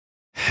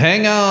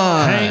Hang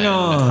on. Hang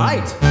on.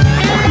 Height.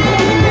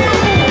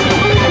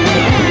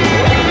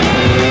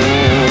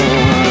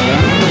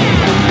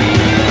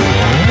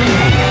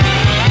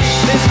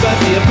 This might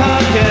be a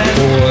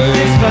podcast.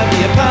 This might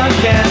be a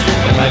podcast.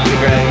 It might be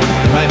Greg.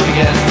 It might be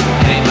guest.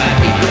 And it might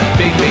be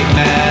Big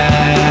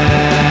Mass.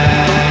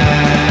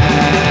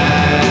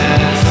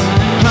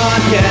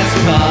 Podcast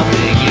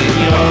popping in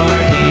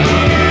your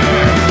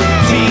ear.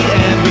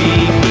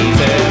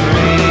 TMBP's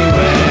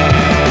everywhere.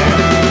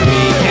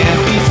 We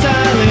can't be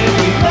silent.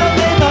 We love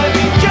they might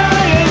be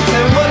giants.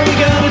 And what are we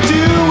gonna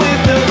do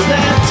with those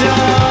that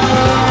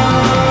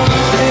don't?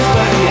 This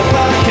might be a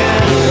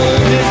podcast.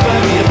 This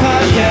might be a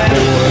podcast.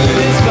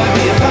 This might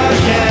be a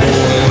podcast.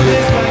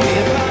 This might be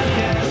a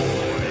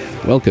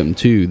podcast. Welcome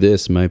to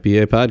This Might Be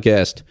a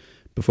Podcast.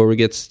 Before we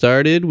get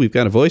started, we've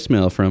got a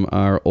voicemail from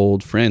our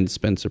old friend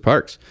Spencer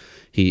Parks.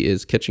 He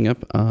is catching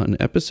up on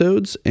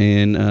episodes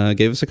and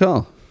gave us a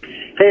call.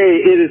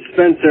 Hey, it is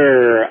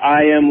Spencer.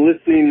 I am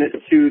listening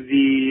to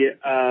the,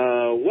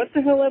 what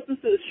the hell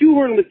episode?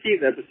 Shoehorn with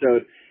Teeth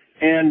episode.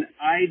 And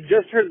I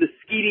just heard the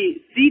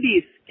CD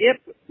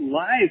Skip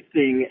live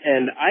thing,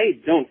 and I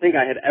don't think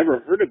I had ever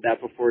heard of that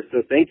before,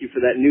 so thank you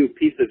for that new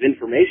piece of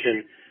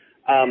information.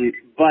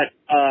 But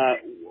I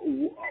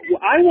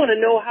want to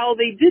know how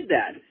they did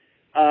that.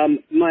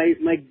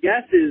 My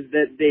guess is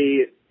that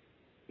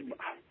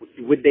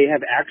would they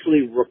have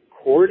actually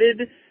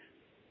recorded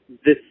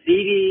the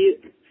CD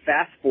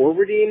fast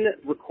forwarding,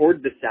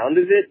 record the sound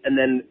of it, and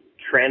then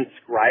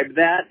transcribe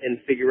that and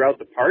figure out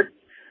the parts?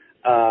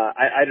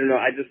 I don't know.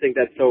 I just think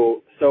that's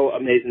so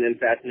amazing and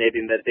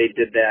fascinating that they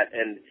did that.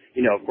 And,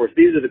 you know, of course,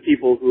 these are the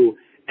people who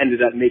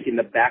ended up making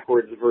the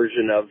backwards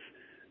version of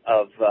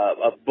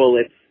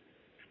Bullets,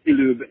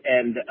 Lube,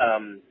 and,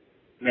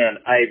 man,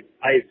 I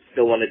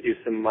still want to do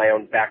some of my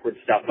own backwards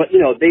stuff. But, you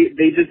know,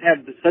 they just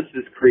have such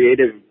this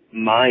creative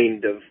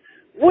mind of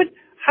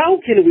how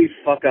can we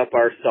fuck up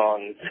our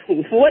songs?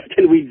 What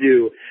can we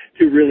do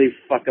to really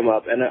fuck them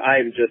up? And I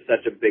am just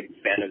such a big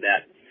fan of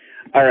that.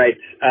 All right.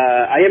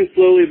 I am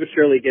slowly but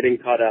surely getting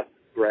caught up,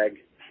 Greg.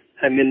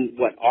 I'm in,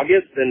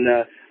 August?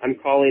 And I'm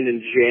calling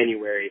in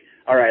January.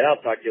 All right.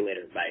 I'll talk to you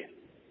later. Bye.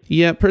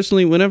 Yeah,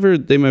 personally, whenever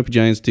They Might Be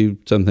Giants do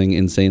something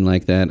insane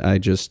like that, I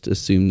just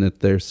assume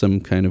that they're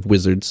some kind of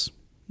wizards.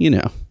 You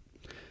know,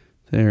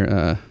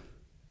 they're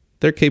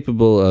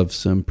capable of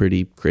some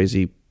pretty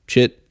crazy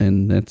shit,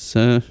 and that's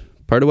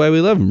part of why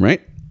we love them, right?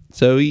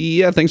 So,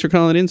 yeah, thanks for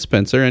calling in,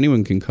 Spencer.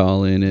 Anyone can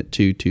call in at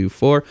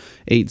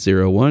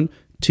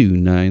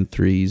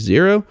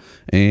 224-801-2930,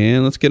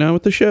 and let's get on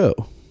with the show.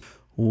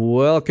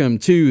 Welcome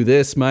to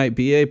This Might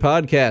Be a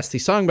Podcast, the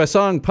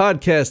song-by-song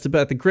podcast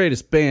about the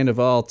greatest band of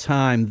all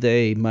time,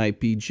 They Might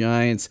Be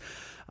Giants.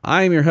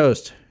 I'm your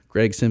host,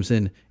 Greg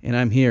Simpson, and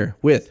I'm here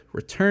with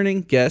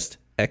returning guest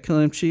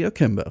Eklemchi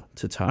Okembo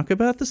to talk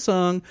about the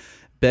song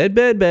Bed,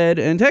 Bed, Bed,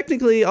 and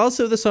technically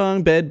also the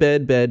song Bed,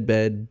 Bed, Bed,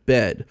 Bed,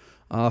 Bed,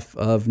 off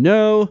of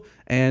No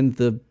and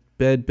the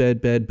Bed,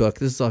 Bed, Bed book.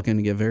 This is all going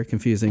to get very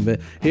confusing, but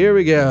here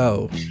we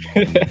go.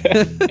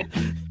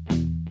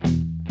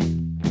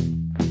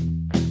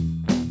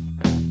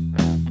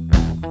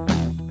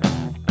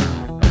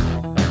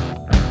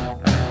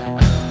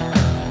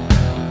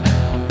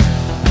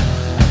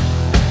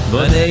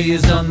 The day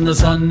is done, the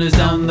sun is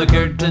down, the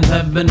curtains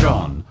have been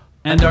drawn,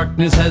 and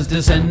darkness has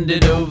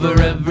descended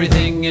over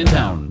everything in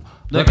town.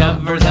 The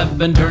covers have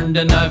been turned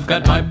and I've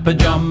got my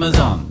pajamas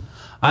on.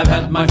 I've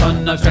had my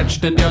fun, I've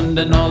stretched and yawned,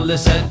 and all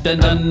is said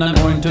and done, I'm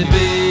going to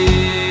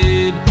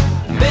bed.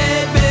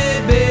 Bed,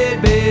 bed,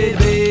 bed, bed, bed.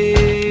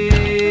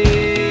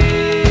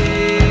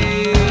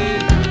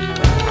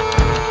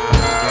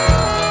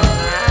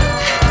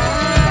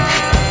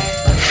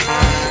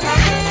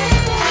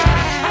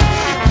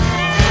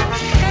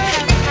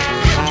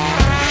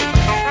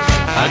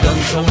 I've done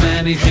so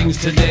many things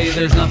today,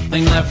 there's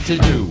nothing left to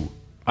do.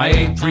 I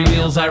ate 3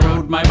 meals, I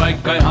rode my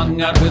bike, I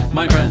hung out with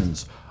my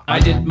friends. I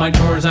did my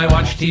chores, I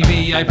watched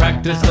TV, I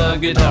practiced the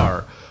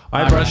guitar.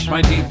 I brushed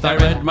my teeth, I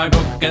read my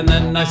book, and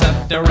then I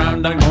sat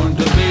around, I'm going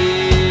to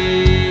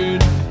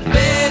bed.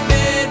 Bed,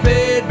 bed,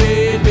 bed,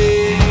 bed,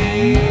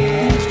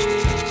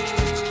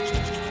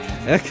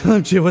 bed.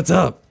 Eklemchi, what's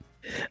up?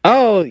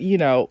 Oh, you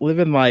know,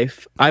 living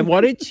life. I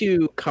wanted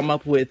to come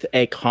up with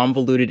a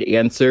convoluted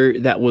answer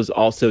that was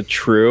also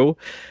true,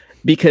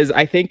 because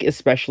I think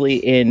especially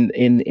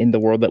in the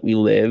world that we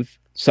live,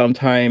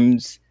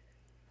 sometimes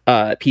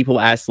people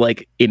ask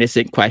like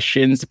innocent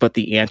questions, but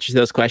the answers to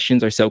those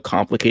questions are so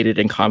complicated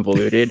and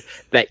convoluted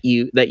that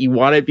you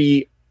want to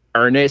be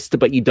earnest,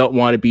 but you don't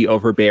want to be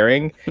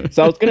overbearing.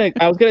 So I was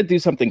gonna do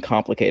something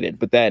complicated,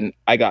 but then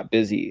I got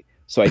busy,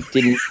 so I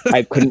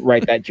couldn't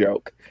write that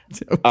joke.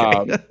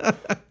 Okay.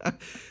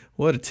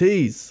 What a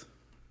tease,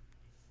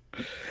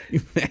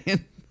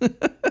 man.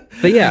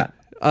 But yeah.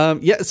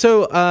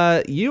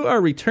 So you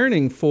are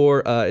returning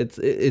for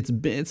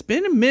it's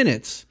been a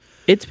minute.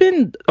 It's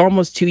been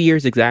almost 2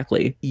 years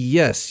exactly.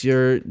 Yes,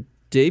 your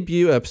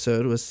debut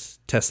episode was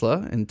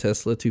Tesla and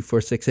Tesla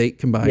 2468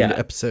 combined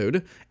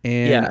episode.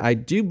 And I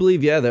do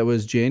believe, that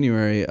was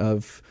January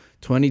of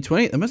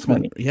 2020. That must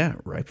have been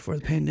right before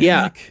the pandemic.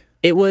 Yeah,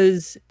 it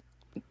was.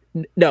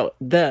 No,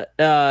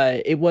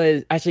 it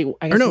was actually.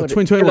 I guess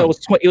 2021. No, it was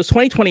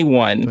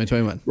 2021.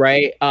 2021.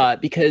 Right?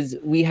 Because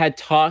we had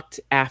talked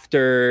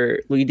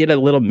after we did a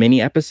little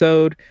mini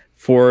episode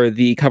for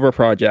the cover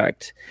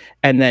project,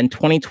 and then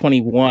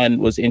 2021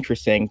 was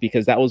interesting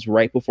because that was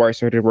right before I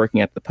started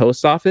working at the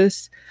post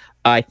office.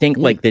 I think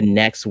like the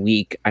next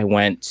week I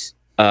went.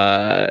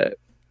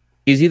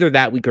 It was either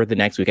that week or the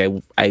next week.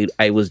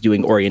 I was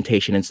doing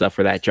orientation and stuff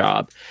for that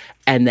job,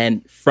 and then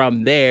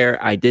from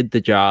there I did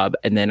the job,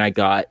 and then I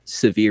got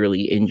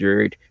severely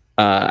injured.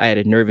 I had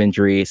a nerve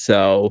injury,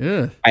 so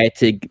I had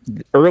to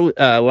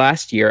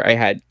last year I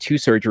had 2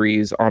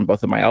 surgeries on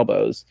both of my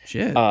elbows.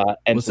 Shit.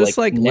 And was this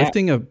like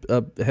lifting a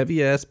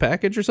heavy ass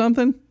package or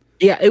something?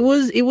 Yeah, it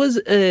was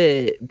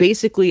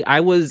basically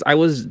I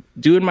was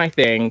doing my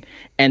thing,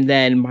 and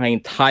then my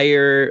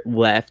entire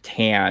left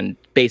hand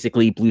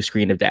basically blue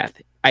screen of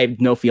death. I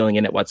have no feeling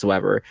in it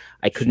whatsoever.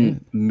 I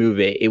couldn't move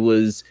it. It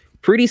was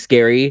pretty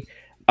scary.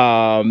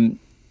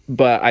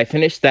 But I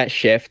finished that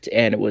shift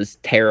and it was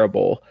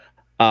terrible.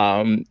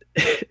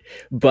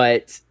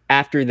 But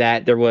after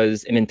that, there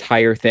was an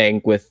entire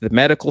thing with the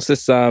medical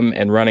system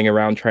and running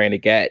around trying to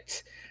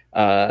get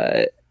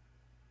that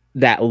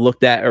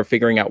looked at or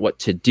figuring out what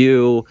to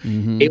do.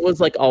 It was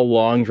like a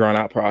long drawn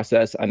out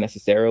process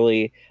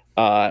unnecessarily.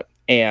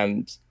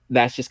 And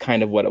that's just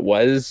kind of what it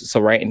was. So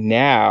right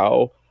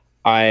now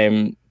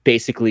I'm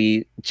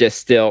basically just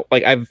still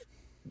like I've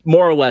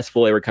more or less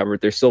fully recovered.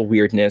 There's still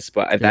weirdness,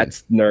 but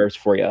that's nerves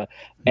for you.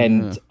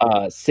 And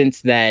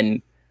since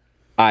then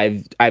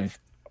I'm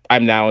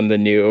now in the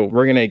new,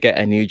 we're going to get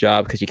a new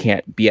job because you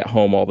can't be at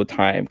home all the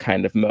time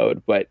kind of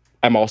mode. But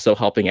I'm also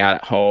helping out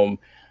at home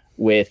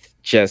with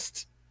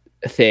just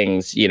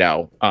things,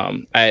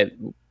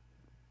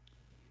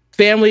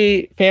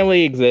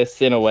 family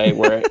exists in a way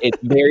where it's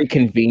very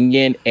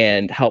convenient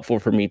and helpful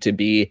for me to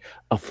be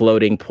a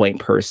floating point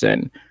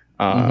person.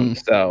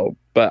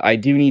 But I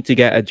do need to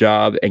get a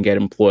job and get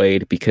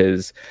employed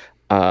because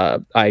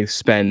I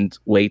spend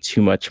way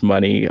too much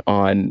money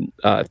on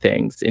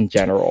things in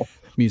general.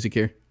 Music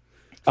gear.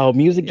 Oh,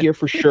 music gear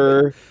for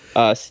sure.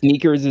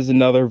 Sneakers is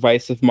another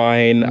vice of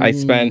mine. I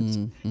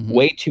spent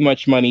way too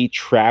much money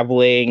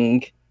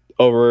traveling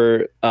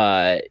over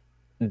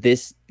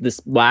this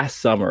last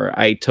summer.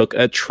 I took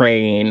a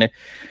train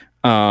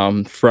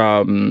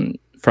from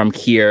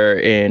here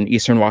in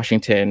Eastern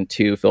Washington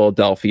to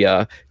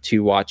Philadelphia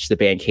to watch the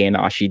band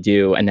Kei-Nashi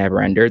do a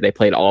Neverender. They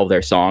played all of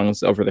their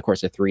songs over the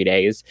course of 3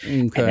 days.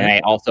 And then I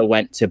also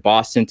went to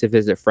Boston to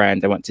visit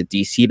friends. I went to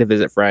DC to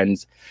visit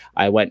friends.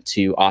 I went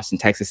to Austin,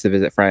 Texas to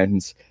visit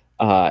friends.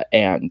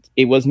 And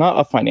it was not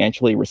a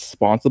financially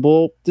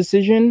responsible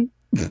decision,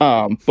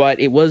 but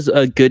it was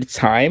a good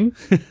time.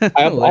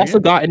 I've also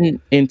gotten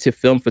into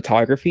film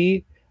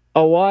photography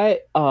a lot,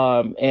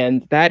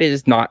 and that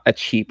is not a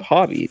cheap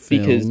hobby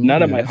because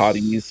none of my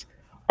hobbies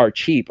are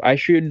cheap. I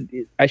should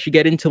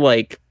get into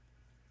like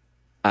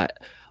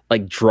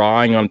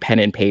drawing on pen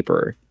and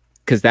paper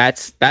because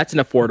that's an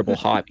affordable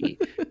hobby,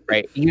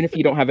 right? Even if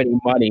you don't have any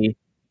money.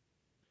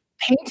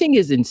 Painting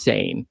is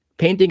insane.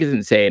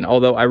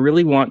 Although I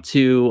really want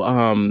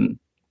to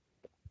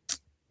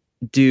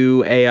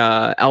do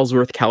a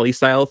Ellsworth Kelly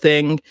style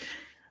thing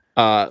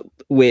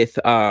with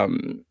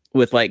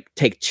like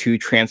take 2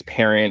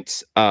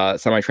 transparent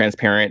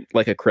semi-transparent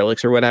like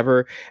acrylics or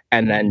whatever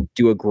and then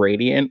do a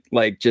gradient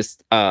like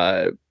just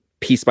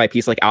piece by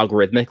piece like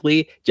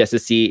algorithmically just to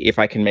see if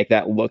I can make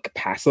that look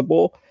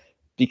passable,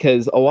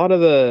 because a lot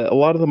of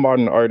the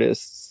modern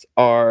artists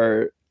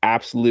are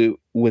absolute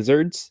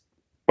wizards,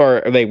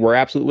 or they were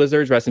absolute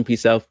wizards, rest in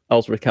peace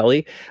Ellsworth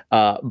Kelly,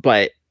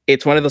 but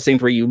it's one of those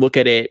things where you look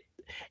at it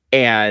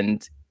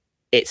and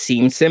it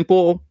seems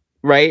simple,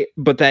 right?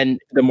 But then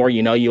the more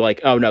you know, you're like,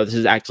 oh no, this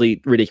is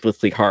actually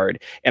ridiculously hard.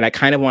 And I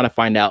kind of want to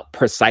find out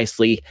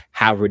precisely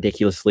how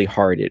ridiculously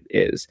hard it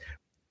is,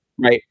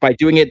 right? By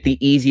doing it the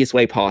easiest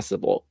way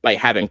possible, by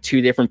having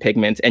 2 different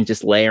pigments and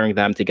just layering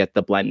them to get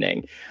the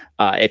blending.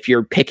 If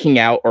you're picking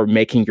out or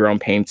making your own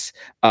paints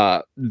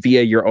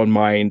via your own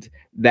mind,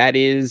 that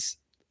is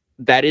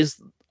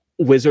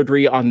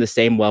wizardry on the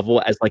same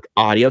level as like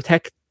audio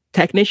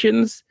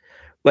technicians.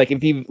 Like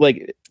if you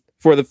like,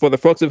 for the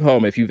folks at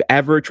home, if you've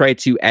ever tried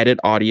to edit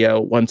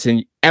audio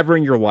ever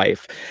in your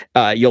life,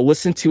 you'll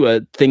listen to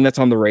a thing that's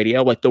on the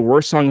radio, like the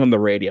worst song on the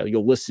radio,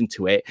 you'll listen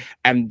to it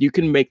and you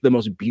can make the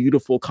most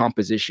beautiful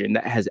composition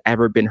that has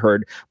ever been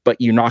heard, but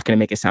you're not going to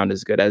make it sound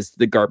as good as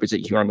the garbage that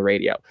you hear on the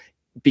radio,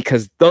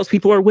 because those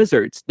people are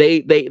wizards.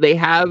 They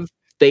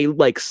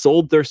like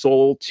sold their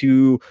soul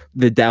to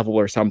the devil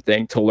or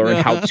something to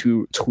learn how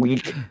to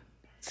tweak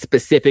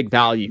specific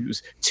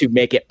values to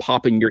make it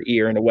pop in your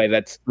ear in a way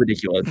that's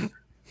ridiculous.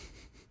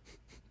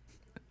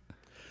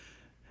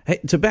 Hey,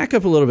 to back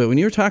up a little bit, when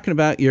you were talking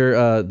about your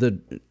the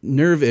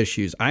nerve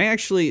issues, I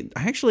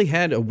actually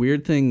had a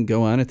weird thing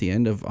go on at the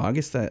end of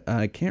August that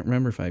I can't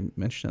remember if I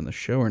mentioned on the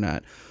show or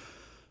not.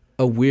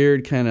 A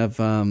weird kind of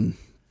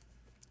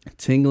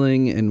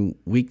tingling and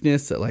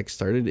weakness that like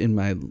started in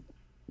my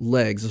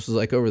legs. This was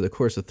like over the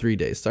course of 3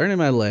 days. Starting in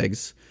my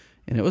legs,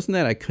 and it wasn't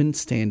that I couldn't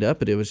stand up,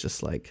 but it was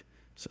just like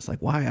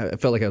why I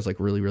felt like I was like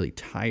really, really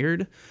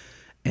tired.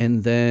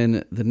 And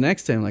then the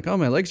next day I'm like, oh,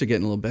 my legs are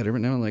getting a little better,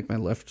 but now like my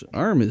left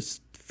arm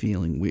is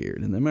feeling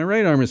weird, and then my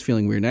right arm is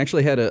feeling weird. And I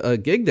actually had a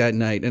gig that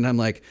night, and I'm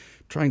like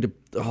trying to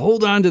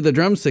hold on to the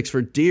drumsticks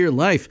for dear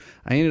life.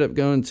 I ended up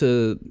going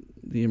to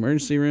the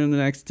emergency room the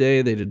next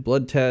day. They did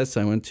blood tests.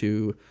 I went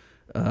to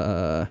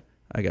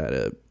I got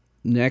a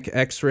neck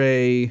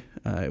x-ray.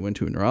 I went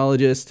to a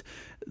neurologist.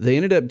 They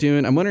ended up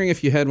doing, I'm wondering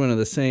if you had one of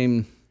the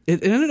same,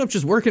 it ended up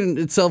just working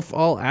itself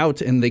all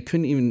out, and they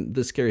couldn't even,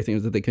 the scary thing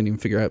was that they couldn't even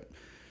figure out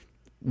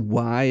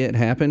why it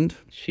happened.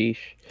 Sheesh.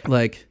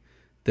 Like,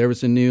 there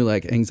was a new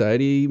like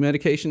anxiety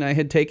medication I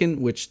had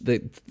taken, which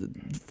they,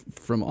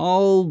 from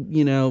all,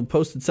 you know,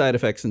 posted side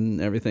effects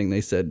and everything,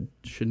 they said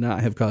should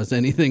not have caused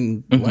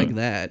anything like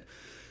that.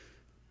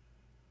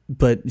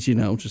 But, you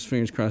know, just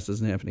fingers crossed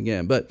doesn't happen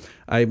again. But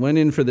I went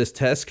in for this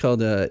test called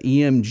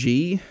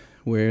EMG,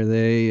 where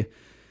they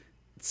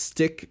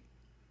stick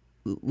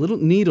little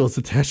needles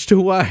attached to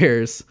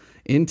wires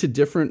into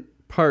different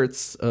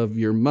parts of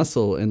your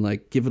muscle and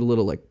like give it a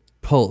little like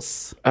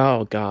pulse.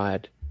 Oh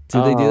God.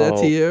 Did they do that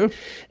to you?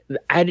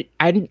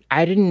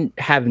 I didn't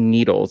have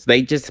needles.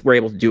 They just were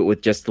able to do it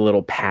with just the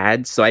little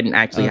pads, so I didn't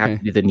actually have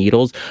to do the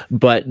needles.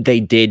 But they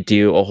did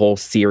do a whole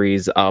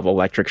series of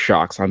electric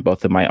shocks on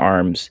both of my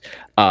arms,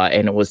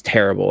 and it was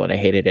terrible, and I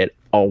hated it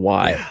a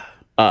lot.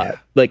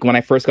 Like when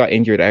I first got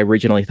injured, I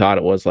originally thought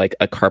it was like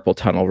a carpal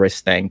tunnel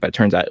wrist thing, but it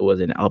turns out it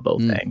was an elbow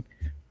thing.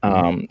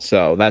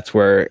 So that's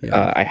where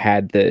I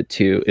had the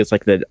two. It's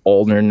like the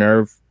ulnar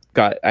nerve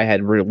I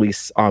had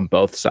release on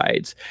both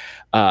sides,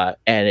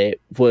 and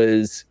it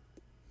was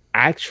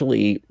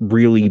actually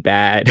really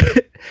bad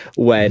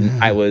when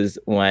I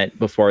went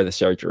before the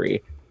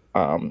surgery.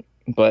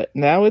 But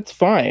now it's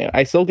fine.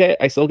 I still get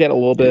a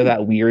little bit of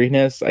that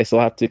weariness. I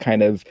still have to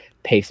kind of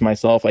pace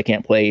myself. I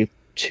can't play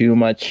too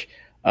much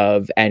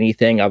of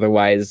anything,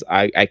 otherwise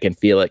I can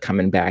feel it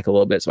coming back a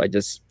little bit. So I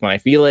just, when I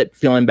feel it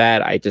feeling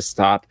bad, I just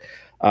stop.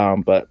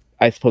 But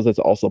I suppose that's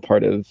also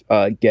part of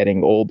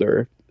getting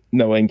older,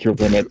 knowing your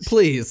limits.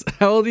 Please,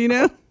 how old are you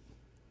now?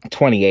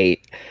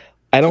 28.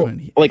 I don't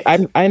 28. Like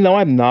I know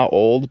I'm not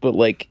old, but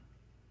like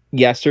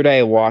yesterday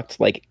I walked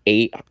like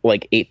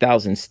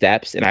 8,000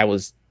 steps and I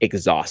was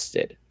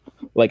exhausted.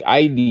 Like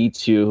I need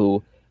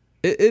to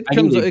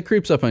it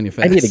creeps up on you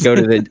fast. I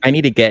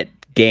need to get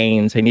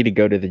gains. I need to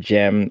go to the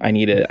gym. I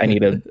need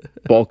to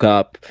bulk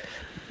up.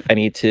 I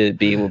need to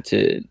be able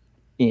to,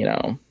 you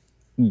know,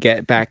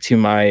 get back to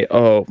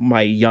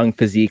my young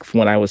physique from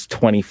when I was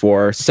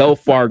 24. So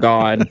far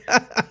gone.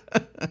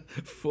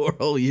 4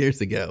 whole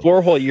years ago.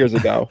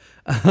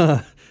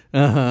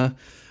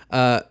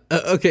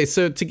 Okay,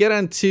 so to get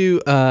on to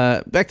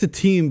back to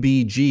Team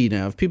BG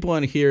now. If people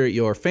want to hear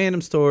your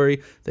fandom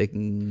story, they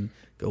can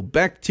go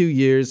back 2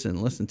 years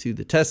and listen to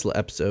the Tesla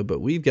episode,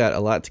 but we've got a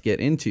lot to get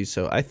into.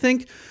 So I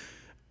think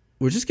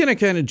we're just going to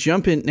kind of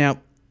jump in. Now,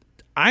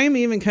 I am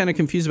even kind of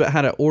confused about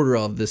how to order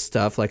all of this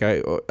stuff. Like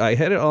I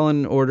had it all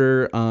in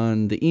order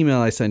on the email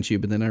I sent you,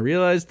 but then I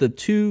realized the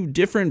 2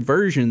 different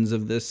versions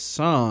of this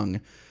song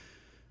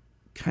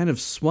kind of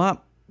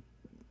swap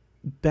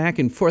back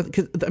and forth.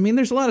 'Cause, I mean,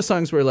 there's a lot of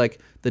songs where like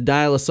the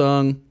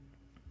Dial-A-Song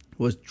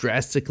was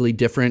drastically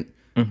different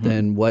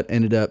than what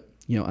ended up,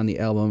 you know, on the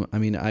album. I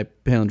mean,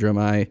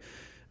 Palindrome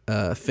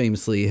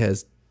famously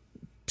has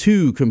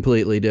 2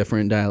 completely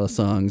different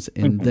Dial-A-Songs,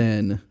 and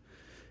then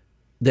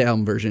the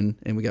album version,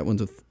 and we got ones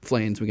with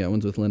Flames, we got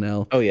ones with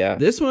Linnell. Oh yeah.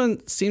 This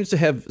one seems to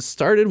have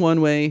started one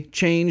way,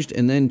 changed,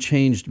 and then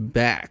changed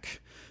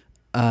back.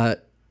 And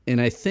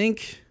I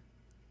think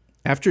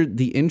after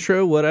the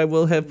intro, what I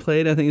will have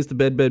played, I think, is the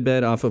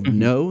Bed off of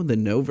No, the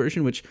No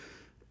version, which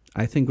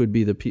I think would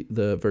be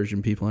the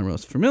version people are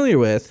most familiar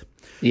with.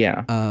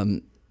 Yeah.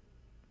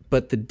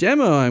 But the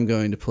demo I'm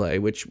going to play,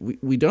 which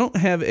we don't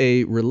have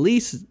a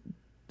release,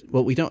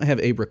 well, we don't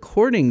have a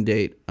recording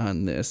date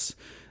on this.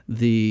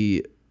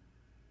 The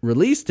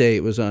release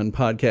date was on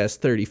podcast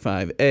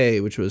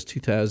 35A, which was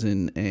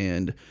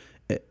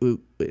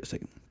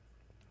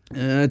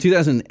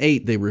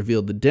 2008. They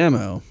revealed the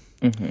demo.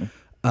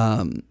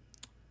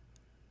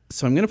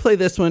 So I'm going to play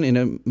this one, and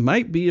it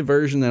might be a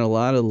version that a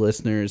lot of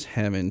listeners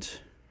haven't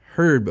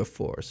heard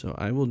before. So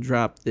I will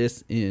drop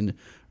this in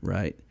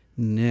right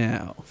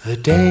now. The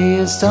day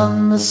is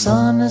done, the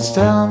sun is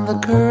down, the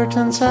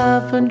curtains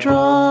have been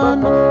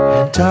drawn,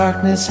 and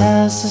darkness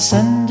has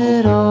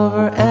descended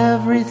over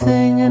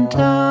everything in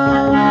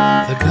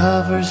town. The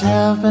covers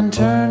have been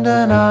turned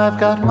and I've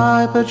got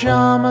my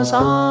pajamas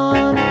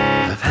on.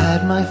 I've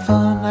had my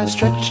fun, I've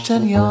stretched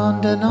and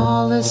yawned, and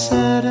all is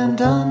said and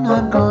done,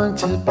 I'm going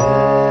to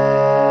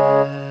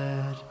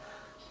bed.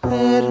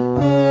 Bed,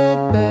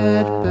 bed,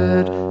 bed,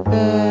 bed,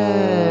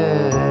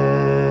 bed.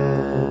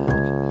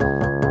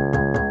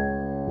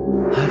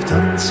 I've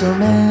done so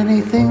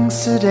many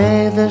things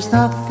today, there's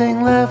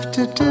nothing left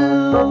to do.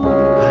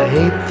 I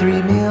ate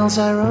 3 meals,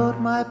 I rode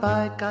my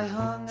bike, I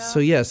hung out. So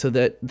yeah, so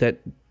that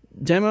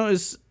demo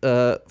is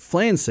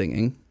Flan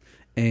singing,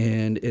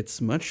 and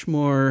it's much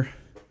more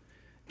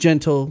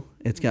gentle.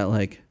 It's got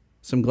like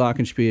some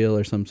glockenspiel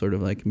or some sort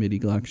of like MIDI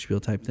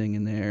glockenspiel type thing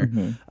in there.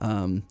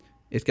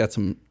 It's got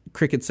some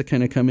crickets that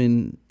kind of come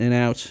in and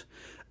out,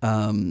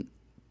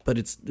 but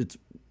it's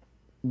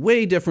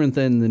way different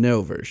than the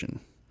No version.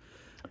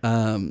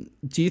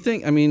 Do you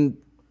think? I mean,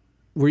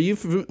 were you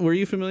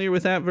familiar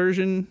with that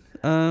version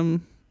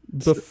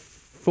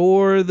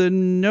before the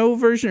No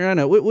version? Or I don't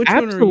know. Which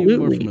Absolutely. one are you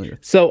more familiar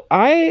with? So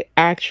I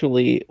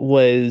actually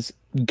was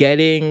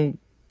getting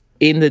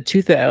in the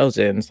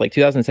 2000s, like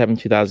 2007,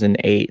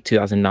 2008,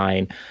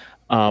 2009.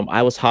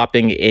 I was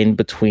hopping in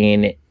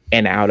between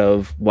and out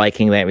of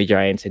liking the Envy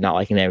Giants and not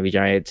liking the Envy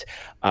Giants.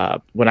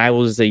 When I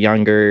was a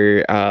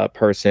younger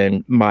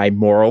person, my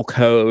moral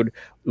code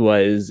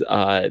was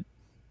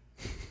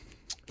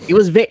it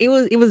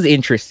was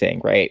interesting,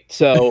 right?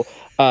 So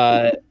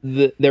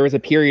there was a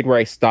period where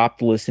I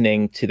stopped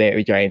listening to the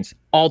Envy Giants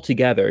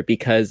altogether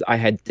because I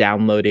had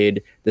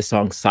downloaded the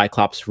song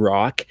Cyclops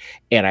Rock,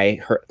 and I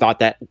thought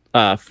that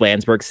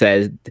Flansburgh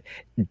said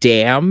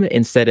damn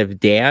instead of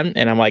Dan,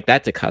 and I'm like,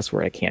 that's a cuss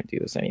word, I can't do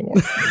this anymore.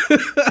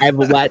 I've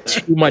let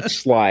too much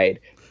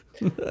slide.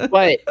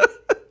 But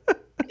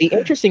the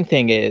interesting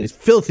thing is These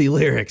filthy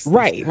lyrics.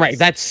 right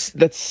that's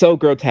so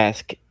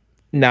grotesque.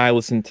 Now I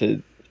listen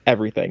to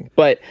everything,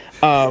 but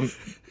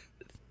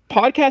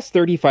podcast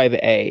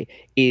 35A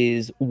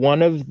is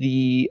one of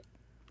the,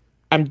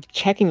 I'm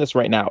checking this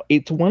right now,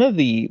 it's one of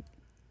the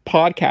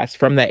podcasts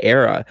from that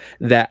era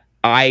that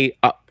I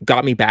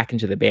got me back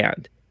into the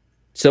band.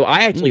 So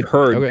I actually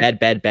heard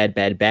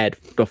Bad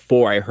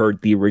before I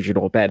heard the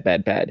original Bad.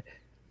 But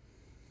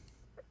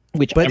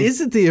is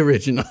it the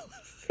original?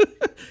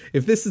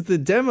 If this is the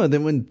demo,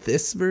 then wouldn't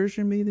this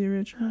version be the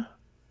original?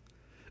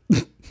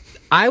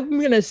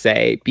 I'm gonna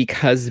say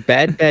because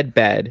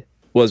Bad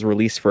was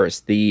released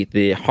first,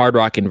 the hard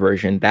rockin'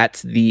 version,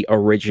 that's the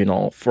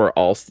original for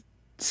all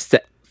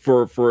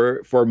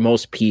for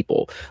most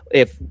people.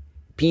 If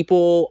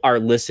people are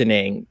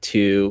listening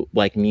to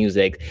like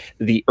music,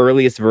 the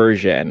earliest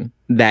version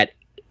that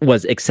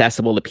was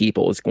accessible to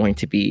people is going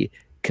to be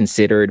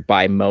considered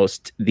by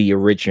most the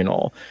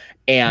original.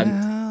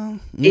 And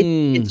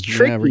it's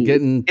tricky.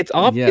 Yeah, it's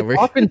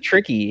often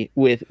tricky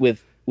with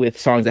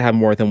songs that have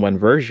more than one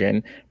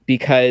version,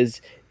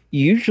 because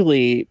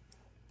usually,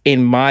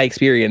 in my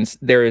experience,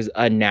 there is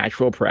a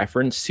natural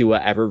preference to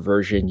whatever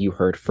version you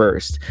heard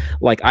first.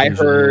 Like I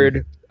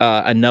heard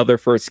Another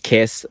First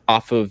Kiss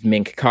off of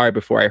Mink Car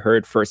before I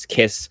heard First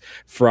Kiss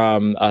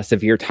from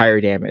Severe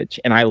Tire Damage,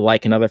 and I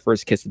like Another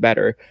First Kiss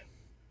better.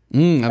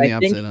 I'm the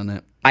opposite on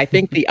that. I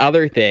think the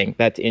other thing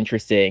that's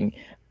interesting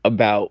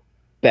about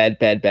Bad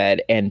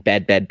and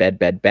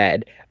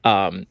Bad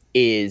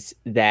is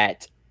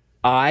that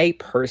I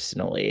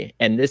personally,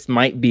 and this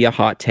might be a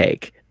hot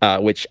take,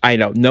 which I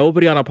know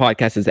nobody on a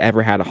podcast has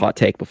ever had a hot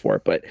take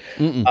before, but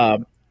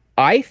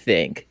I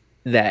think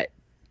that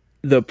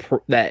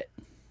that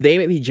They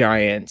May Be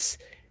Giants,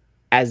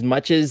 as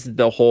much as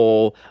the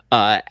whole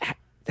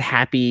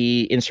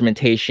happy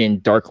instrumentation,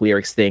 dark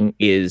lyrics thing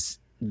is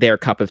their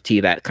cup of tea,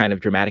 that kind of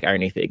dramatic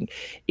irony thing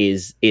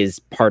is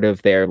part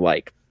of their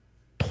like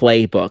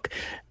playbook.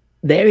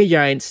 The Envy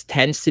Giants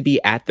tends to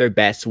be at their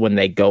best when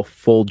they go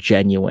full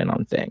genuine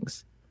on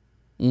things.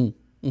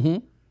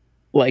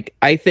 Like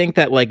I think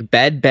that like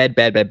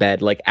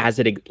Bad, like as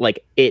it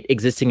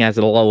existing as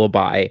a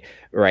lullaby,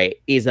 right,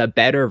 is a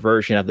better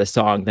version of the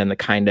song than the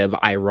kind of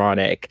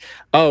ironic,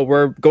 oh,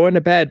 we're going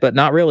to bed but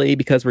not really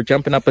because we're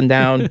jumping up and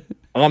down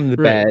on the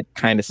bed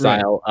kind of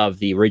style of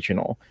the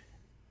original.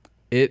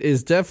 It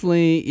is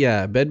definitely,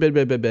 yeah, Bed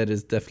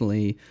is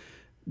definitely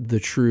the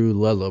true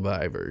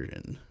lullaby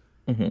version.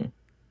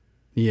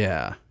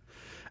 Yeah.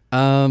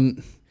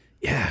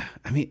 Yeah,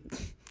 I mean,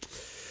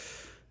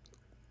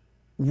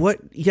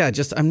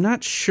 I'm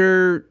not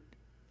sure,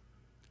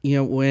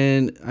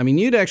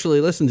 you'd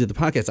actually listened to the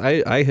podcast.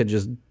 I had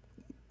just,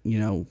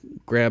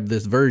 grabbed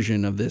this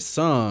version of this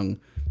song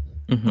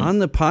on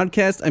the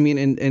podcast. I mean,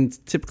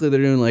 and typically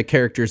they're doing like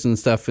characters and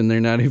stuff and they're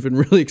not even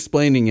really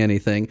explaining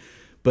anything.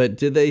 But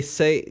did they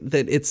say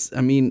that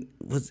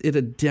was it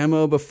a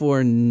demo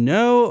before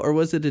No, or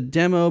was it a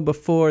demo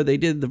before they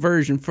did the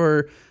version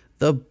for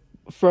the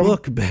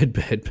book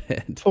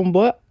Bed? From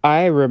what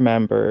I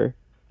remember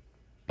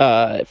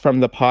from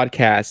the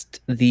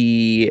podcast,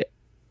 the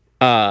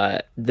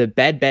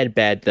Bed,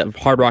 the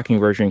hard rocking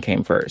version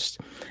came first.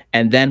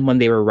 And then when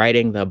they were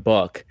writing the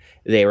book,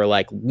 they were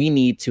like, we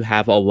need to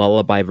have a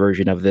lullaby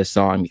version of this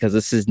song because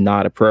this is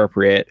not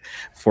appropriate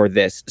for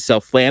this. So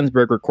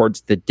Flansburgh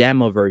records the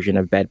demo version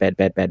of Bed.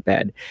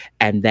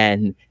 And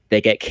then they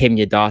get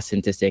Kimya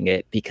Dawson to sing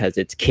it because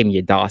it's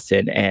Kimya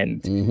Dawson.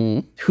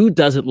 And who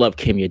doesn't love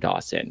Kimya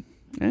Dawson?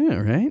 Yeah,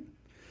 right.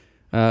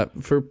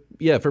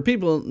 For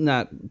people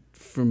not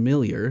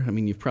familiar, I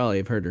mean, you probably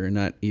have heard her and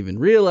not even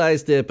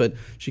realized it, but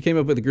she came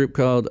up with a group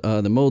called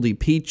the Moldy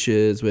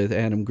Peaches with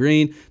Adam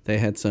Green. They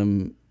had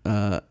some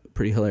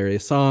pretty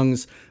hilarious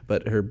songs,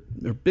 but her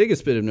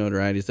biggest bit of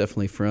notoriety is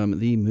definitely from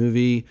the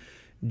movie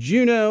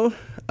Juno,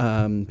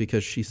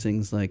 because she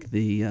sings like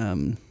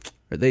the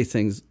or they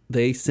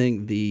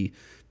sing the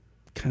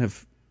kind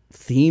of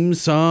theme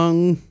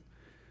song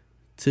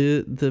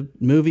to the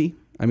movie.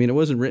 I mean, it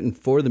wasn't written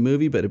for the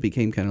movie, but it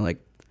became kind of like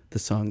the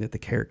song that the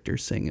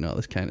characters sing and all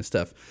this kind of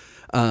stuff.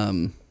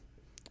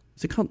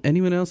 Is it called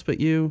Anyone Else But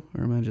You,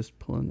 or am I just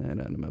pulling that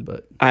out of my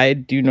butt? I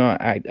do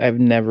not. I've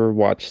never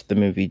watched the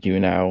movie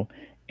Juno,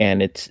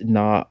 and it's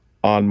not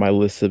on my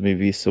list of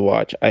movies to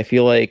watch. I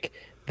feel like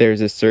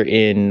there's a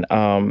certain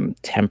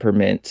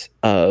temperament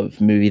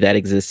of movie that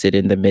existed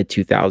in the mid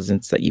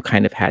 2000s that you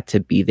kind of had to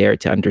be there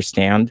to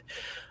understand.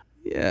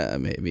 Yeah,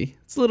 maybe.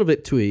 It's a little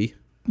bit twee.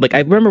 Like, I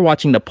remember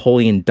watching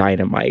Napoleon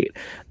Dynamite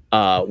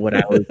when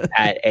I was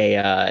at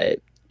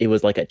it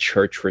was like a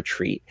church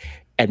retreat.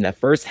 And the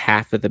first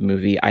half of the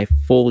movie, I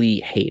fully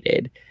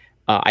hated.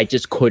 I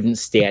just couldn't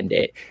stand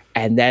it.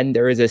 And then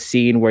there is a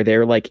scene where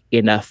they're like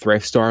in a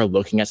thrift store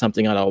looking at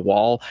something on a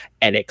wall,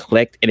 and it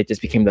clicked, and it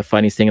just became the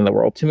funniest thing in the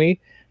world to me.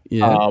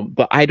 Yeah.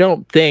 But I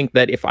don't think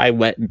that if I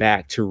went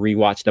back to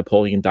rewatch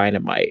Napoleon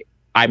Dynamite,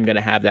 I'm going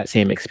to have that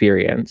same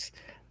experience.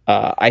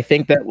 I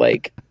think that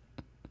like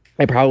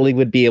I probably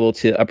would be able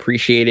to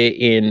appreciate it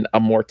in a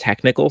more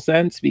technical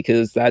sense,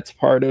 because that's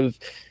part of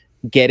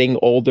getting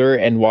older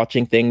and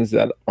watching things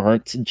that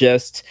aren't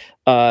just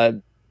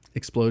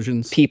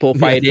explosions, people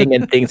fighting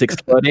and things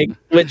exploding,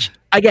 which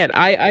again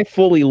I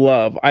fully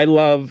love. I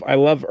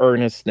love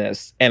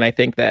earnestness, and I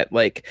think that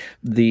like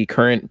the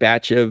current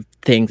batch of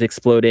things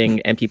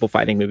exploding and people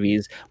fighting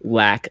movies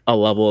lack a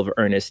level of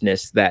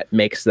earnestness that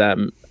makes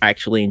them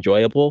actually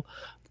enjoyable.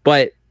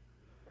 But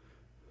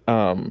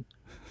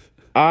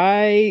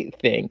I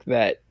think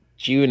that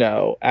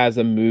Juno as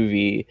a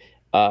movie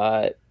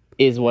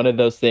is one of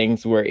those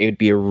things where it would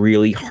be a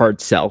really hard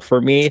sell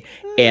for me,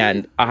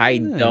 and I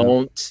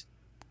don't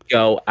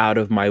go out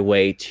of my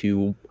way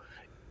to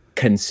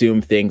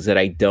consume things that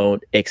I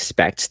don't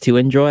expect to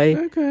enjoy.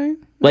 Okay.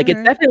 Like,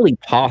 it's definitely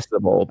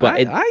possible,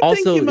 but I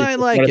also think you might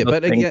like it.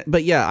 But things. again,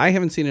 but yeah, I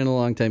haven't seen it in a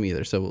long time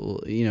either. So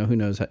who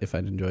knows if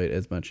I'd enjoy it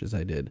as much as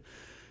I did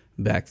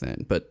back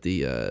then. But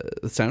the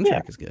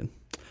soundtrack is good.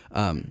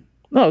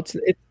 No, it's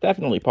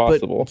definitely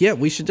possible. But yeah,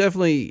 we should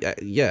definitely.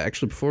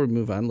 Actually, before we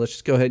move on, let's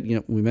just go ahead.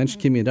 We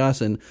mentioned Kimya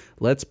Dawson.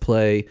 Let's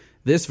play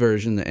this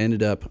version that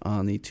ended up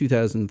on the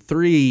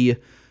 2003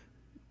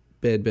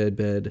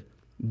 Bed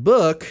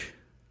book.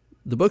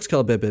 The book's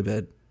called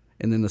Bed,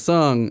 and then the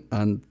song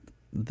on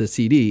the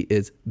CD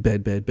is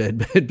Bed,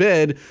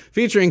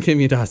 featuring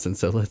Kimya Dawson.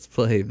 So let's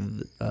play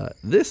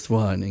this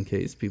one in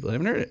case people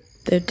haven't heard it.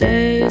 The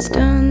day is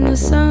done, the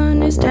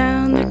sun is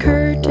down, the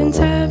curtains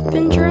have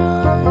been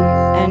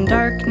drawn, and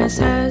darkness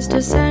has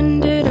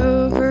descended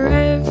over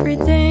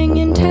everything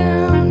in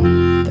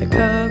town. The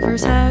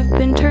covers have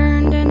been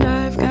turned and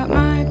I've got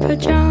my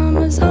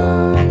pajamas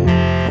on.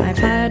 I've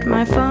had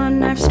my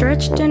fun, I've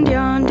stretched and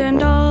yawned,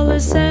 and all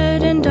is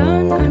said and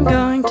done. I'm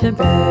going to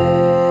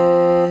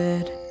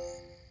bed.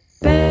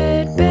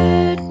 Bed,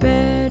 bed,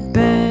 bed,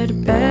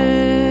 bed,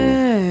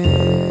 bed.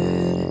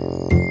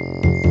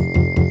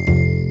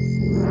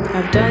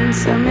 I've done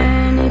so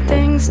many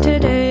things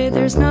today,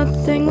 there's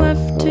nothing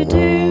left to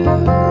do.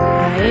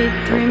 I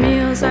ate 3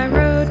 meals, I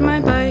rode my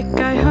bike,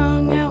 I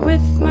hung out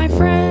with my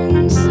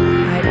friends.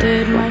 I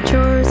did my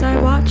chores, I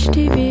watched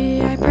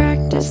TV, I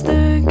practiced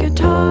the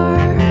guitar.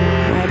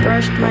 I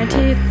brushed my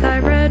teeth, I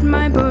read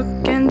my book,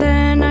 and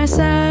then I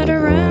sat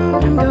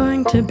around. I'm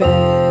going to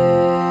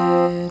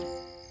bed.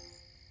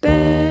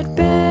 Bed,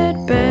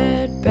 bed,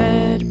 bed,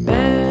 bed,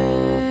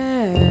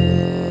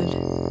 bed.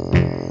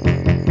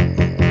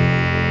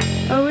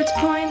 Oh, it's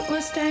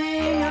pointless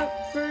staying up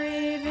for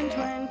even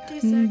 20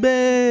 seconds.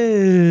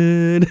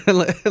 Bed.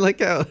 I like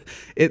how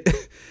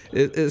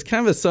it's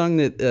kind of a song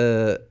that,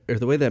 or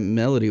the way that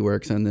melody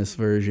works on this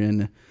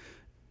version,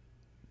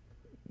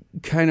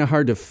 kind of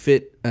hard to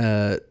fit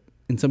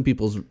in some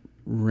people's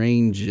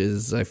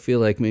ranges. I feel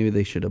like maybe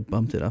they should have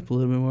bumped it up a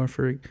little bit more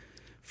for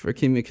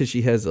Kimya, because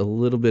she has a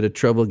little bit of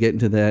trouble getting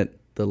to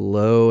the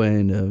low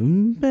end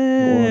of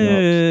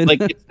bed.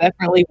 Like, it's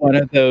definitely one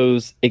of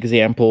those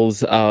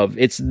examples of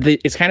it's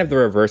kind of the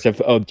reverse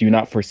of Do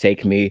Not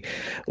Forsake Me,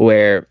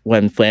 where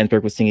when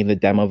Flansburgh was singing the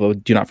demo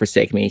of Do Not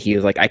Forsake Me, he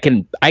was like, I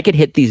could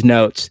hit these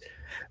notes.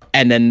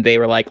 And then they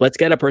were like, let's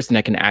get a person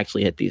that can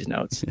actually hit these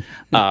notes.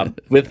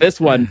 With this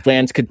one,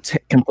 Flans could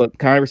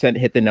 100%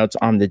 hit the notes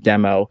on the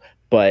demo,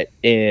 but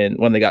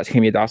when they got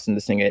Kimya Dawson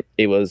to sing it,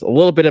 it was a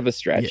little bit of a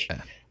stretch.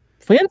 Yeah.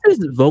 Flans's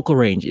vocal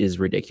range is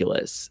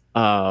ridiculous.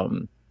 Yeah,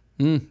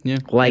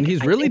 like, and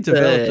he's really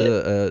developed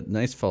a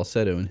nice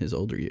falsetto in his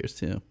older years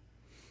too.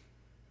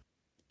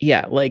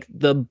 Yeah, like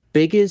the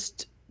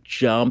biggest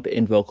jump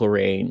in vocal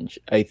range,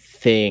 I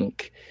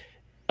think,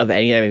 of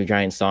any Andre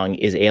Giant song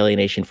is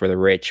Alienation for the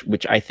Rich,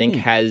 which I think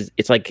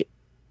it's like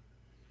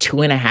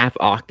 2.5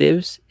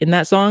 octaves in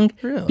that song.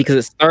 Really? Because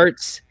it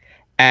starts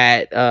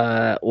at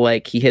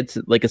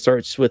it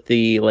starts with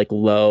the like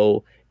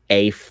low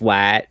A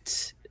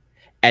flat,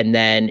 and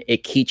then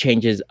it key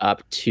changes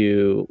up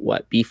to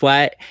B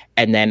flat,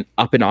 and then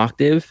up an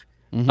octave.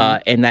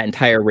 And that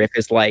entire riff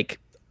is like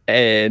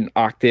an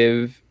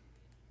octave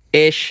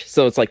ish.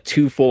 So it's like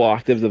 2 full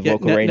octaves of Yeah,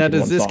 vocal range. now in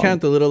does one this song.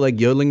 count the little like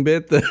yodeling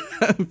bit that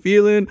I'm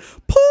feeling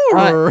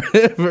poor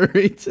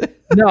every time?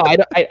 No, I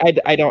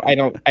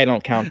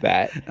don't count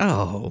that.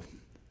 Oh,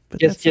 but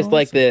Just that's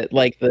like awesome.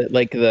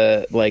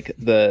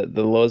 the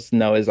lowest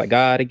note is I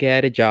gotta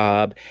get a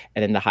job,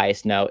 and then the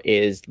highest note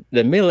is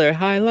the Miller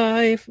High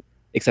Life,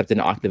 except an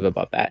octave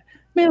above that.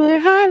 Miller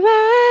High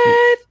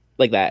Life,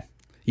 like that.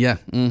 Yeah,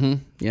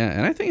 yeah,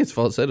 and I think his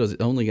falsetto's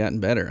only gotten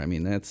better. I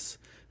mean, that's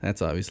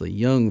obviously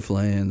young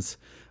Flans,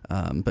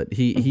 but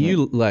he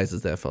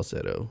utilizes that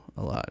falsetto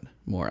a lot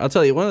more. I'll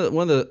tell you, one of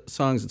the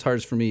songs that's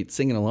hardest for me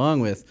singing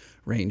along with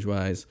range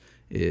wise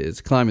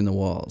is "Climbing the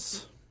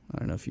Walls." I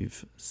don't know if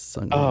you've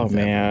sung along with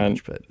that very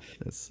much, but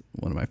that's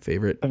one of my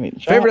favorite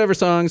favorite ever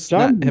songs.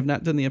 Have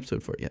not done the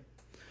episode for it yet.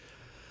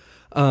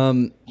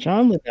 John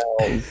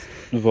Linnell's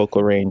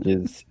vocal range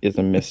is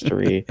a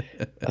mystery.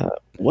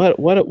 What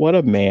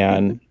a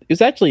man! It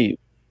was actually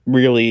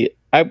really.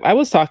 I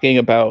was talking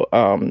about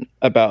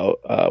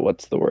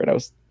what's the word I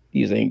was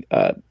using?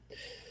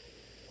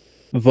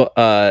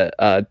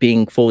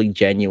 Being fully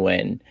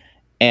genuine.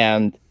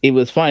 And it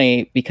was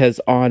funny because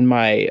on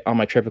my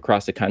trip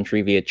across the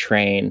country via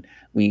train,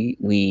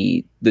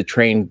 the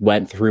train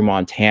went through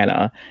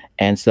Montana.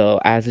 And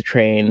so as the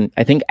train,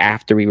 I think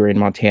after we were in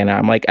Montana,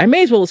 I'm like, I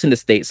may as well listen to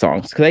state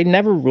songs because I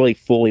never really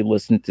fully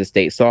listened to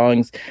state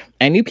songs.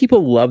 I knew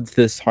people loved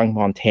this song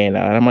Montana.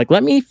 And I'm like,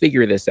 let me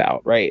figure this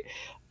out, right?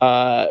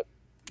 Oh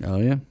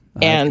yeah.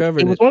 And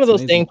it was one of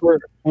those things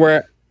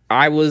where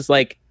I was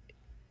like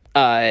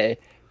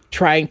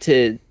trying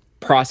to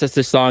process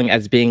the song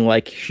as being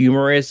like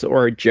humorous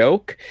or a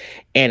joke,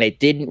 and it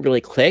didn't really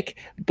click.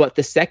 But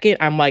the second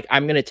I'm like,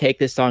 I'm gonna take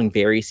this song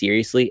very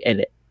seriously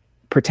and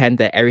pretend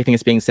that everything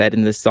that's being said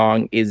in this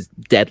song is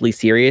deadly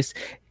serious,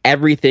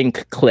 everything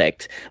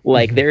clicked.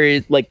 Like there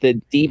is like the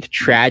deep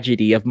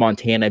tragedy of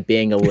Montana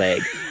being a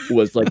leg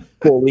was like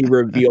fully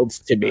revealed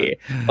to me.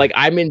 Like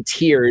I'm in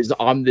tears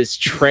on this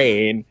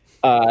train,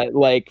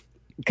 like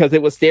because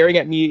it was staring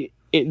at me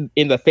in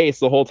the face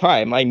the whole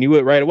time. I knew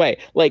it right away.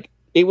 Like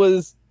it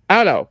was,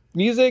 I don't know.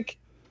 Music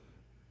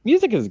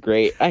is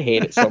great. I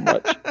hate it so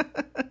much.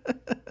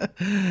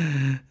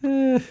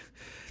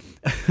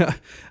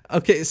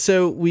 Okay,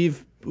 so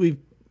we've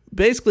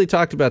basically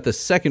talked about the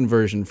second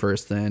version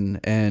first then,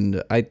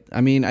 and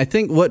I mean I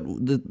think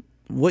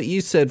what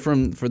you said for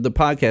the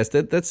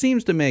podcast that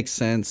seems to make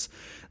sense,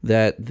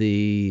 that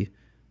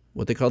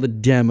what they call the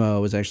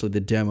demo is actually the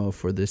demo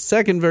for the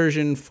second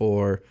version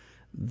for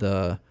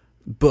the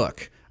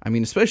book. I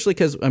mean, especially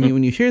because, I mean,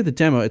 when you hear the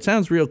demo, it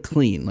sounds real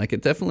clean. Like,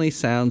 it definitely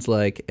sounds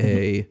like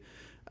it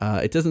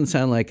doesn't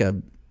sound like a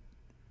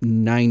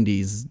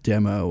 90s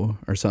demo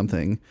or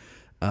something.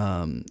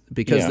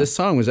 Because this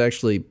song was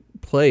actually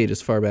played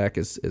as far back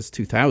as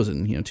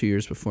 2000, 2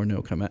 years before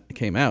No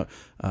came out.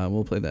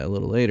 We'll play that a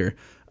little later.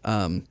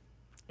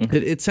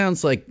 It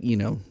sounds like,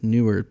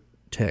 newer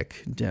tech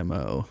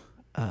demo.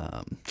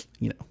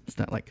 It's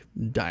not like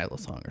dial a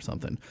song or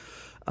something.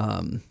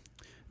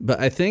 But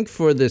I think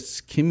for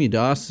this Kimya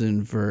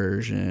Dawson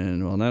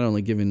version, well, not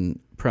only giving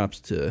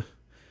props to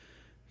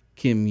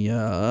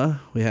Kimya,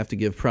 we have to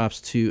give props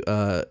to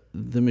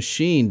the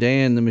Machine,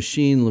 Dan the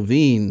Machine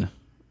Levine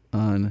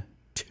on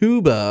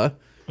tuba,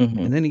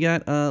 and then you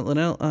got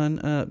Linnell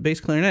on bass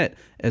clarinet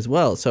as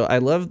well. So I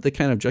love the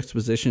kind of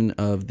juxtaposition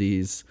of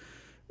these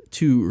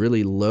two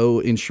really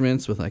low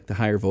instruments with like the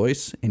higher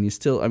voice, and you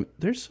still,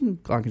 there's some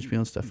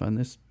glockenspiel stuff on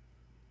this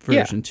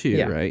version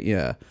too, right?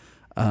 Yeah.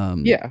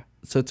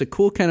 So it's a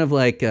cool kind of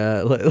like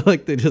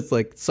they just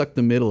like suck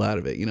the middle out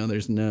of it.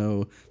 There's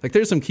no, like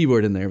there's some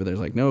keyboard in there, but there's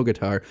like no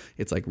guitar.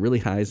 It's like really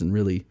highs and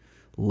really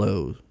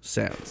low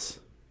sounds.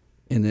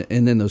 And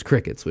then those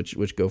crickets,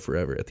 which go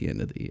forever at the end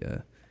of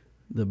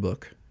the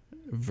book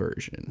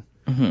version.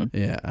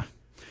 Yeah.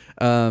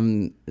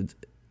 And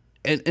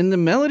the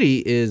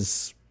melody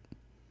is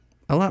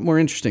a lot more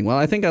interesting. Well,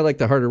 I think I like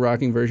the harder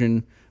rocking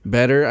version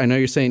better. I know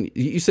you said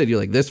you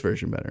like this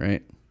version better,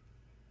 right?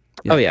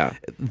 Yeah. Oh yeah.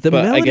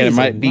 But again, it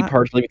might be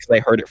partially because I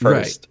heard it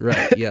first.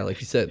 Right. Yeah, like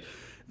you said,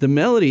 the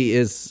melody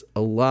is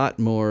a lot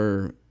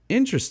more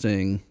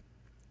interesting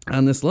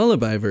on this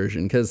lullaby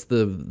version because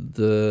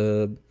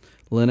the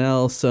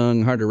Linnell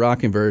sung harder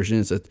rocking version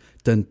is a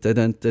dun dun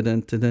dun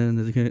dun dun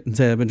dun dun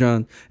seven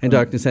drawn and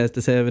darkness has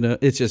to seven.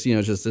 It's just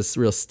just this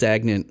real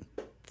stagnant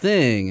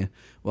thing.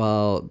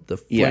 While the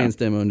Flans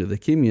demo into the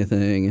Kimya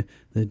thing,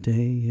 the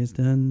day is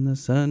done, the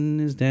sun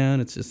is down.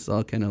 It's just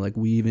all kind of like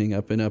weaving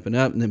up and up and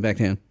up, and then back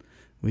down,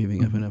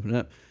 weaving up and up and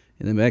up,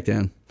 and then back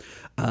down.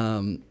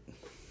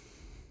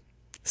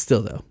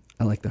 Still though,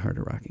 I like the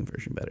harder rocking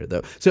version better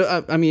though.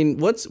 So I mean,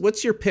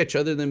 what's your pitch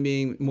other than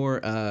being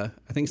more? I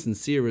think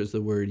sincere was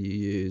the word you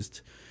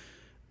used.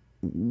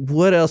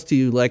 What else do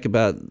you like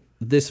about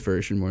this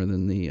version more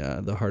than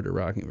the harder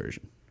rocking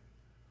version?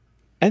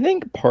 I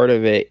think part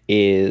of it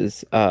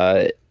is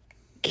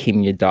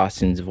Kimya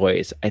Dawson's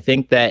voice. I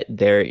think that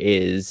there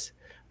is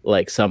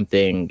like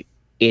something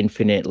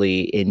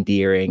infinitely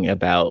endearing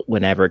about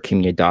whenever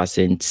Kimya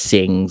Dawson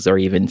sings or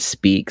even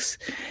speaks.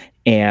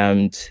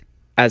 And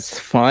as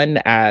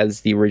fun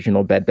as the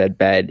original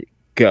Bed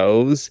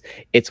goes,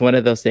 it's one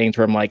of those things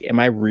where I'm like, am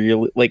I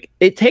really like?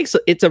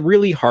 It's a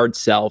really hard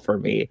sell for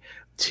me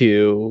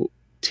to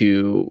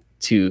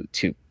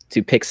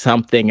pick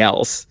something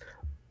else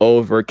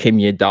over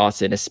Kimya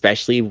Dawson,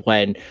 especially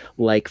when,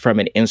 like, from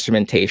an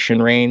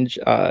instrumentation range,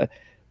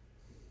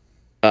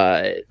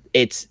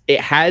 it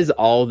has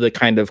all the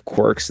kind of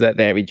quirks that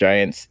the Heavy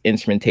Giants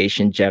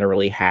instrumentation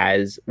generally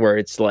has, where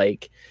it's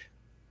like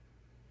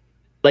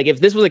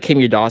if this was a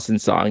Kimya Dawson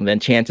song, then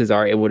chances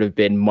are it would have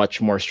been much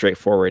more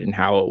straightforward in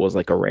how it was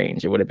like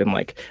arranged. It would have been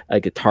like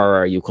a guitar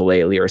or a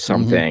ukulele or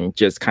something,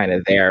 just kind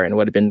of there, and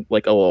would have been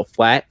like a little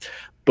flat.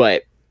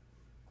 But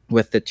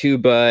with the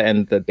tuba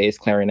and the bass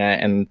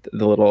clarinet and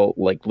the little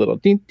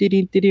ding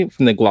ding ding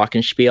from the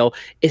glockenspiel,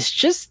 it's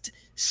just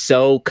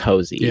so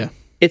cozy. Yeah,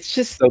 it's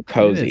just so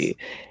cozy.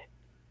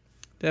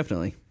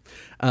 Definitely.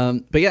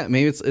 But yeah,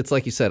 maybe it's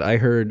like you said. I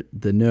heard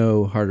the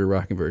no harder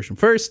rocking version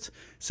first,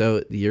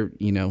 so your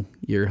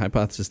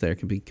hypothesis there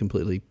can be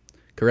completely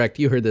correct.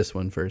 You heard this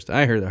one first.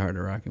 I heard the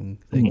harder rocking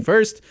thing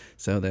first,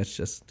 so that's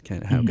just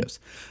kind of how it goes.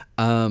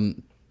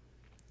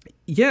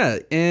 Yeah,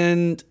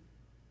 and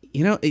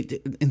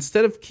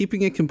instead of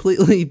keeping it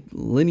completely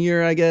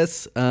linear, I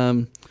guess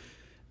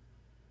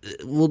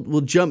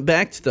we'll jump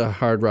back to the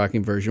hard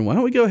rocking version. Why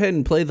don't we go ahead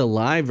and play the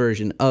live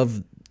version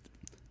of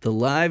the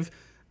live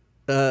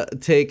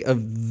take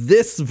of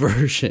this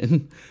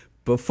version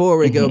before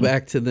we go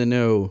back to the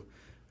no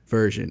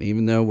version,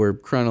 even though we're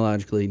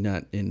chronologically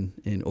not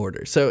in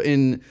order. So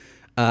in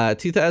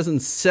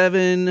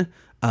 2007,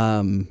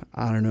 I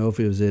don't know if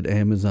it was at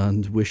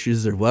Amazon's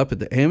wishes or what, but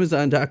the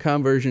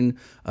Amazon.com version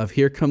of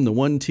Here Come the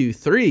 1, 2,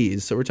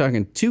 3s. So we're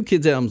talking 2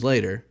 Kids albums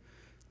later.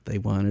 They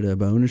wanted a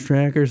bonus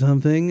track or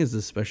something as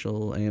a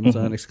special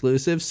Amazon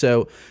exclusive.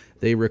 So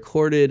they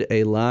recorded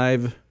a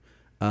live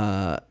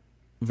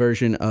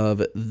version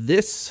of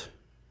this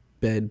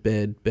bed,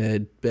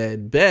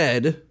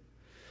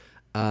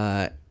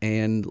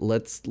 and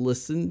let's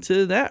listen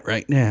to that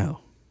right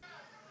now.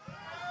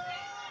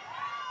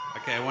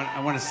 Okay,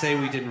 I want to say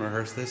we didn't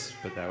rehearse this,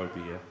 but that'd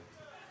be a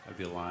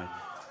lie.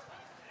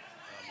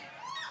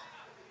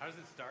 How does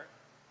it start?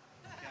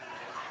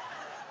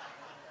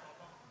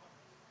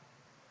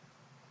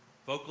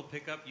 Vocal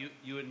pickup, you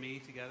and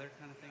me together,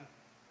 kind of thing.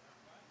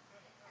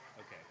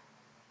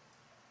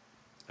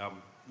 Okay.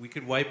 We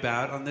could wipe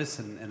out on this,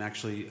 and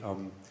actually,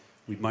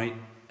 we might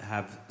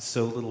have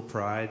so little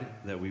pride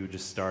that we would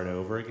just start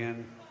over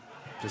again.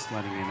 Just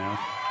letting you know,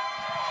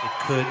 it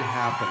could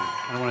happen.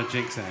 I don't want to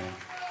jinx anything.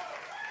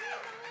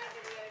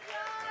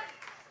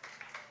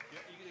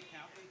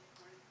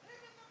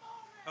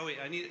 Oh wait,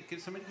 can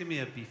somebody give me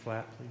a B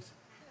flat, please?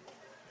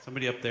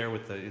 Somebody up there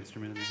with the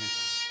instrument in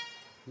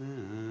their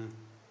hand.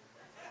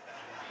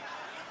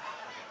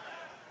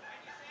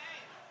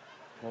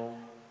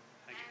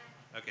 Thank you.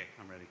 Okay,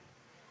 I'm ready.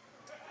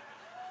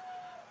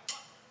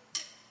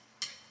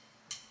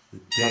 The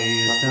day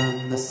is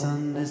done, the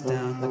sun is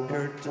down, the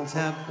curtains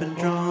have been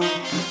drawn,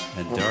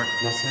 and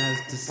darkness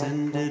has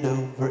descended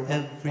over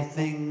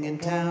everything in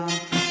town.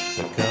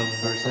 The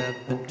covers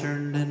have been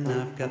turned and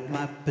I've got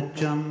my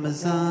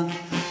pajamas on.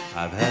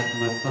 I've had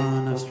my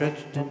fun, I've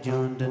stretched and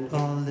yawned, and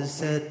all is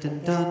said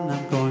and done,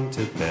 I'm going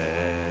to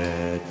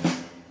bed.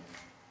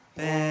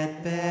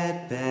 Bed,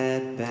 bed,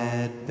 bed,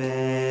 bed,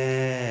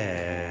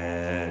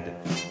 bed.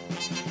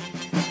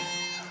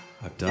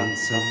 I've done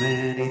so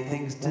many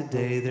things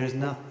today, there's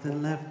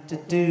nothing left to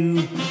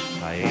do.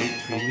 I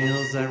ate 3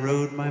 meals, I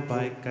rode my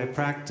bike, I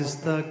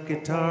practiced the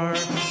guitar.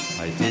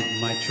 I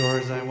did my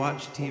chores, I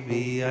watched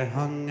TV, I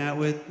hung out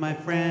with my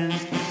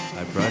friends.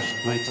 I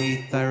brushed my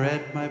teeth, I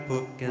read my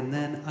book, and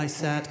then I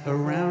sat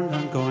around,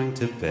 I'm going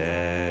to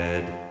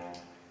bed.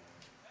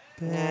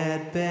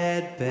 Bed,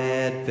 bed,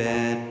 bed,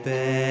 bed,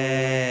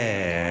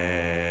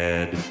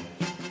 bed.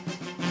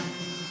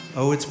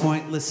 Oh, it's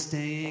pointless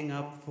staying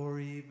up for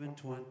even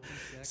 20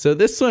 seconds. So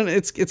this one,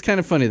 it's kind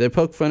of funny. They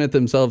poke fun at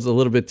themselves a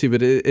little bit too,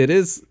 but it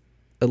is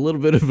a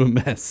little bit of a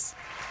mess.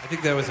 I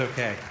think that was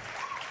okay.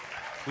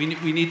 We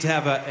need to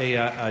have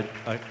a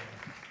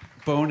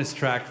bonus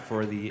track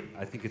for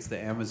I think it's the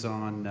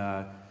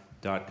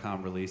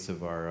Amazon.com release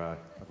of our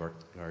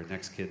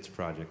Next Kids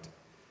project.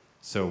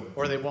 So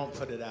or they won't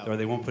put it out.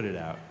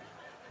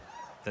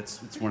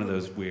 It's one of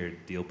those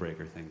weird deal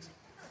breaker things.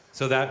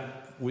 So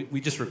that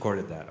we just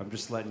recorded that. I'm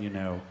just letting you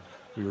know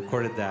we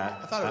recorded that.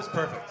 I thought it was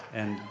perfect.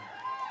 And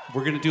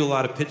we're going to do a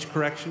lot of pitch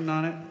correction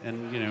on it,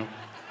 and a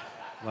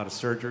lot of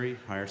surgery.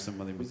 Hire some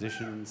other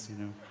musicians.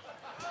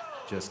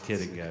 Just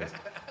kidding, guys.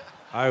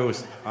 I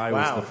was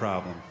the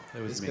problem.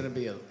 It was it's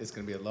me. It's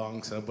gonna be a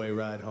long subway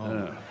ride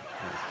home.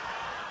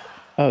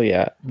 Oh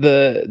yeah,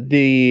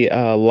 the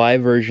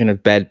live version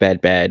of Bed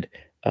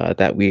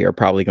that we are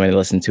probably going to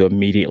listen to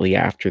immediately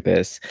after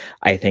this,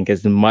 I think,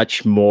 is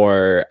much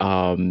more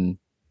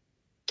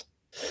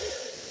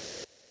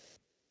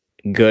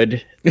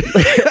good.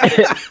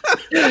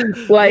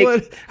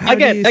 Like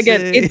again,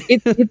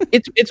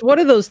 it's one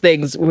of those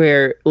things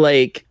where,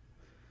 like,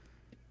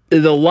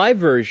 the live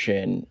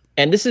version,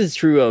 and this is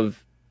true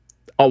of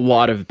a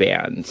lot of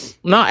bands,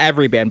 not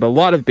every band, but a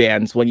lot of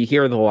bands, when you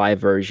hear the live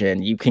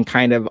version, you can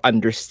kind of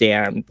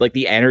understand, like,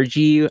 the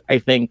energy, I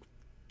think,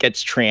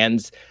 gets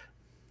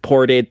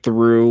transported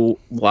through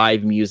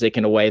live music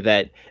in a way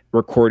that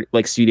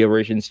studio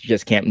versions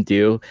just can't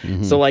do.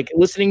 Mm-hmm. So, like,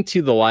 listening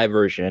to the live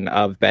version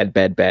of Bed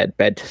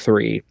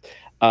 3,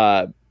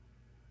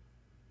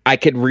 I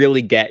could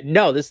really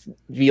this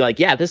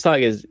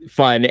song is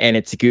fun and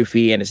it's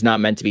goofy and it's not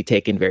meant to be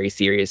taken very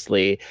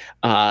seriously.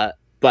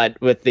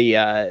 But with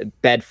the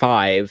Bed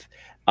 5,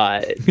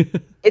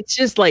 it's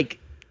just like,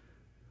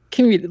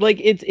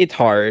 it's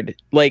hard.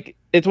 Like,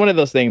 it's one of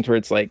those things where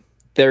it's like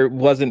there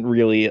wasn't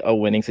really a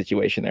winning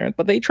situation there,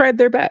 but they tried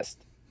their best.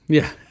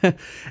 Yeah,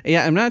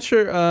 yeah. I'm not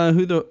sure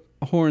who the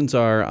horns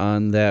are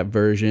on that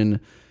version,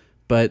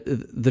 but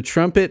the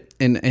trumpet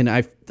and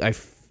I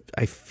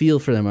feel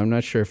for them. I'm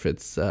not sure if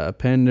it's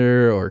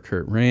Pender or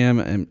Kurt Ram,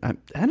 and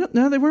I don't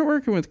know. They weren't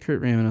working with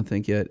Kurt Ram, I don't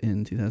think, yet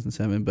in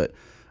 2007, but.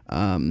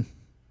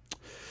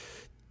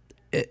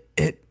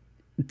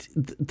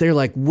 They're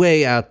like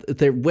way out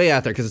there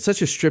because it's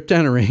such a stripped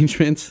down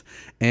arrangement,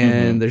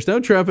 and there's no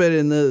trumpet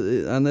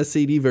on the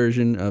CD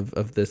version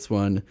of this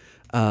one.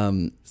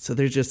 So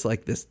there's just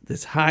like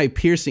this high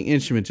piercing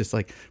instrument, just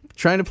like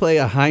trying to play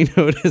a high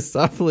note as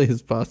softly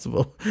as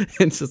possible. And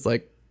it's just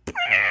like,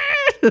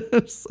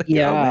 it's like,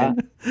 yeah. Oh,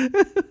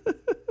 man.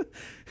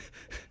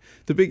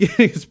 The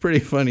beginning is pretty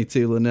funny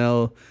too.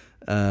 Linnell,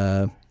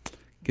 can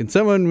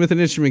someone with an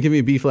instrument give me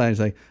a B flat? And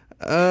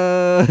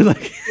he's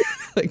like,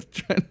 like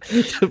trying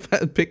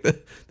to pick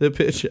the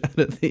pitch out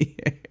of the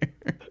air.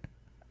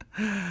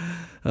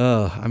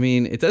 Oh, I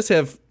mean, it does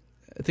have,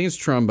 I think it's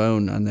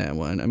trombone on that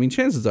one. I mean,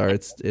 chances are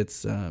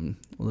it's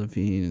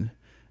Levine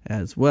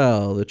as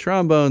well. The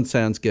trombone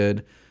sounds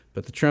good,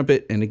 but the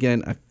trumpet, and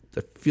again, I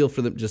feel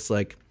for them just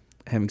like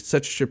having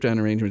such a stripped down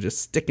arrangement, just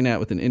sticking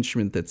out with an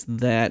instrument that's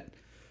that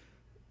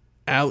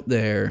out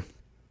there.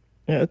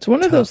 Yeah, it's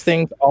one of those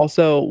things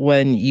also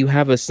when you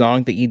have a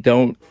song that you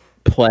don't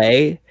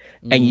play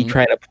and you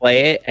try to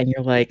play it and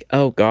you're like,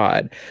 oh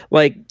god,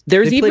 like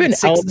there's even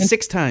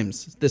six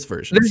times this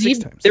version.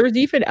 There was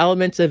even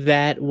elements of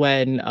that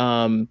when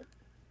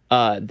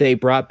they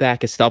brought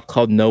back a stuff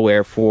called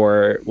Nowhere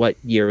for, what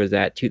year was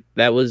that?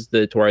 That was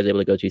the tour I was able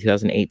to go to,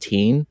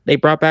 2018. They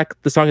brought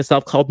back the song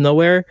itself called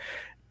Nowhere,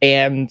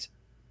 and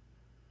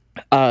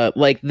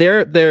like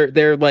their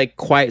like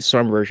Quiet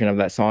Storm version of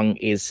that song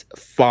is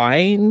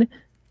fine.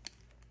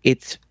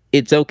 It's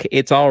okay,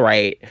 it's all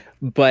right,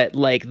 but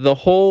like the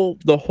whole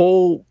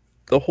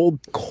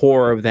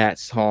core of that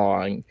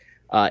song,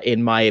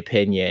 in my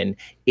opinion,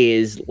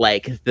 is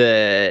like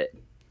the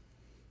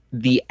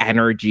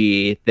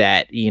energy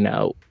that, you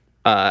know,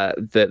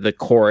 the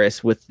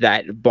chorus with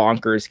that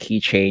bonkers key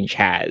change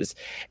has,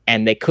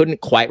 and they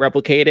couldn't quite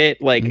replicate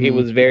it. Like it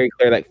was very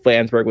clear that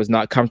Flansburgh was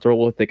not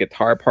comfortable with the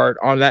guitar part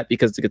on that,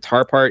 because the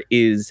guitar part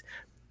is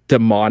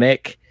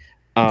demonic.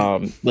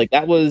 Like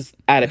that was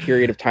at a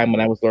period of time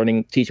when I was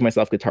teaching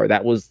myself guitar.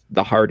 That was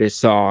the hardest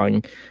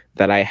song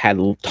that I had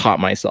taught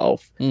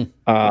myself.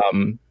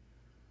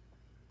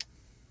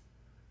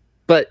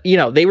 But you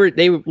know, they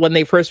when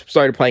they first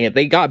started playing it,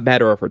 they got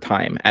better over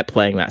time at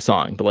playing that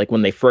song. But like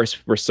when they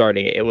first were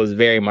starting it, it was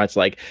very much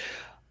like,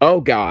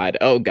 oh god,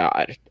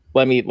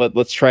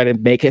 let's try to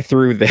make it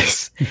through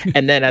this.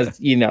 And then as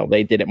you know,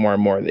 they did it more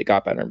and more, they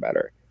got better and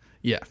better.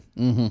 Yeah.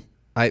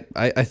 I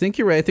think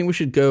you're right. I think we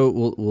should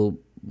go.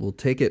 We'll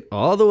take it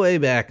all the way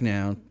back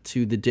now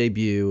to the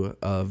debut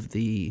of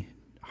the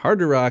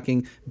harder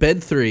rocking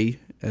Bed 3,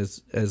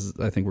 as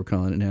I think we're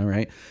calling it now,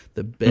 right?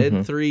 The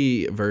Bed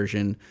 3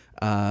 version,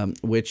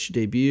 which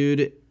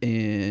debuted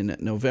in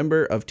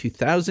November of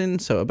 2000,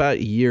 so about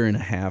a year and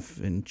a half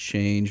and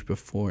change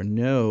before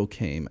No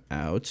came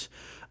out.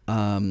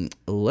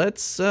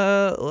 Let's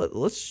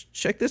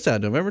check this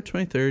out. November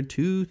 23rd,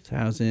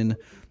 2000,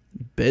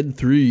 Bed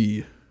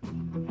 3.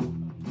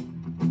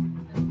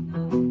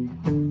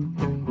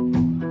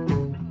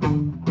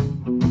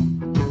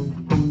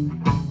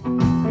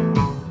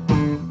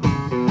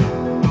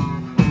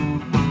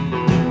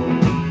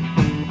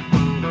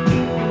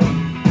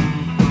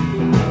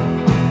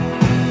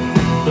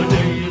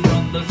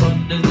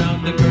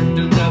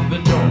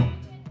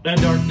 And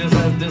darkness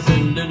has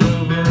descended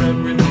over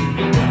everything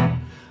in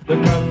town. The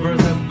covers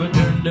have been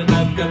turned and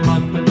I've got my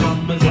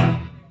pajamas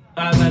on.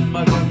 I've had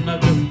my fun, I've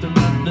just a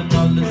man, and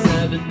all is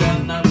said and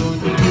done, I'm going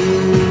to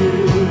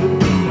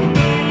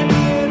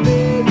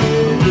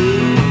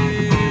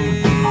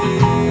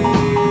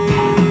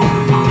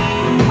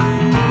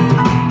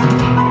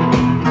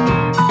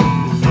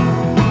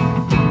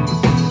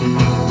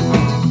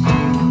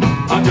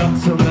I've got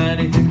so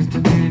many things to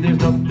do, there's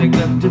nothing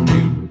left to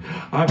do.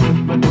 I've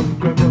been my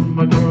book, I've done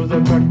my drawers,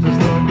 I practice the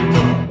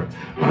guitar.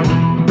 I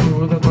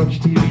do I watch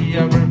TV,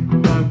 I read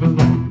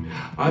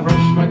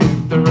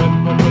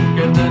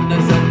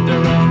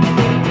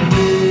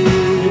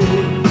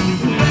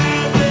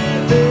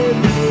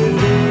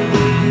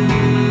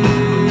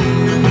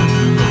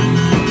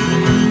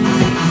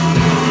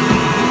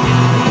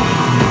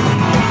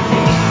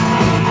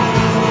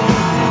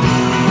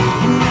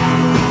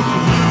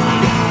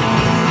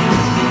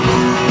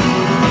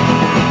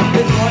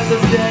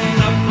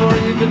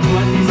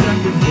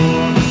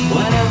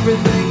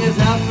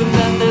and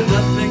then there's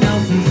nothing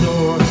else in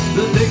store.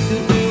 The thing to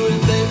do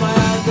is save my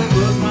eyes and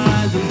close my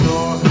eyes and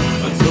snore.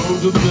 And so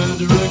to bed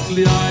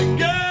directly I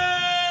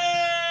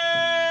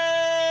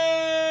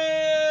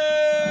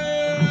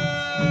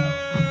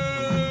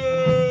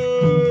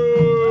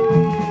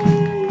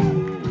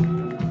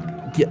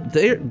Yeah,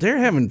 they're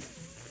having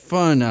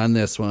fun on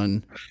this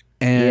one,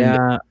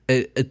 and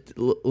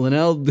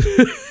Linnell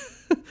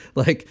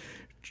like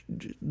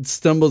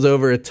stumbles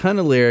over a ton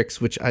of lyrics,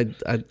 which I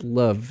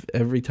love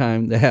every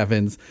time that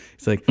happens.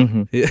 It's like,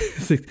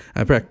 it's like,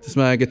 I practice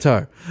my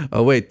guitar.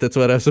 Oh wait, that's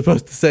what I was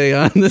supposed to say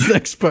on this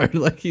next part.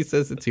 Like he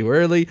says it too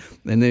early,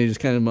 and then he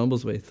just kind of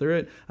mumbles way through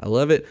it. I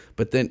love it,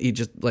 but then he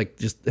just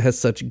has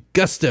such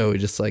gusto. He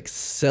just like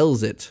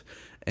sells it.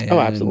 And Oh,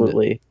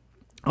 absolutely.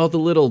 all the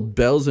little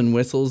bells and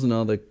whistles and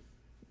all the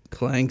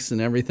clanks and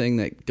everything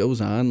that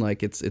goes on,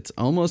 like it's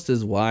almost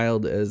as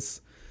wild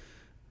as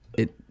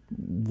it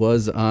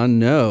was on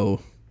No.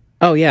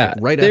 Oh yeah,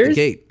 Right out the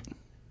gate.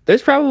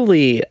 There's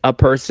probably a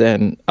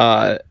person.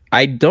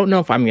 I don't know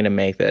if I'm gonna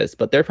make this,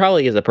 but there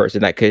probably is a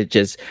person that could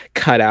just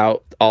cut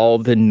out all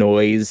the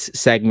noise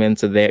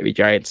segments of the Every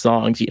Giant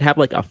songs. You'd have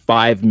like a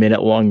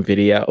 5-minute long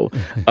video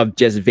of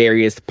just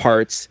various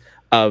parts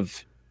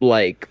of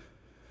like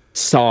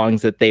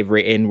songs that they've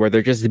written where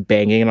they're just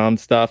banging on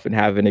stuff and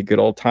having a good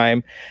old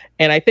time.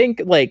 And I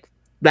think like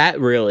that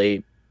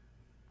really,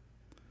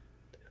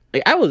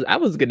 like I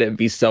was gonna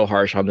be so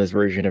harsh on this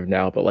version of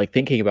Now, but like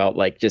thinking about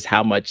like just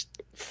how much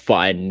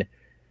fun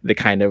the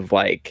kind of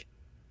like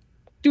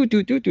do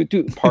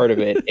part of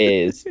it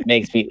is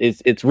makes me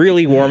it's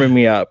really warming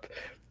me up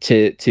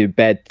to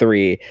Bed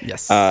 3.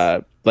 Yes.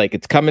 Like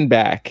it's coming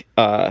back.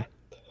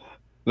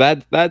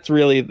 That's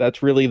really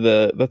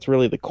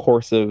the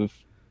course of,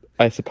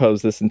 I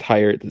suppose, this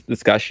entire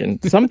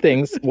discussion. Some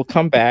things will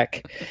come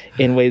back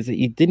in ways that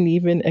you didn't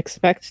even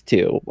expect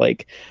to,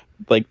 like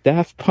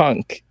Daft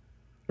Punk.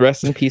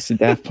 Rest in peace to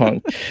Daft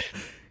Punk.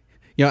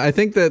 You know, I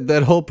think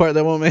that whole part,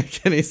 that won't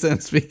make any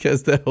sense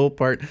because that whole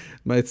part,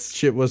 my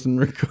shit wasn't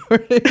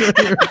recorded when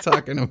we were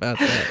talking about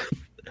that.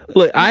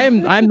 Look,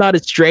 I'm not a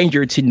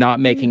stranger to not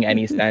making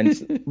any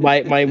sense.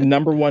 My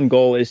number one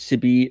goal is to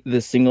be the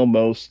single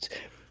most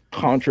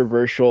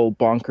controversial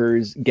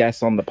bonkers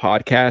guest on the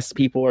podcast.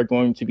 People are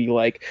going to be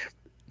like,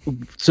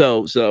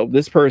 so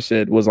this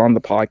person was on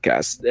the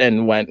podcast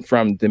and went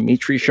from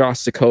Dmitry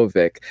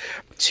Shostakovich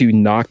to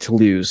Knocked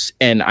Loose,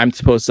 and I'm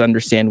supposed to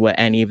understand what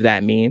any of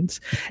that means.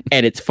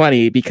 And it's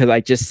funny because I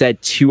just said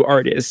 2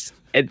 artists,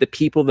 and the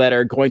people that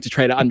are going to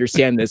try to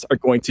understand this are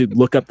going to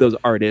look up those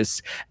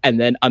artists and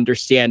then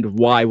understand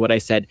why what I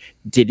said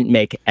didn't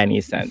make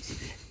any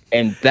sense.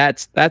 And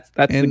that's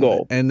the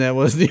goal. And that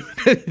wasn't even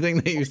anything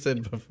that you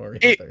said before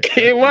either.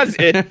 It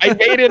wasn't. I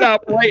made it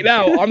up right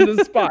now on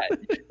the spot.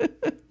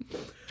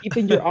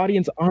 Keeping your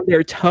audience on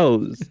their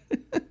toes.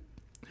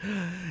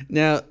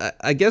 Now,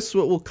 I guess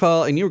what we'll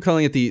call, and you were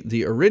calling it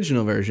the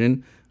original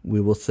version, we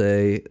will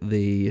say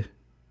the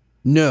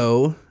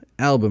No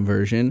album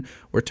version.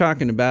 We're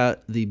talking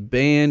about the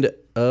Band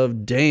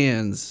of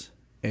Dan's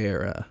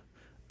era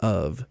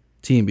of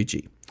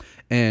TMBG.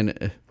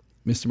 And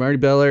Mr. Marty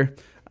Beller,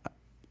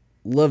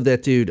 love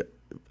that dude.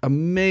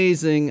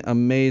 Amazing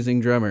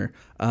drummer.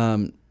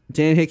 Dan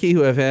Hickey,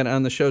 who I've had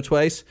on the show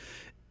twice,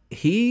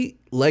 he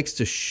likes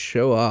to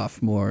show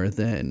off more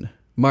than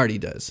Marty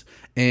does.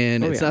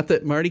 And it's not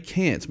that Marty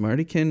can't.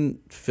 Marty can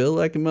feel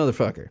like a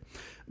motherfucker.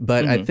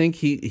 But I think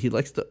he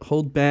likes to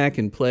hold back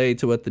and play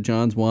to what the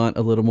Johns want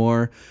a little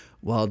more.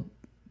 While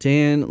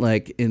Dan,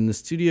 like in the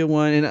studio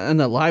one and on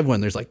the live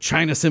one, there's like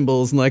China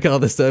cymbals and like all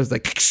this stuff.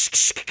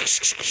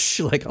 It's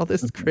like all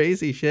this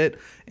crazy shit.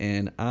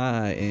 And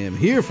I am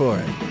here for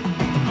it.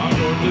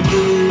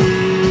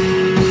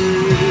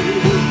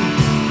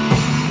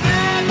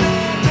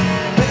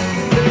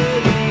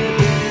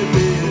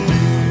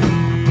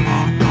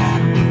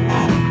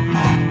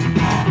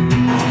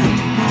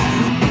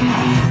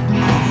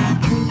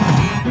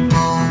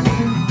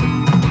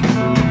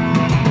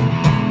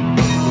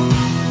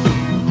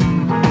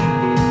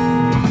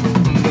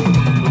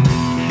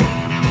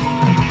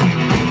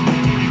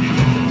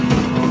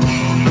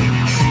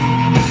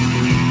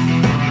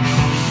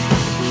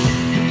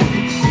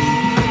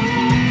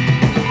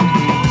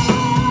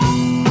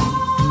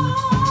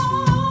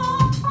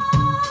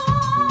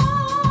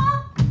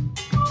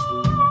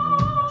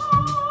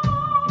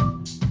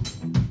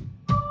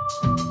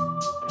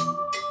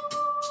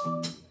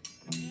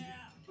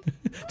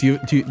 Do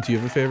you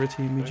have a favorite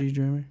TMBG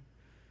drummer?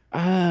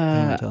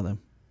 Tell them.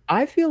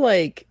 I feel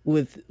like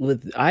with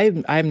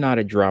I'm not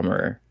a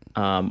drummer.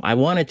 I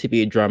wanted to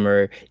be a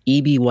drummer.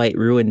 E.B. White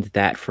ruined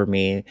that for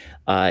me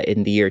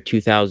in the year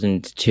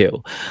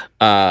 2002.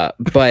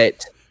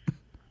 But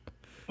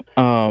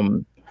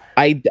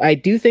I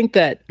do think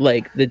that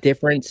like the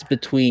difference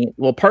between,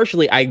 well,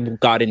 partially I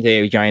got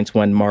into Giants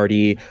when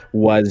Marty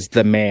was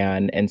the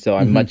man, and so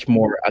I'm much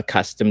more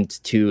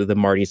accustomed to the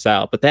Marty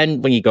style. But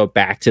then when you go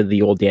back to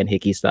the old Dan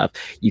Hickey stuff,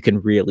 you can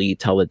really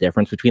tell the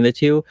difference between the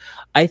two.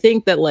 I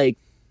think that like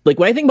like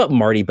when I think about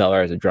Marty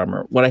Beller as a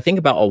drummer, what I think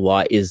about a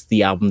lot is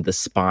the album The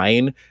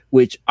Spine,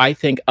 which I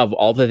think of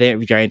all the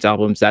Vanity Giants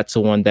albums, that's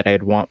the one that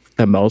I'd want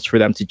the most for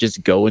them to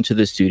just go into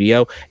the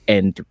studio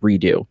and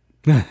redo.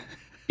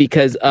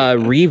 Because a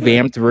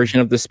revamped version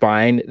of The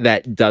Spine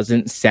that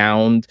doesn't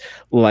sound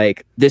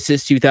like this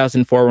is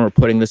 2004 when we're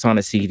putting this on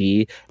a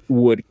CD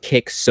would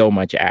kick so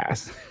much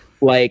ass.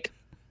 Like,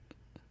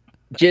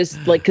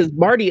 just like, because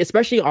Marty,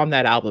 especially on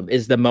that album,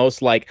 is the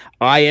most like,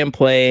 I am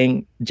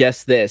playing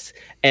just this.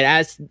 And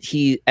as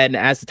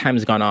the time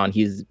has gone on,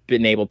 he's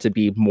been able to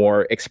be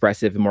more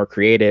expressive and more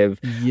creative.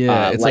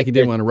 Yeah, it's like he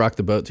didn't want to rock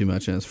the boat too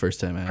much in his first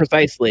time out.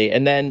 Precisely.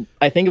 And then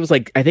I think it was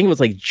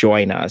like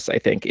Join Us, I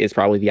think, is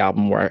probably the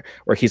album where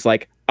he's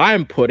like,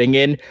 I'm putting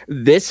in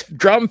this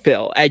drum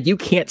fill and you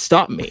can't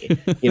stop me,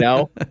 you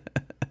know?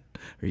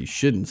 Or you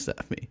shouldn't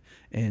stop me.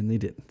 And they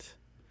didn't.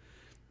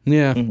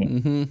 Yeah.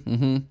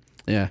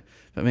 Yeah.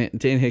 But man,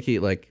 Dan Hickey,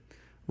 like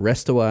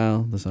Rest a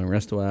While, the song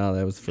Rest a While,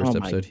 that was the first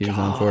episode he was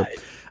on for.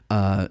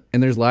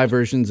 And there's live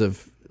versions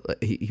of,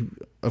 he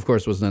of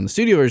course wasn't on the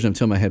studio version of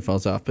Till My Head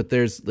Falls Off, but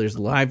there's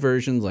live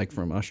versions like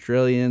from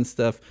Australia and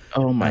stuff.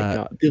 Oh my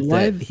God. The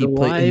live,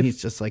 and he's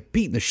just like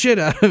beating the shit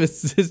out of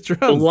his drums.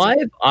 The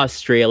live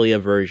Australia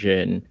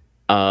version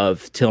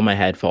of Till My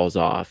Head Falls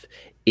Off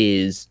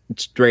is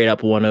straight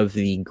up one of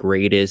the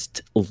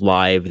greatest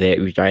live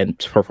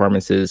Giant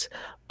performances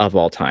of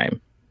all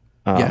time.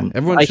 Yeah,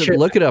 everyone should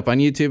look it up on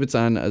YouTube. It's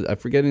on. I'm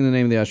forgetting the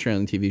name of the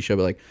Australian TV show,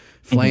 but like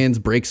Flans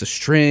breaks a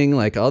string,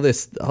 like all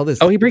this.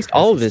 Oh, he breaks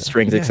all of his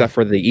strings except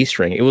for the E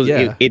string. It was.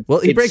 Yeah. Well,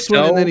 he breaks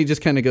one and then he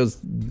just kind of goes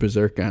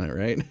berserk on it,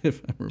 right?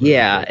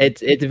 Yeah,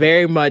 it's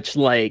very much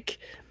like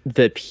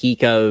the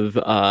peak of.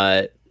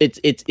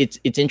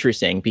 It's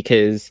interesting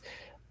because,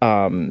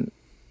 I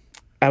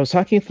was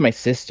talking with my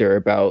sister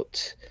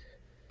about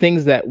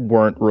things that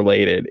weren't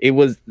related. It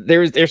was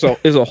there's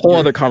a whole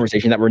other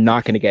conversation that we're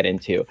not going to get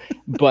into,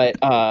 but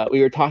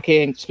we were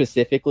talking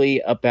specifically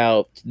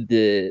about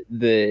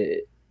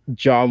the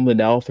John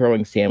Linnell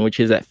throwing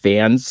sandwiches at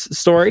fans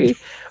story.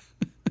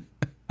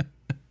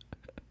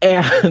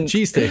 And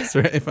cheesesteaks,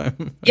 right?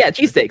 Yeah,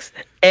 cheesesteaks.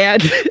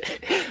 And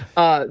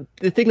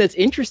the thing that's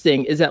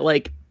interesting is that,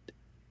 like,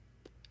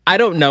 I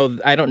don't know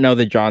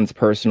the Johns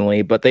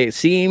personally, but they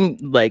seem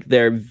like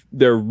they're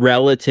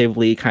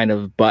relatively kind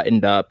of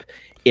buttoned up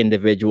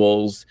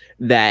individuals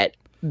that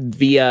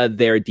via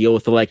their deal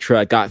with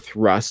Elektra got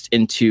thrust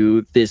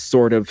into this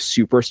sort of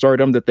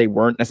superstardom that they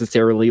weren't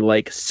necessarily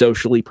like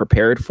socially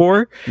prepared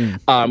for,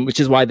 which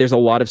is why there's a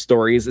lot of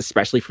stories,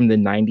 especially from the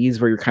 90s,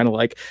 where you're kind of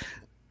like,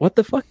 what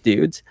the fuck,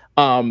 dudes?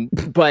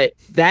 But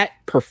that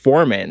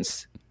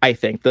performance, I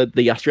think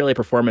the Australia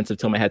performance of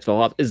Till My Head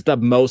Fell Off is the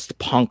most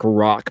punk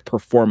rock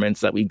performance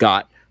that we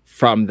got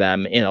from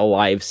them in a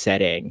live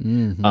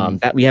setting,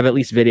 that we have at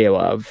least video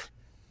of.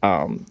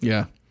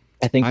 Yeah.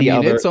 I think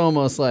it's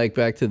almost like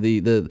back to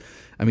the.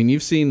 I mean,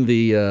 you've seen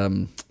the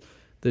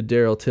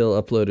Daryl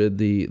Till uploaded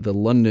the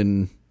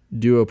London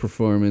duo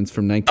performance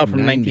from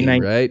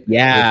 1990, right?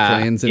 Yeah, with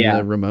Flans in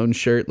the Ramon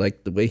shirt,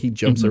 like the way he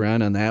jumps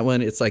around on that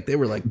one. It's like they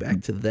were like back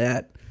to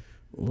that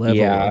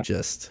level of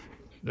just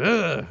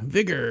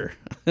vigor,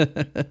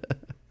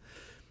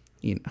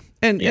 you know.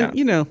 And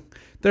you know,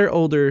 they're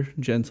older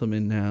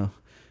gentlemen now.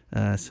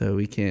 So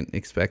we can't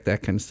expect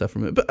that kind of stuff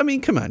from it. But I mean,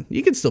 come on,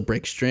 you can still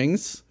break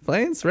strings,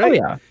 Flans, right? Oh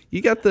yeah,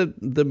 you got the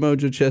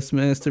Mojo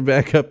Chessmaster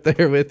back up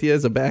there with you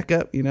as a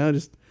backup. You know,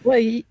 just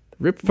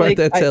rip apart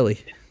that telly.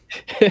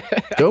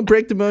 Don't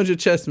break the Mojo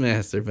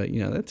Chessmaster, but you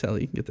know that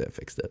telly, you can get that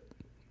fixed up.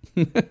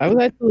 I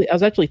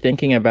was actually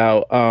thinking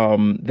about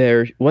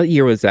what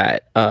year was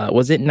that?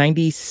 Was it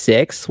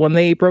 96 when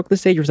they broke the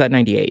stage, or was that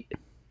 98?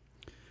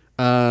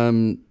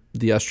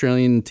 The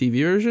Australian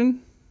TV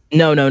version.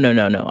 No.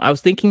 I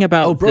was thinking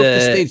about broke the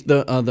stage,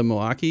 the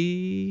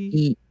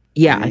Milwaukee.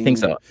 Yeah, I think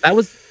so. That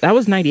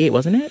was 98,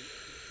 wasn't it?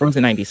 Or was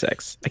it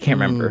 96? I can't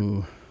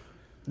remember.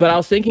 But I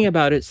was thinking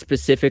about it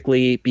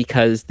specifically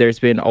because there's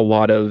been a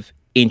lot of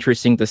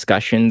interesting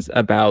discussions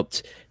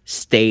about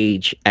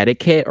stage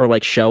etiquette or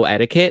like show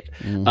etiquette.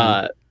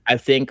 I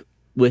think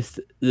with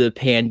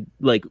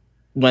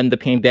when the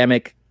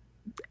pandemic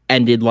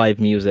ended live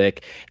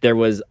music, there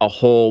was a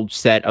whole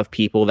set of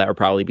people that were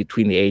probably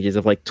between the ages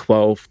of like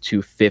 12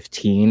 to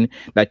 15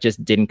 that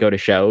just didn't go to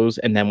shows.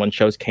 And then when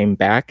shows came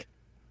back,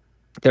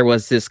 there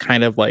was this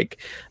kind of like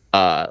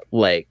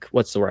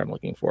what's the word I'm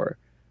looking for?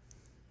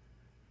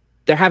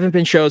 There haven't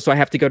been shows, so I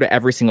have to go to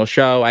every single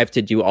show. I have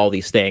to do all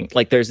these things.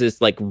 Like there's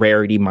this like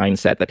rarity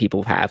mindset that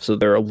people have. So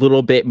they're a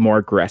little bit more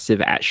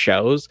aggressive at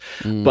shows,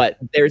 but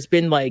there's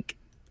been like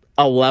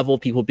a level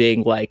of people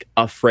being like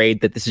afraid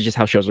that this is just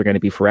how shows are going to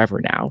be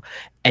forever now.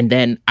 And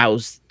then I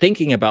was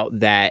thinking about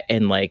that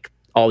and like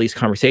all these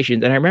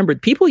conversations. And I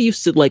remembered people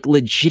used to like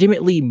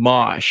legitimately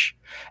mosh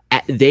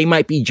at They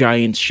Might Be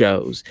Giants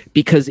shows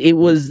because it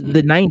was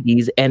the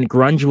 90s and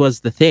grunge was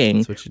the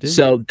thing.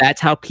 So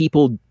that's how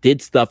people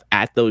did stuff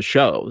at those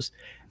shows.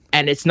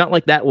 And it's not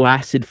like that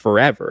lasted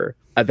forever.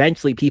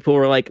 Eventually people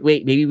were like,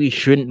 wait, maybe we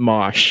shouldn't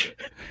mosh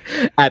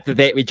at the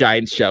They Might Be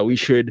Giants show. We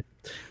should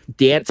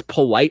dance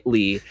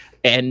politely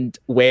and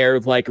wear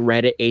like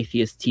Reddit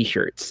atheist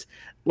t-shirts.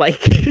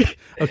 Like,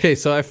 Okay,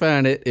 so I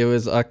found it. It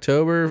was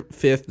October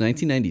 5th,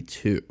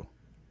 1992.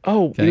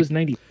 oh, Okay. it was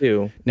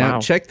 92. Now, Wow.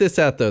 check this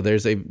out, though.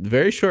 There's a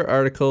very short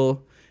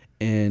article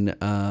in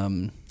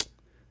the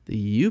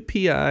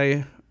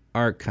UPI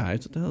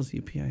archives. What the hell does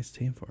UPI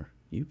stand for?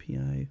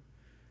 UPI?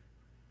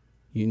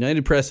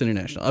 United Press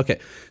International. Okay,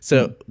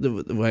 so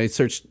when I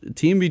searched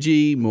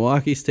TMBG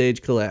Milwaukee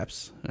stage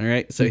collapse. All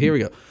right, so here we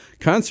go.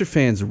 Concert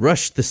fans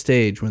rushed the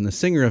stage when the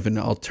singer of an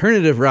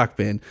alternative rock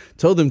band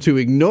told them to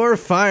ignore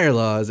fire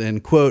laws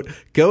and, quote,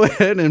 go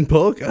ahead and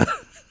polka,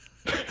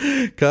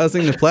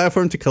 causing the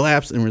platform to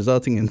collapse and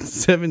resulting in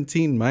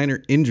 17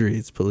 minor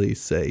injuries,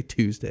 police say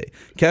Tuesday.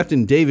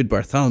 Captain David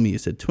Bartholomew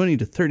said 20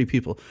 to 30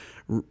 people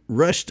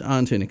rushed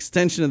onto an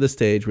extension of the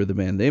stage where the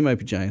band They Might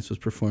Be Giants was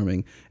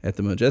performing at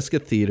the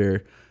Modjeska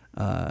Theater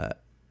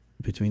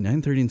between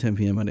 9:30 and 10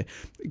 p.m. Monday.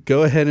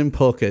 Go ahead and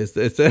polka. Is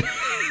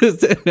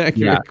that an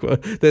accurate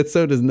quote? That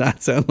so does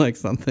not sound like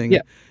something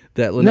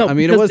that... No, I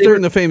mean, it because was they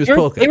during were- the famous they were-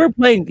 polka. They were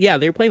playing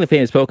the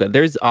famous polka.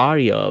 There's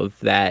audio of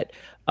that,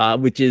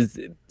 which is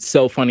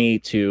so funny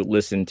to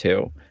listen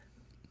to.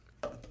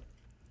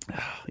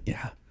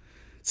 Yeah.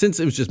 Since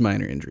it was just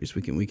minor injuries,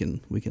 we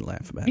can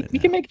laugh about it. We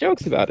can make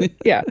jokes about it.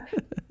 Yeah.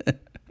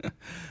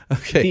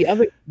 Okay.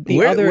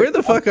 Where Where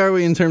the fuck are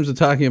we in terms of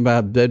talking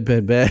about bed?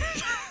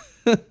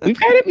 we've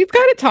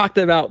kind of talked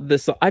about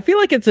this. I feel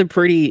like it's a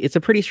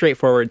pretty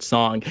straightforward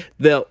song.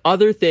 The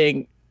other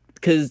thing,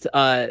 because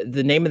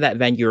the name of that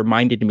venue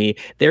reminded me,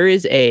 there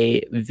is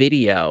a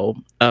video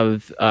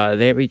of the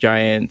They Might Be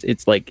Giants.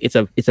 It's a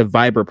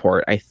Vibe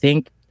report. I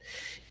think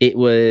it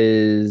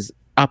was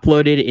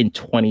uploaded in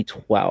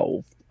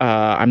 2012.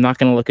 I'm not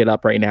going to look it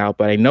up right now,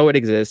 but I know it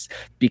exists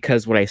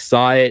because when I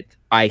saw it,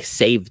 I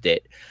saved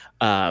it.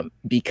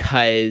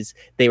 Because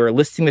they were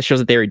listing the shows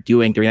that they were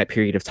doing during that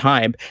period of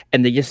time,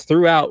 and they just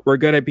threw out, we're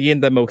going to be in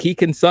the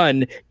Mohegan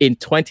Sun in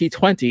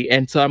 2020.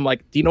 And so I'm like,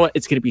 do you know what?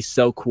 It's going to be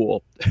so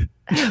cool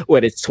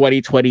when it's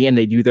 2020 and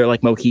they do their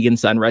like Mohegan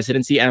Sun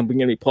residency. And I'm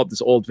going to pull up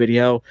this old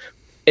video.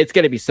 It's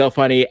going to be so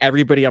funny.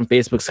 Everybody on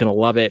Facebook's going to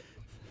love it.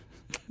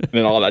 And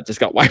then all that just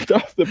got wiped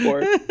off the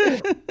board.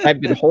 I've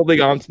been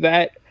holding on to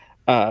that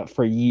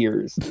for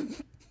years.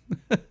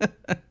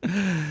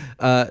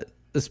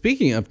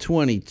 Speaking of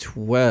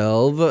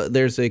 2012,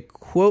 there's a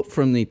quote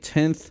from the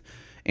 10th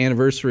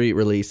anniversary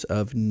release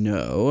of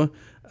No.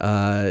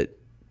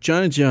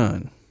 John and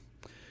John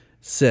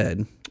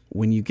said,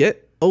 when you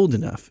get old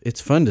enough,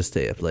 it's fun to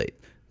stay up late.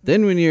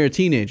 Then when you're a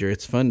teenager,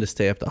 it's fun to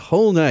stay up the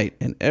whole night,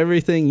 and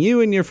everything you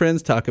and your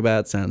friends talk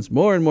about sounds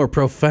more and more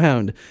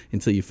profound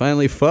until you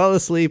finally fall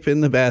asleep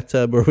in the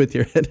bathtub or with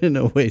your head in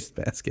a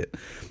wastebasket.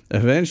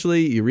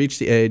 Eventually, you reach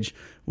the age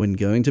when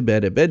going to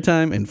bed at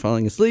bedtime and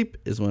falling asleep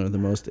is one of the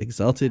most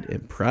exalted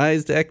and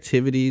prized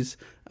activities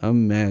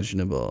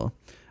imaginable.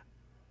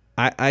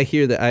 I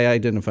hear that. I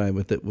identify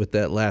with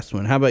that last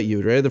one. How about you?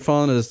 Would you rather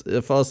fall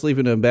asleep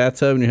in a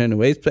bathtub and your head in a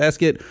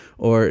wastebasket,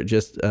 or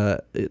just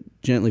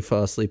gently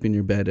fall asleep in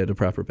your bed at a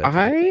proper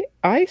bedtime?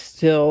 I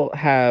still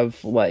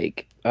have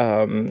like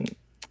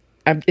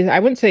I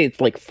wouldn't say it's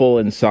like full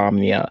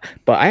insomnia,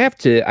 but I have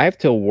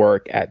to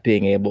work at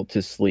being able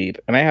to sleep,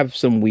 and I have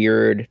some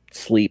weird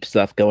sleep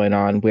stuff going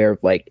on where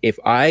like if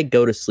I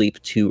go to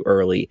sleep too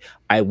early,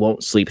 I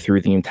won't sleep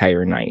through the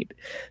entire night.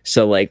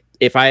 So like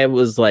if I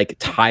was like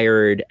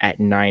tired at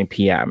 9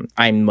 p.m.,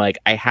 I'm like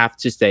I have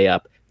to stay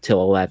up till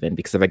 11,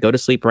 because if I go to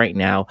sleep right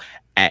now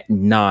at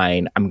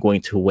 9, I'm going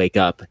to wake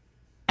up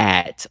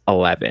at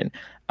 11.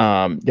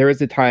 There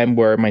was a time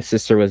where my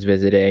sister was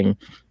visiting,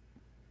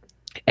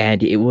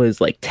 and it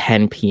was like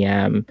 10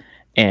 p.m.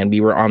 and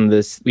we were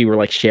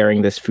like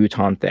sharing this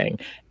futon thing.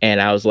 And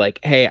I was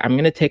like, hey, I'm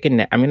going to take a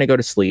nap. I'm going to go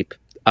to sleep.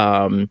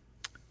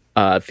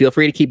 Feel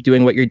free to keep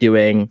doing what you're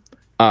doing.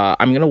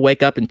 I'm going to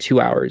wake up in 2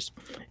 hours.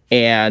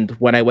 And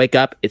when I wake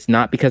up, it's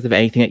not because of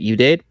anything that you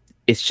did.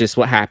 It's just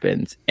what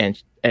happens.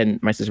 And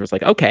my sister was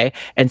like, okay.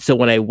 And so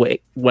when I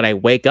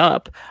wake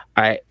up,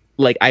 I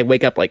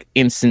wake up like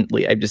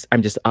instantly.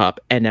 I'm just up.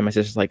 And then my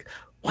sister's like,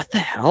 what the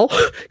hell?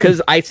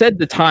 Because I said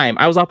the time.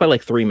 I was off by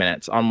like 3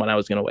 minutes on when I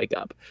was going to wake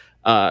up.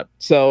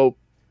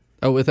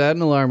 Without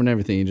an alarm and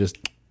everything, you just...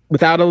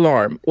 Without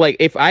alarm. Like,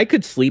 if I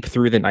could sleep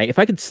through the night, if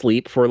I could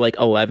sleep for like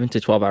 11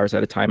 to 12 hours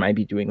at a time, I'd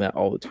be doing that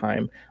all the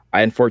time.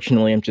 I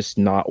unfortunately am just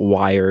not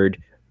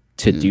wired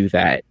to do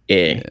that.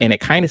 And it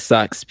kind of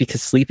sucks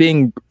because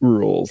sleeping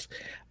rules.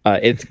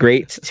 It's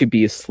great to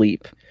be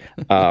asleep.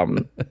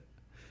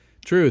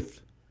 Truth.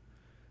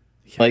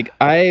 Like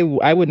I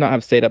would not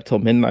have stayed up till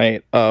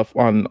midnight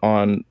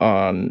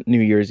on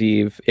New Year's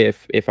Eve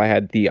if I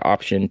had the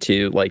option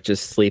to like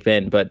just sleep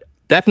in. But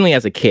definitely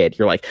as a kid,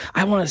 you're like,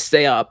 I want to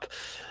stay up.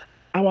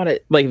 I want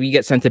to, like, if you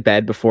get sent to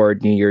bed before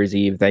New Year's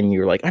Eve, then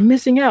you're like, I'm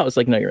missing out. It's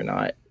like, no, you're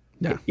not.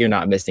 No. You're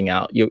not missing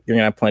out. You're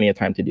gonna have plenty of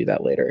time to do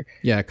that later.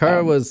 Yeah,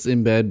 Kara was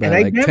in bed by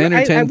like 10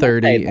 or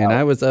 10:30, and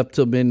I was up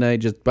till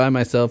midnight just by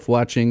myself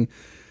watching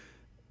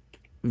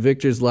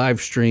Victor's live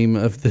stream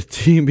of the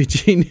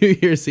TMBG New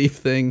Year's Eve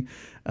thing,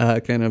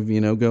 kind of,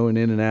 going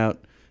in and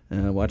out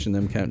watching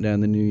them count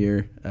down the new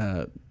year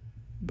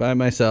by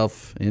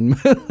myself in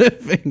my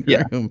living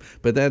room.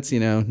 But that's,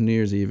 New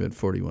Year's Eve at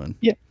 41.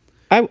 Yeah.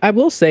 I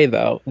will say,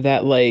 though,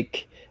 that,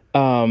 like,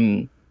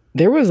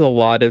 there was a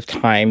lot of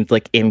times,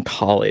 like, in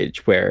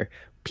college where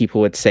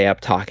people would stay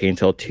up talking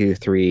until 2,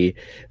 3,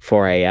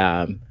 4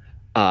 a.m.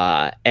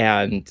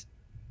 And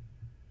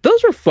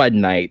those were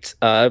fun nights.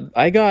 I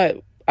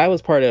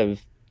was part of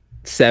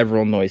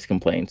several noise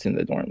complaints in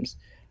the dorms.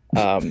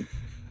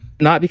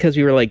 Not because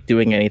we were, like,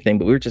 doing anything,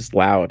 but we were just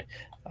loud.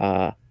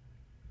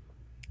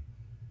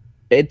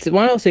 It's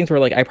one of those things where,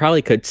 like, I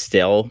probably could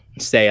still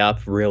stay up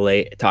real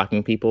late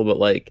talking to people, but,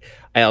 like,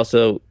 I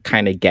also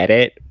kind of get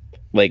it.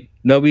 Like,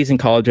 nobody's in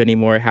college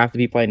anymore. Half the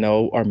people I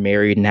know are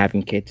married and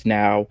having kids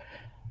now.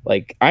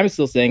 Like, I'm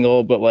still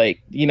single, but,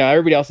 like,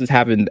 everybody else is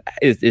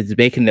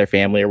making their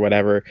family or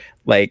whatever.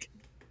 Like,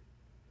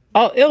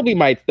 it'll be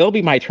my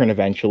turn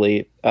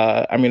eventually.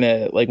 I'm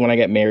gonna, like, when I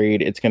get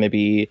married, it's gonna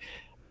be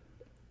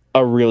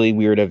a really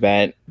weird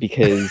event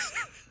because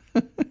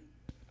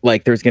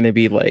like there's gonna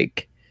be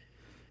like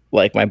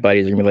my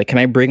buddies are gonna be like, can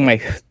I bring my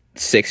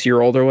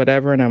 6-year-old or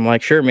whatever? And I'm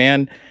like, sure,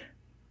 man.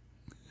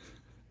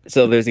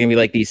 So there's gonna be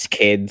like these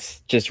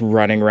kids just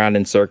running around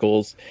in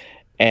circles,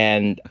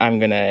 and I'm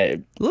gonna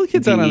little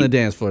kids out on the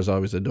dance floor is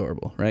always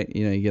adorable, right?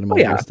 You get them all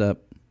dressed up.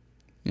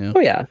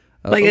 Oh yeah.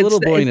 Like a little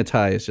boy in a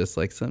tie is just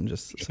like something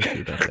just so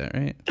cute about that,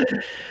 right?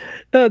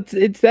 No,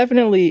 it's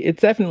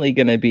definitely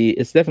gonna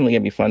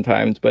be fun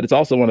times, but it's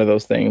also one of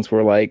those things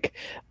where, like,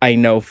 I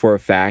know for a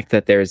fact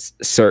that there's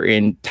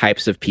certain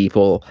types of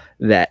people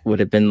that would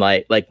have been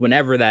like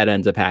whenever that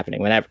ends up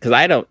happening, because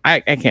I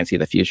can't see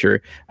the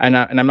future, and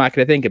I'm not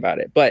gonna think about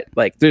it. But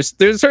like, there's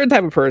a certain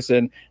type of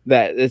person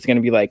that is gonna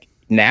be like,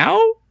 now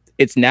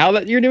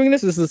that you're doing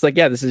this. This is like,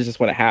 yeah, this is just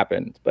when it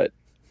happened, but.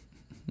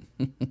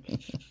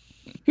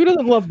 Who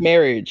doesn't love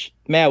marriage?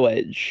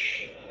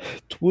 Marriage.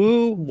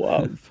 Twoo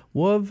love.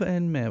 Love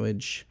and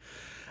marriage.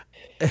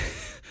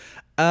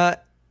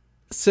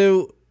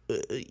 So,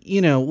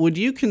 would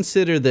you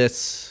consider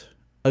this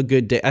a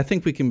good day? I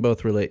think we can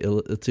both relate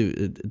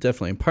to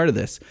definitely part of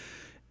this.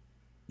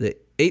 They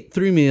ate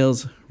 3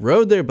 meals,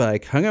 rode their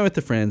bike, hung out with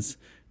the friends,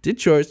 did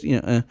chores,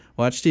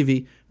 watched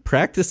TV,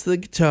 practiced the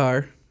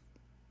guitar,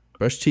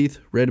 brushed teeth,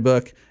 read a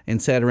book, and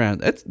sat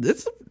around. It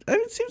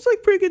seems like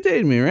a pretty good day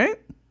to me,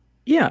 right?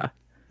 Yeah.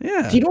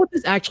 Yeah. Do you know what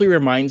this actually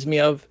reminds me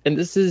of? And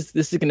this is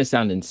going to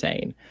sound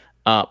insane.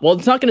 Well,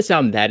 it's not going to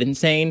sound that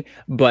insane,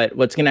 but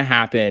what's going to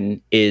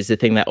happen is the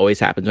thing that always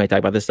happens when I talk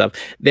about this stuff.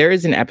 There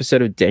is an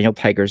episode of Daniel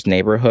Tiger's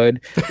Neighborhood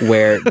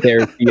where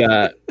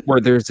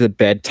there's a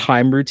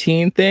bedtime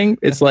routine thing.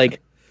 It's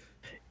like,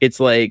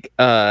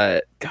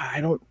 God,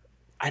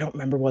 I don't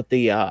remember what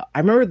the I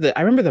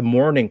remember the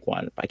morning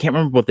one, but I can't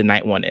remember what the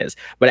night one is.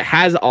 But it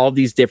has all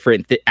these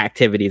different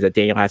activities that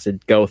Daniel has to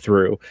go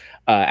through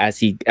as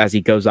he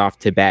goes off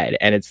to bed,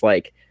 and it's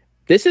like,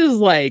 this is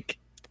like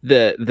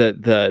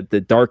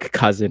the dark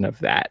cousin of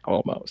that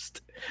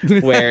almost,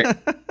 where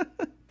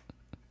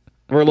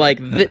we're like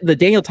the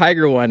Daniel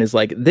Tiger one is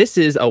like, this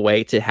is a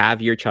way to have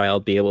your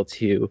child be able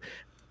to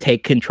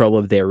take control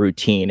of their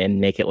routine and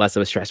make it less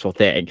of a stressful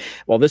thing.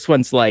 Well, this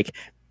one's like,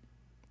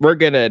 we're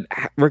gonna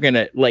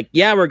like,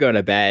 yeah, we're going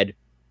to bed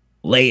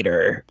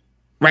later.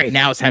 Right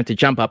now it's time to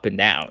jump up and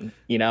down,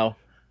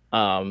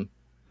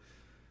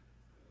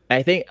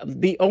 I think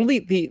the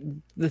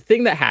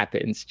thing that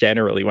happens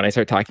generally when I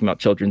start talking about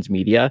children's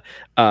media,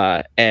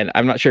 and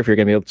I'm not sure if you're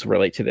gonna be able to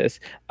relate to this,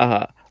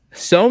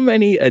 so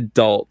many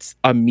adults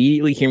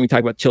immediately hear me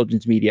talk about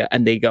children's media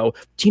and they go,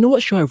 do you know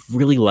what show I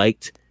really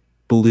liked?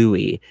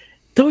 Bluey.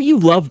 Don't you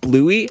love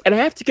Bluey? And I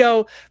have to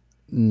go,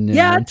 no,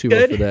 yeah, I'm it's too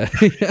good. old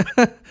for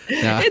that.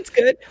 Nah. It's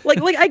good.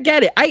 Like I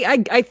get it.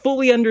 I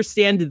fully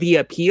understand the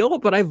appeal,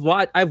 but I've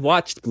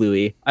watched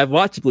Bluey.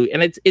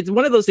 And it's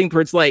one of those things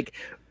where it's like,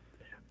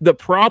 the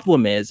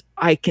problem is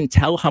I can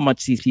tell how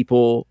much these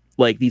people,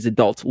 like these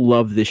adults,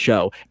 love the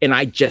show, and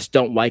I just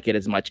don't like it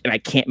as much, and I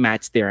can't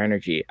match their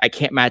energy. I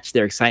can't match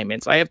their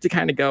excitement. So I have to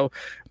kind of go,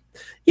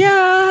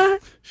 yeah.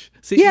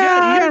 See, you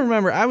gotta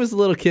remember, I was a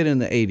little kid in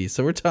the 80s,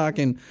 so we're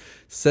talking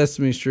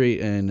Sesame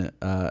Street and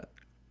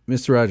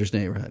Mr. Rogers'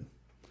 Neighborhood.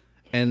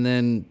 And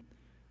then,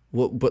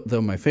 but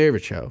though my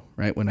favorite show,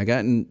 right, when I got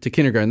into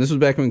kindergarten, this was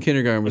back when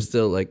kindergarten was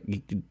still like,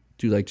 you could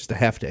do like just a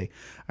half day.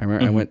 I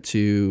remember I went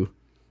to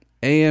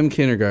AM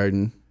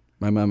kindergarten.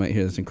 My mom might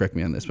hear this and correct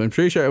me on this, but I'm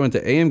pretty sure I went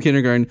to AM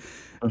kindergarten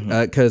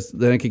because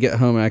then I could get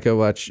home and I could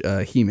watch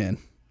He-Man.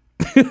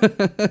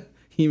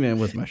 He-Man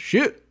was my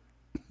shit.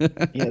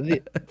 Yeah,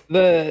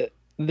 the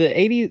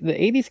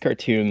 80s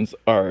cartoons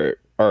are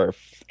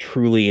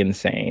truly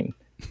insane.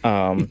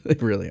 They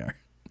really are.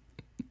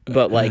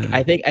 But like,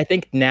 I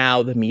think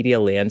now the media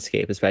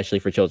landscape, especially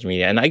for children's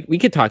media, and we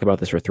could talk about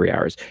this for 3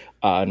 hours,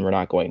 and we're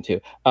not going to.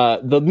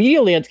 The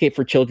media landscape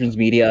for children's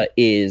media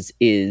is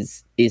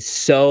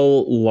so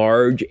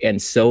large and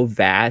so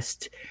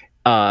vast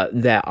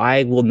that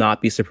I will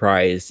not be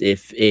surprised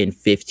if in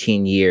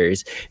 15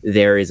 years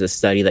there is a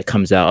study that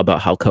comes out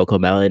about how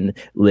Cocomelon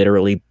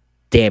literally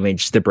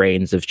damaged the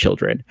brains of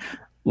children.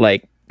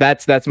 Like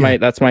that's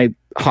my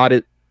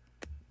the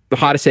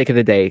hottest take of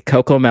the day.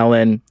 Coco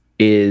Melon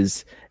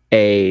is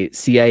a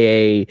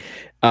CIA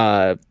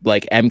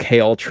like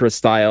MK Ultra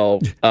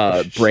style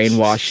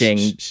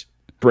brainwashing,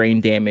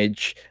 brain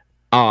damage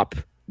op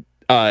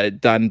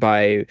done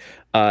by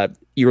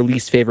your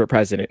least favorite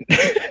president.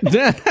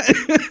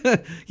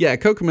 Yeah,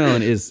 Coco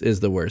Melon is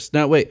the worst.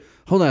 Now wait,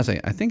 hold on a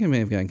second. I think I may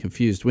have gotten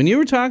confused. When you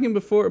were talking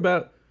before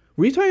about,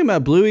 were you talking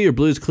about Bluey or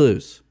Blue's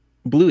Clues?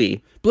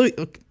 Bluey. Bluey.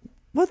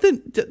 What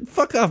the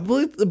fuck off?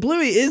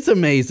 Bluey is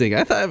amazing.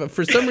 I thought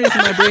for some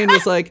reason my brain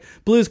was like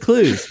Blue's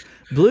Clues.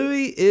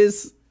 Bluey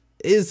is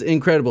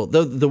incredible.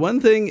 Though the one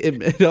thing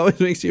it always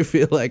makes you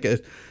feel like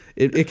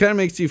it kind of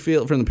makes you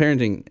feel from the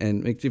parenting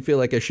and makes you feel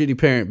like a shitty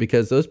parent,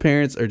 because those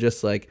parents are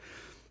just like,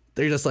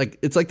 they're just like,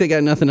 it's like they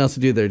got nothing else to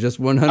do. They're just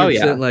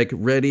 100% like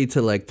ready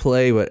to like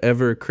play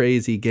whatever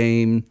crazy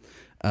game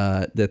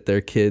that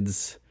their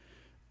kids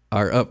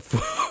are up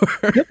for.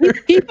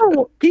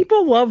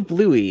 people love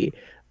Bluey.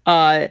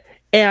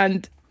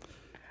 And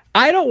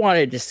I don't want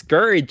to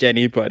discourage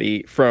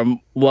anybody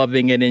from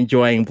loving and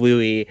enjoying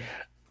Bluey.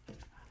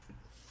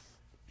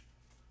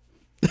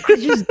 I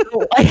just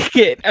don't like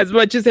it as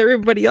much as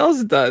everybody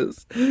else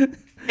does.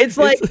 It's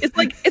like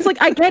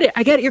I get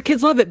it. Your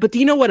kids love it, but do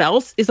you know what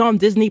else is on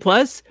Disney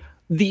Plus?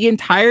 The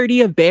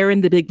entirety of Bear in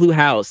the Big Blue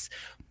House.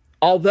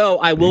 Although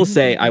I will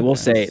say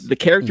the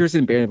characters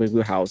in Bear in the Big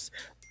Blue House,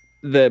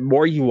 the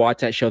more you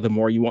watch that show, the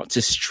more you want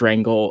to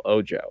strangle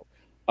Ojo.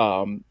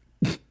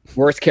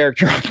 Worst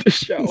character on the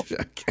show.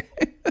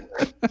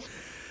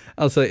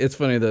 I'll say it's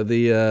funny though,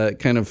 the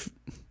kind of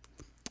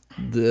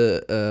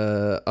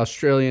the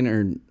Australian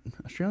or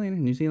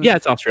New Zealand? Yeah,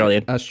 it's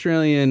Australian.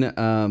 Australian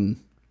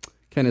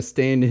kind of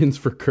stand-ins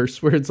for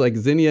curse words. Like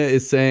Zinnia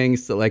is saying,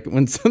 so like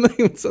when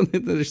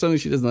there's something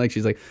she doesn't like,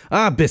 she's like,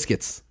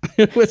 biscuits,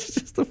 which is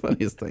just the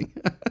funniest thing.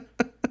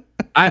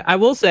 I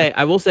will say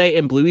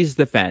in Bluey's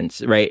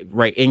defense, right,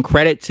 in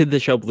credit to the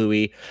show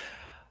Bluey,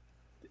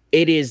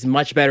 it is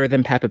much better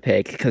than Peppa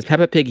Pig, because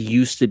Peppa Pig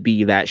used to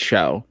be that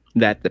show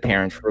that the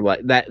parents were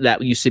like,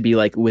 that used to be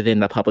like within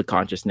the public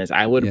consciousness.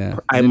 I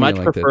much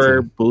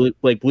prefer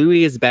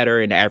Bluey is better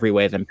in every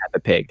way than Peppa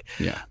Pig.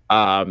 Yeah.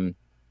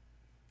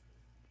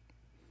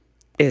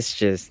 It's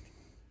just,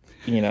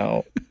 you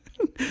know,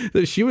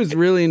 she was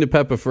really into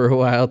Peppa for a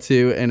while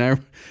too, and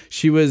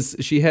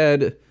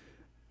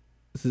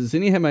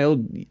Zinnia had my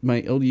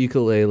old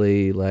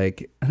ukulele,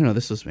 like, I don't know,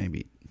 this was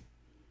maybe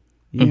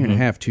a year and a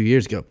half, 2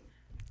 years ago.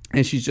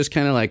 And she's just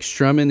kind of like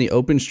strumming the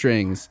open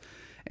strings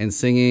and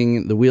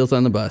singing The Wheels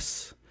on the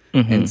Bus.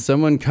 Mm-hmm. And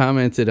someone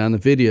commented on the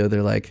video,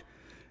 they're like,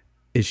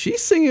 is she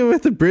singing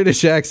with a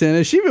British accent?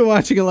 Has she been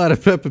watching a lot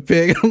of Peppa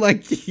Pig? I'm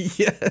like,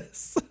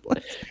 yes.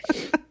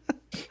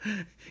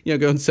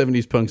 Going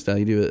 70s punk style,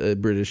 you do a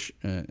British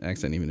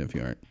accent even if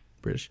you aren't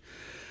British.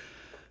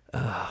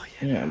 Oh,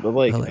 yeah, but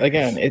like,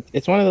 again,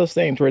 it's one of those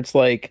things where it's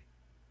like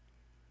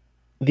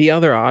the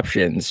other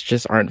options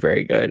just aren't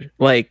very good.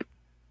 Like,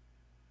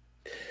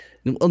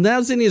 well, now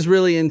Zinnia's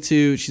really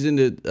into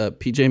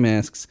PJ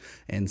Masks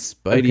and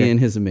Spidey and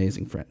His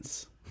Amazing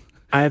Friends.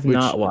 I have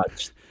not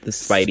watched the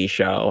Spidey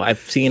show. I've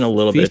seen a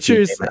little bit.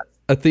 Features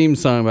a theme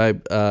song by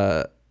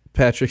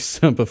Patrick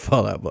Stump of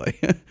Fall Out Boy,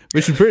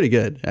 which is pretty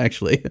good,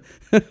 actually.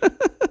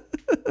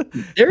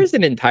 There is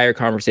an entire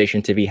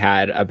conversation to be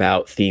had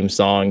about theme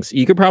songs.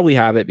 You could probably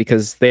have it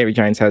because They Might Be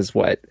Giants has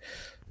what?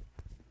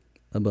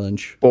 A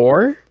bunch.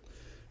 4?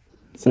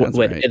 Sounds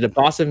right. The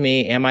Boss of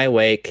Me, Am I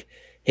Awake,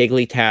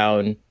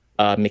 Higglytown,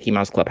 Mickey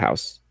Mouse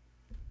Clubhouse.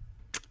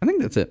 I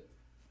think that's it.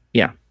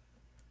 Yeah.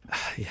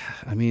 Yeah.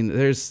 I mean,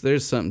 there's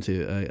something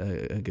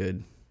to a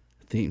good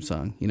theme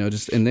song,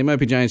 and They Might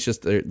Be Giants,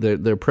 just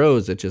they're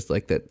pros at just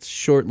like that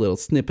short little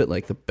snippet,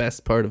 like the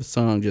best part of a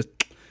song, just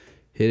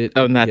hit it.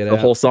 Oh, and that's the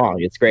whole song.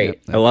 It's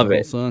great. Yep, I love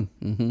it. Song.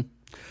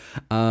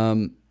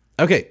 Mm-hmm.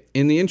 Okay.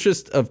 In the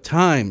interest of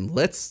time,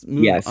 let's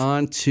move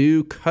on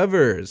to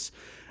covers.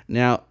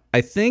 Now,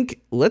 I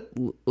think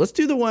let's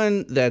do the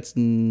one that's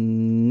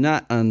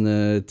not on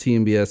the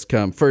TMBS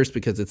comp first,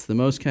 because it's the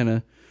most kind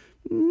of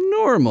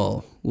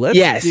normal.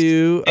 Let's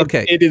do.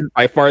 Okay, it is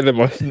by far the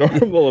most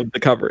normal of the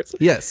covers.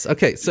 Yes.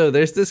 Okay. So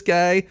there's this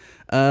guy,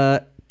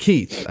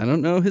 Keith. I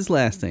don't know his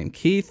last name.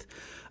 Keith.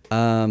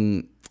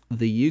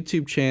 The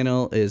YouTube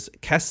channel is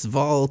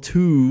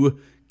Kessval2,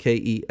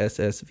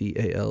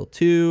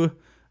 Kessval2.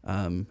 I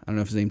don't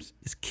know if his name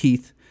is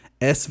Keith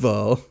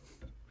Esval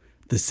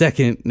the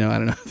second. No, I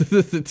don't know.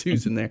 The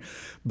two's in there,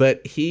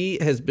 but he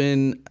hasn't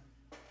been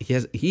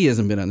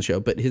on the show,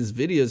 but his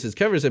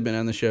covers have been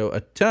on the show a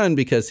ton,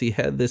 because he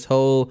had this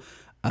whole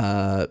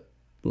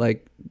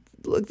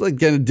looked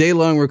like a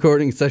day-long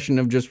recording session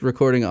of just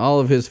recording all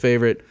of his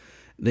favorite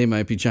They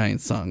Might Be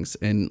Giants songs,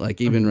 and like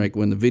even like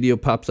when the video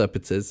pops up,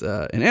 it says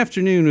 "An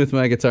Afternoon with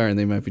My Guitar" and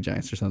They Might Be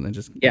Giants or something.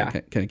 Just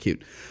kind of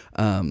cute.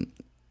 But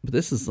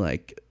this is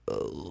like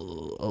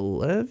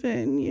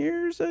 11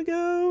 years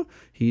ago.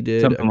 He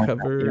did something a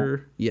cover. Like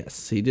that, yeah.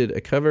 Yes, he did a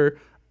cover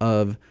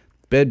of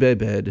 "Bed, Bed,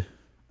 Bed."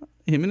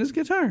 Him and his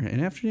guitar, "An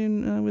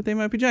Afternoon with They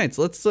Might Be Giants."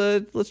 Let's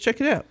check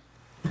it out.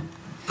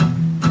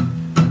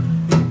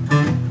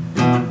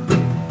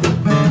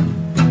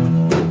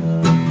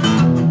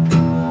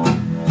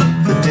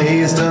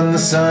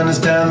 sun is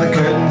down, the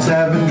curtains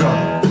have been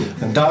drawn,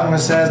 and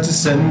darkness has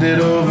descended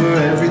over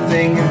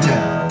everything in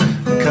town.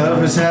 The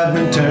covers have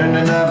been turned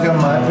and I've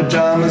got my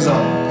pajamas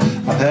on.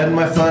 I've had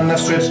my fun, I've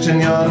stretched and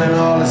yawned, and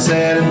all is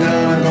said and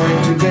done, I'm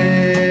going to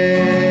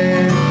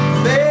bed.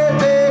 Bed,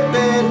 bed,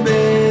 bed,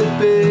 bed,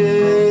 bed.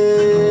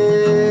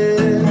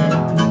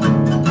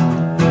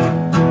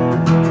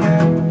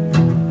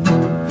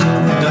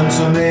 I've done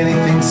so many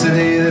things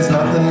today, there's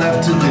nothing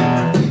left to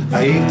do.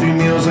 I ate 3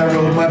 meals, I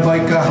rode my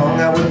bike, I hung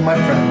out with my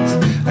friends.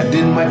 I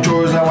did my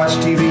chores, I watched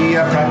TV,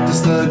 I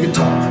practiced the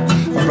guitar.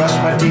 I brushed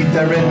my teeth,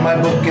 I read my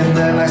book, and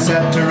then I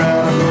sat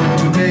around, I'm going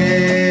to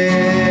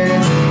bed.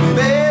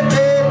 Bed,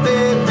 bed,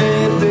 bed,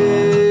 bed,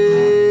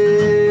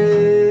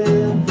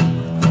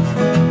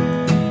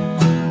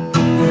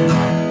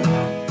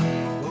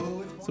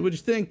 bed. So what'd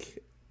you think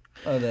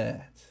of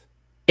that?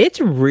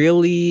 It's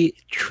really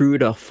true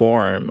to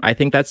form. I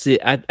think that's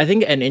I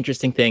think an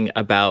interesting thing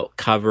about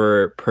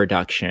cover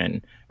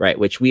production, right,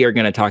 which we are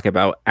going to talk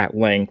about at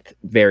length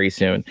very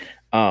soon,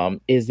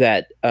 is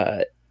that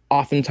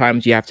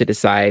oftentimes you have to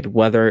decide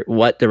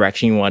what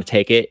direction you want to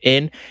take it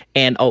in.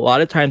 And a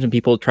lot of times when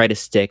people try to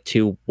stick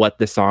to what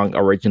the song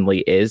originally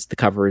is, the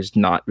cover is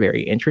not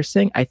very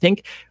interesting. I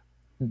think,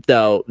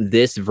 though,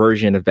 this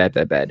version of Bed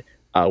Bed Bed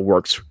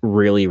works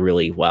really,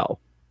 really well.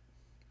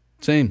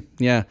 Same,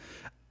 yeah.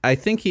 I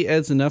think he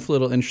adds enough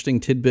little interesting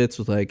tidbits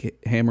with like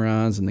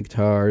hammer-ons and the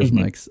guitars and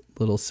like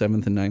little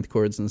 7th and 9th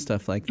chords and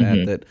stuff like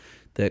that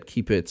that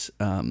keep it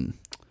from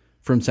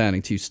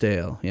sounding too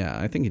stale. Yeah,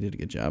 I think he did a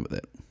good job with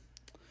it.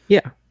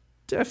 Yeah,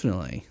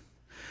 definitely.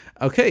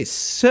 Okay,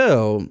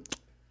 so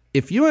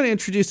if you want to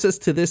introduce us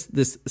to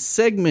this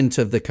segment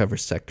of the cover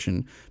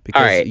section,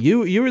 because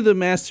you were the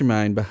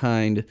mastermind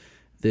behind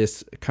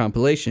this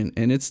compilation,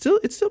 and it's still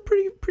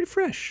pretty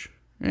fresh,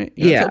 right?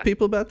 You want to tell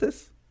people about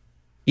this?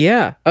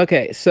 Yeah.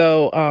 Okay.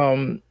 So,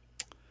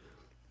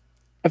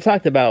 I've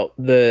talked about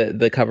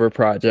the cover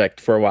project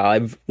for a while.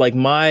 I've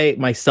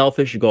my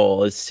selfish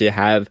goal is to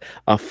have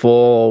a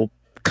full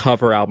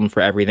cover album for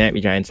every Night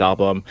We Giants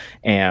album,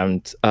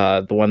 and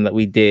the one that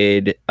we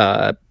did it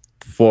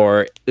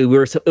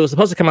was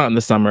supposed to come out in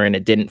the summer, and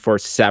it didn't for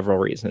several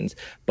reasons.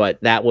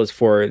 But that was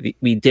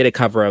we did a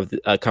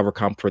cover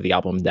comp for the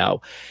album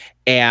No,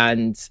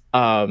 and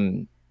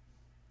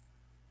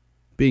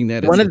being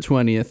that it's the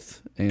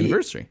 20th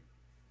anniversary.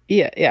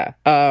 Yeah.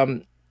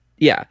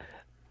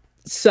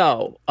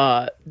 So,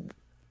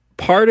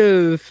 part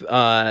of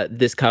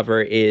this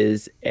cover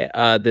is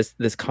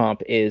this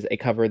comp is a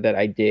cover that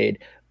I did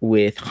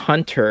with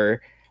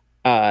Hunter,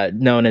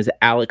 known as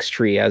Alex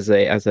Tree as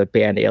a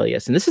band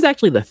alias, and this is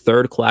actually the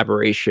 3rd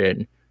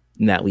collaboration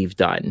that we've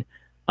done.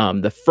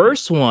 The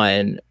first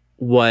one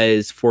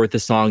was for the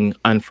song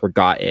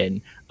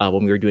Unforgotten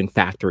when we were doing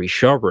Factory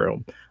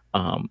Showroom.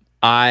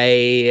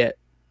 I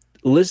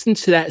listened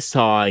to that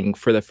song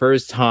for the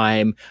first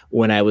time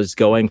when I was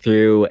going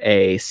through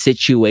a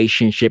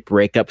situationship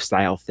breakup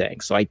style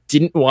thing. So I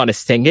didn't want to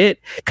sing it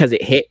because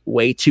it hit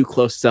way too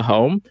close to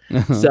home.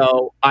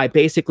 So I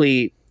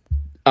basically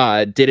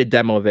did a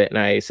demo of it, and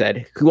I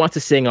said, who wants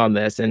to sing on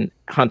this? And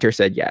Hunter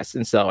said yes.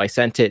 And so I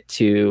sent it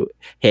to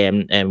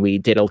him, and we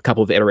did a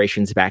couple of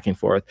iterations back and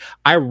forth.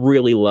 I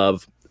really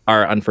love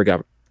our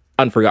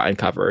Unforgotten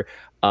cover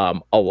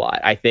a lot.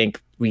 I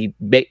think we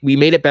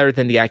made it better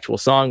than the actual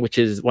song, which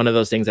is one of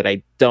those things that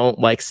I don't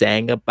like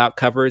saying about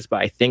covers,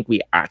 but I think we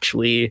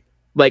actually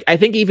I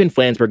think even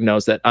Flansburgh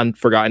knows that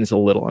Unforgotten is a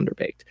little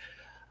underbaked.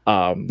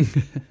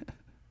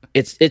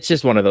 It's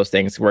just one of those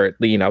things where,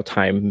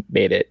 time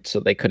made it so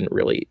they couldn't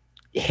really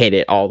hit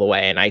it all the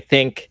way. And I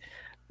think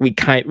we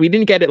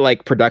didn't get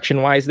it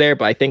production wise there,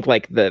 but I think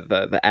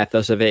the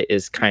ethos of it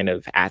is kind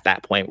of at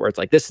that point where it's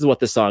this is what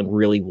the song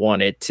really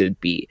wanted to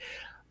be.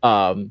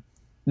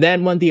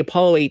 Then when the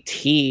Apollo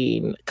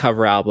 18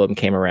 cover album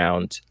came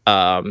around,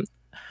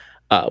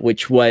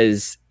 which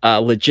was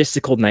a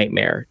logistical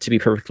nightmare, to be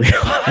perfectly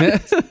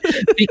honest,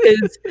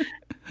 because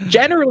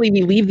generally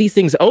we leave these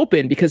things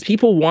open because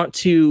people want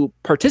to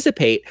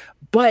participate,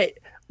 but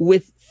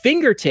with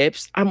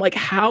fingertips, I'm like,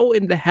 how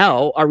in the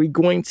hell are we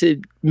going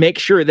to make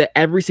sure that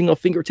every single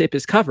fingertip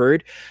is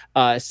covered?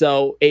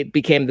 So it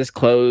became this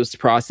closed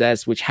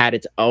process, which had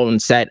its own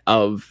set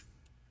of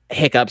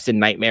hiccups and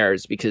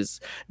nightmares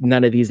because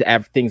none of these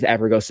things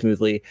ever go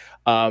smoothly.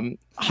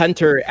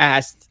 Hunter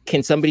asked,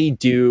 can somebody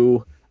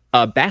do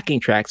a backing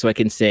track so I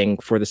can sing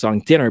for the song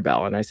Dinner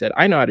Bell? And I said,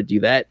 I know how to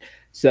do that.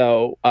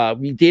 So I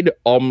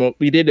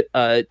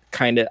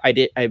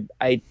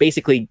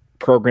basically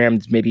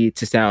programmed maybe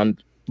to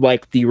sound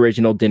like the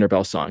original Dinner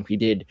Bell song. We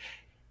did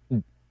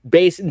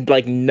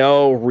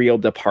no real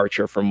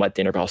departure from what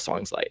Dinner Bell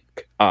songs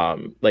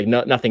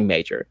nothing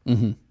major.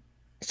 Mm-hmm.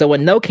 So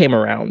when No came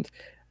around,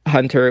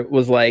 Hunter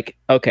was like,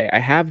 okay, I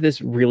have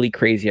this really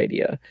crazy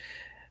idea.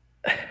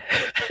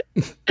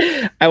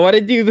 I want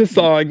to do the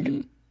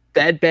song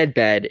Bed Bed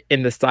Bed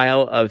in the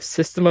style of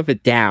System of a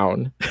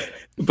Down,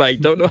 but I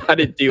don't know how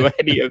to do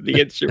any of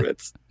the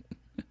instruments.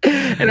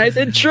 And I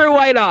said, sure,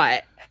 why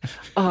not?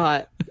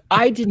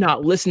 I did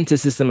not listen to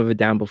System of a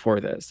Down before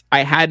this.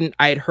 I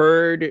had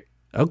heard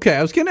Okay,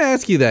 I was going to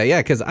ask you that.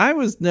 Yeah, because I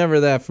was never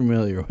that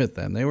familiar with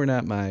them. They were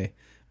not my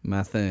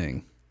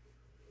thing.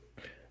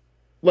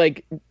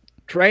 Like,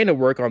 trying to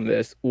work on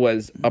this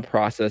was a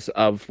process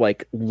of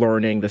like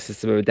learning the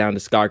System of a Down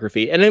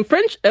discography. And in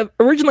French,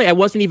 originally I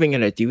wasn't even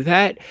gonna do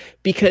that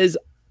because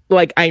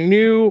like I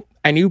knew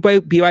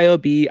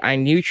BYOB, I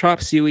knew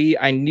Chop Suey,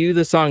 I knew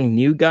the song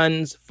New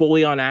Guns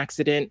fully on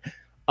accident,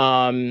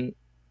 and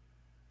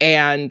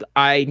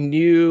I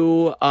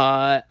knew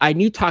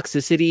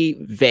Toxicity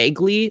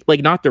vaguely,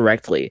 like not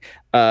directly.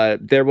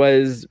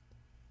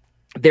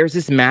 There's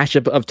this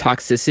mashup of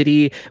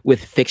Toxicity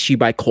with Fix You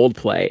by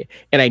Coldplay,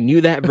 and I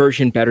knew that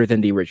version better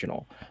than the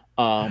original.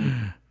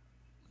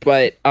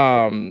 But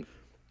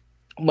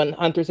when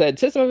Hunter said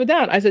System of a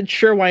Down, I said,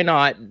 sure, why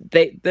not?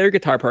 Their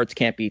guitar parts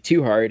can't be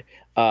too hard,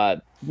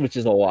 which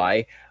is a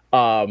lie.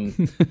 But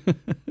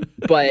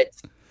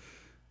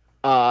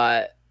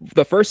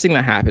the first thing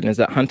that happened is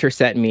that Hunter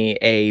sent me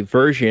a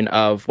version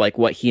of like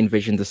what he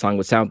envisioned the song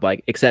would sound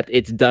like, except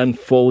it's done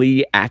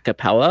fully a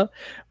cappella.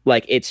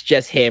 Like it's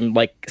just him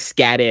like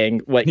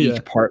scatting what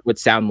each part would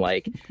sound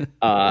like,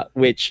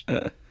 which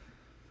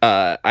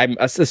I'm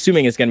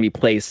assuming is going to be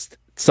placed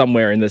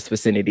somewhere in this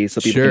vicinity, so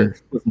people can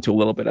listen to a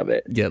little bit of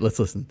it. Yeah, let's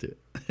listen to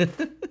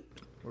it.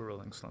 We're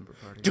rolling slumber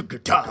party. The day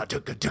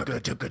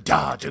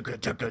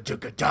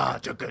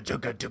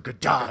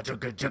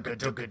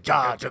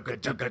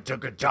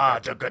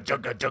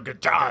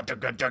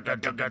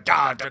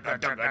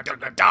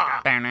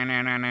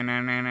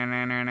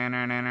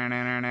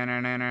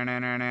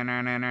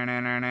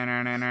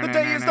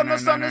is done, the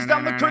sun is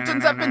down, the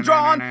curtains have been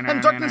drawn,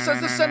 and darkness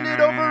has descended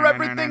over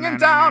everything in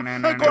town.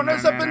 The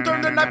corners have been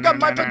turned and I've got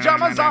my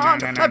pajamas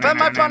on. I've had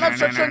my fun, I've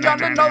stretched and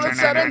yawned, and all that's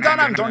said and done,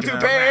 I'm going to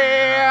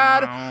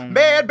bed.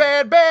 Bed,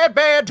 bed, bed,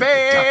 bed,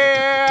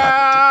 bed.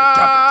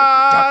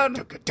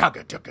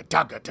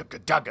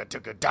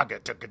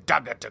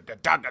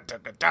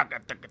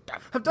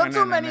 I've done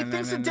so many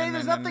things today,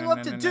 there's nothing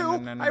left to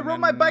do. I rode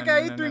my bike, I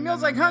ate 3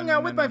 meals, I hung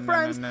out with my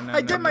friends.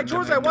 I did my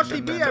chores, I watched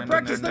TV, I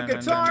practiced the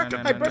guitar.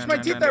 I brushed my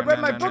teeth, I read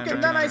my book,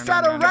 and then I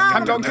sat around.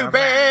 I'm going to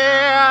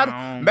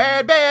bed.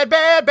 Bed, bed,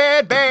 bed,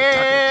 bed,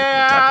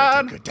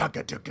 bed.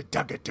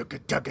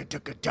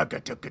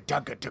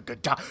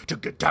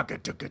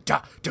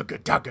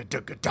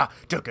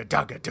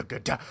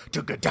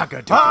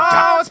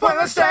 Oh, it's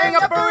pointless staying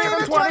up for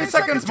even 20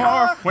 seconds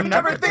more. When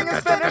everything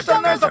is finished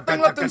and there's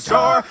nothing left in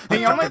store,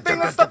 the only thing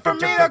that's left for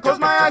me to close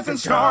my eyes and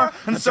snore.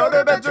 And so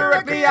to bed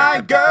directly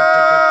I go.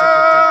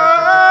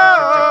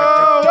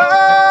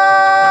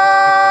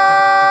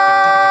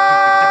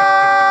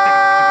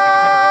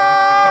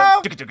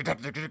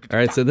 All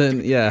right, so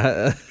then,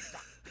 yeah,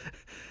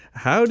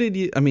 how did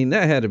you? I mean,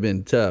 that had to have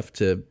been tough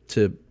to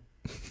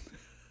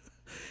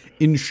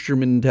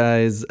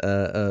instrumentize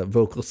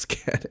vocal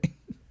scatting.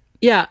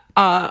 Yeah,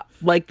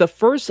 like the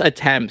first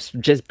attempts,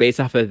 just based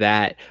off of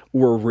that,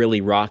 were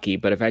really rocky.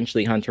 But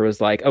eventually, Hunter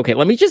was like, "Okay,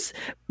 let me just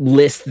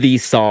list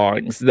these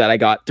songs that I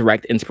got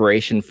direct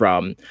inspiration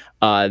from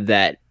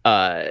that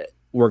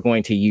we're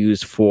going to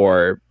use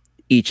for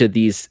each of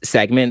these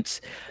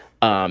segments."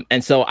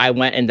 And so I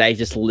went and I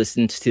just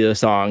listened to the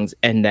songs,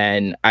 and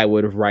then I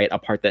would write a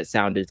part that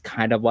sounded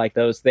kind of like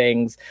those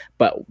things,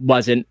 but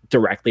wasn't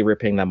directly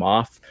ripping them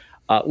off,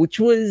 which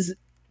was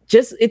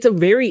just, it's a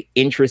very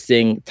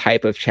interesting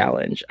type of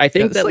challenge. I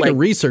think that's like a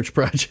research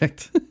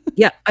project.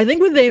 Yeah, I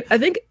think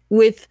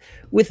with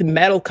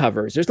metal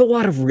covers, there's a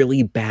lot of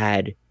really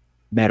bad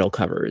metal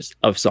covers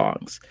of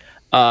songs.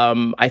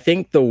 I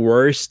think the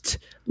worst,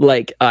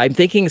 like I'm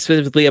thinking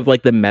specifically of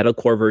like the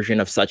metalcore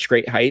version of Such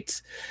Great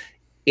Heights.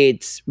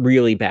 It's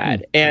really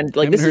bad, and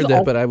like I haven't heard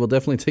that, but I will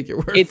definitely take your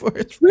word for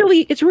it.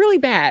 It's really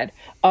bad.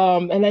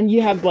 And then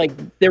you have like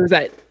there was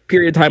that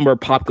period of time where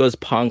Pop Goes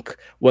Punk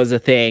was a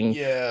thing.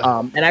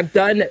 Yeah. And I've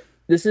done,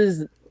 this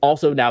is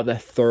also now the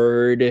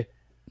third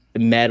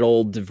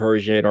metaled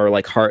version or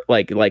like hard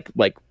like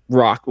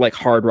rock, like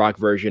hard rock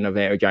version of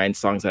Air Giant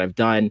songs that I've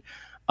done.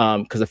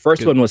 Because the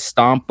first one was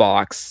Stomp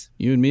Box.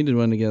 You and me did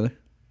one together.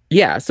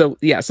 Yeah. So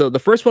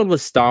the first one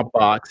was Stomp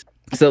Box.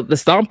 So the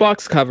Stomp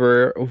Box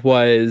cover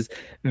was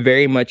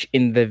very much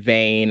in the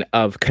vein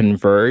of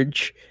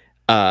Converge.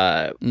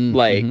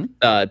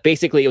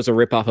 Basically it was a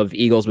ripoff of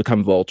Eagles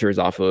Become Vultures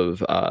off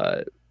of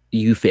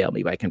You Fail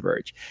Me by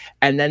Converge.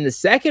 And then the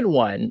second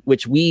one,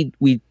 which we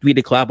did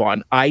a collab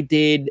on, I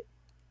did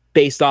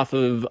based off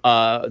of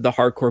the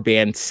hardcore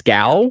band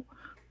Scowl.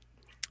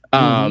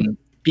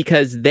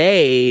 Because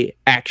they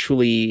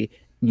actually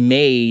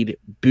made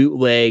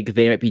bootleg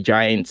They Might Be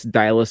Giants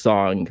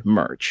Dial-A-Song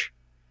merch.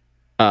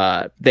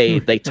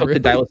 They took the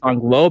Dial-A-Song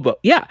logo.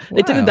 Yeah,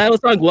 they took the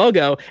Dial-A-Song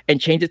logo and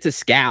changed it to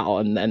Scowl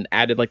and then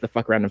added like the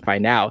Fuck Around and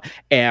Find Out.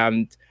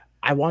 And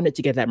I wanted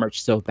to get that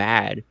merch so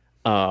bad.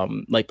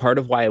 Like part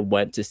of why I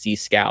went to see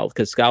Scowl,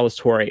 because Scowl was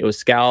touring. It was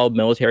Scowl,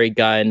 Military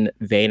Gun,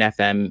 Vane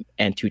FM,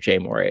 and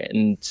Tuche More.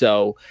 And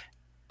so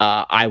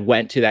I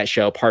went to that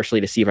show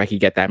partially to see if I could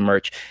get that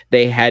merch.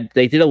 They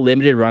did a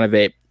limited run of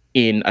it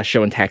in a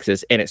show in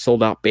Texas, and it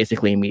sold out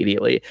basically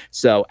immediately.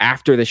 So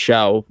after the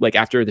show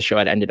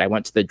had ended, I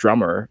went to the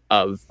drummer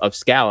of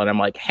Scal, and I'm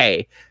like,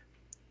 hey,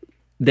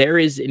 there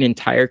is an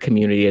entire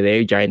community of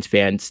the Giants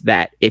fans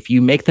that if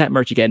you make that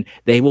merch again,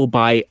 they will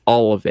buy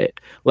all of it.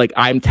 Like,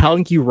 I'm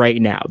telling you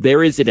right now,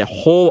 there is a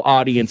whole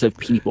audience of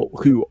people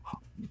who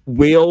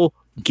will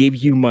give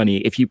you money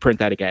if you print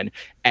that again.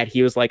 And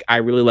he was like, I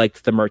really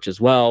liked the merch as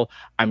well.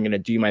 I'm going to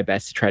do my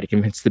best to try to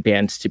convince the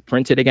bands to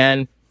print it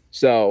again.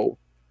 So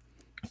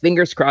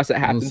fingers crossed it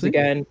happens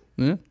again.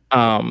 Yeah.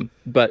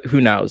 But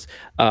who knows?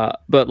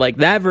 But like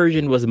that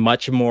version was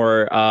much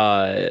more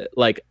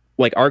like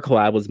our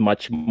collab was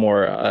much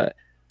more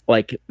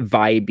like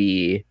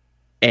vibey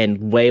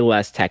and way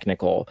less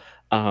technical.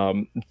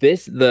 The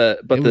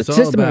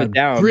System of a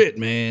Down grit,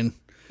 man.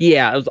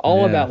 Yeah, it was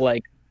all about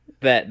like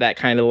that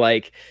kind of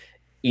like,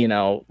 you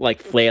know,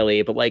 like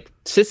flaily, but like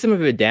System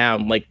of a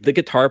Down, like the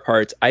guitar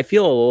parts, I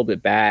feel a little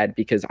bit bad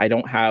because I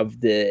don't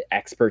have the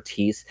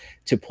expertise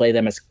to play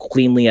them as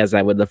cleanly as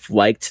I would have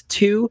liked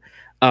to.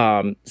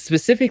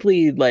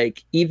 Specifically,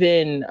 like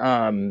even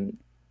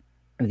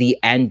the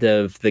end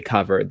of the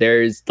cover,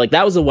 there's like,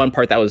 that was the one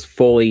part that was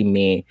fully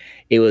me.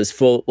 It was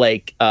full,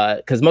 like,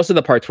 because most of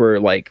the parts were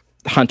like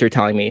Hunter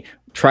telling me,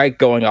 try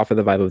going off of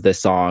the vibe of this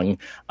song.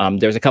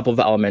 There's a couple of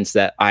elements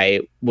that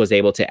I was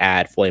able to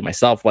add fully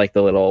myself, like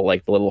the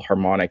little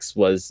harmonics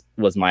was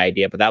my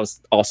idea, but that was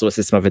also a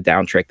System of a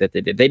Down trick that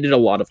they did. They did a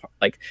lot of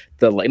like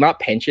the, like, not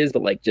pinches,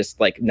 but like just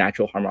like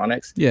natural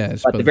harmonics. Yeah.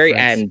 But at the very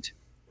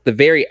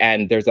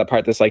end, there's that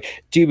part that's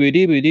like doo-boo,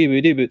 doo-boo,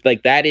 doo-boo, doo-boo.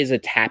 Like that is a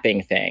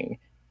tapping thing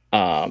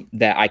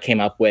that I came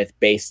up with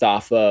based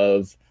off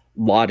of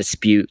Law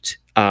Dispute,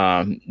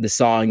 the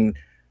song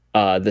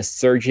The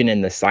Surgeon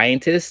and the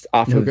Scientist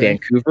off of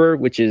Vancouver,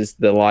 which is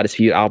the Law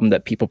Dispute album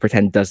that people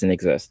pretend doesn't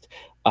exist.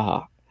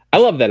 I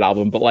love that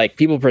album, but like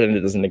people pretend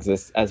it doesn't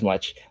exist as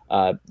much.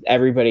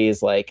 Everybody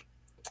is like,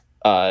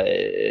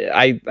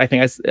 I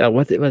think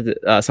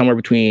somewhere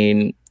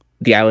between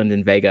The Island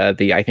and Vega,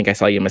 the I Think I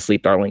Saw You in My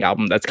Sleep, Darling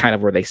album. That's kind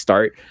of where they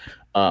start.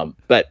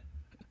 But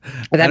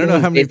I don't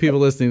know how many people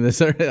listening to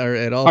this are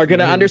at all going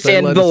to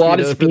understand the Law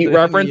Dispute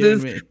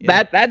references.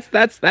 Yeah. That's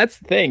the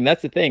thing.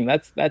 That's the thing.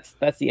 That's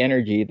the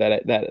energy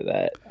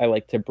that I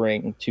like to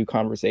bring to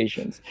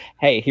conversations.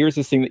 Hey, here's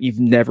this thing that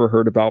you've never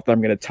heard about that I'm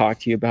going to talk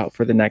to you about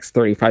for the next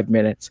 35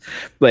 minutes.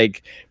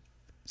 Like,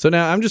 so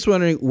now I'm just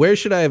wondering, where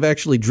should I have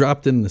actually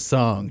dropped in the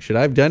song? Should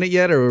I have done it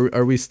yet, or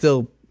are we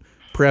still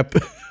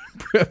prepping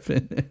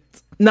it?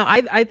 No,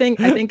 I think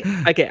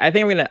okay. I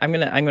think I'm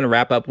gonna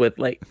wrap up with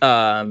like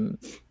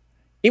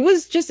it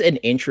was just an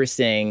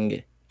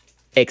interesting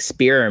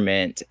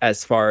experiment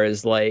as far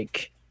as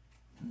like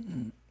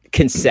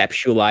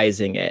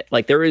conceptualizing it.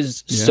 Like there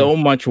is so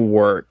much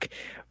work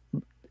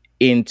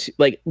into,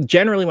 like,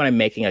 generally when I'm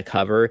making a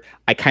cover,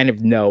 I kind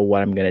of know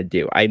what I'm gonna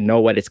do. I know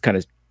what it's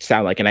gonna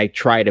sound like, and I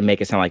try to make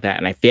it sound like that,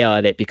 and I fail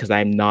at it because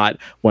I'm not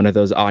one of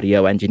those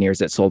audio engineers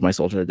that sold my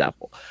soul to the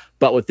devil.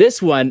 But with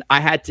this one,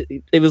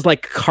 it was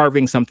like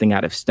carving something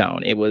out of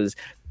stone.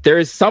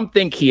 There's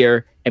something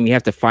here and we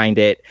have to find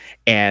it,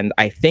 and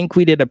I think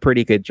we did a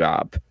pretty good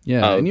job.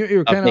 Yeah, and you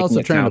were kind of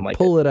also trying to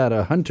pull it out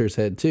of Hunter's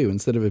head too,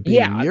 instead of it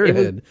being in your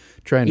head,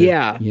 trying to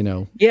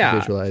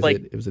visualize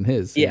it. It was in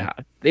his. Yeah,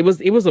 it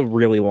was a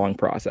really long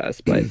process,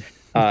 but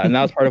and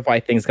that was part of why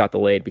things got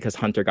delayed, because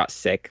Hunter got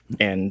sick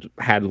and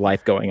had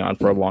life going on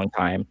for a long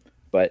time.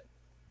 But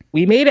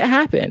we made it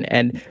happen,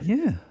 and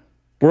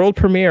world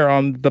premiere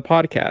on the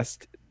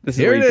podcast. This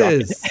Here is where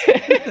it is.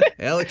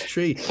 Alex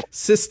Tree,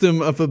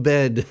 System of a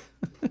Bed.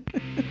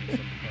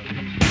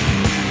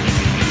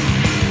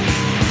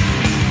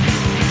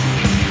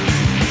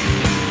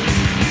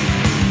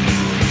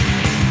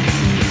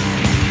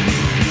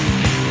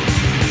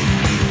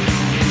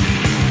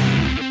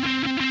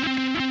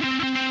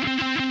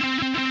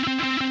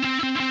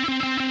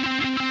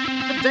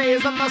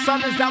 Days when the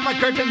sun is down, the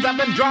curtains have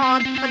been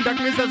drawn, and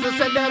darkness has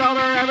ascended over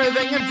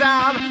everything in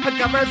town. The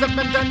covers have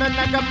been turned and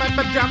I got my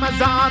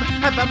pajamas on.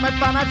 I've had my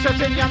fun, I'm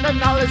stretching young,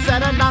 and all is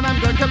said and done. I'm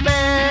going to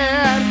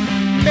bed.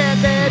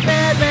 Bed, bed,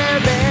 bed,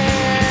 bed, bed.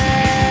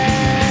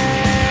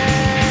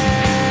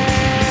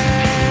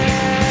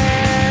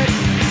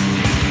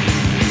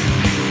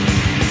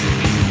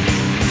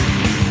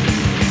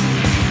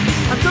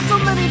 I've done so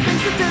many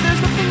things today, there's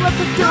nothing left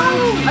to do.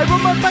 I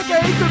rode my bike,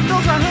 I ate the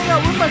meals, I hang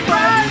out with my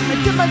friends. I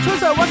did my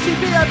chores, I watched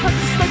TV, I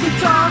practiced the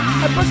guitar.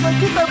 I brushed my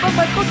teeth, I read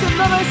my book, and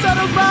then I sat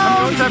around.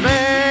 I'm going to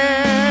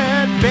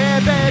bed,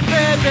 bed, bed,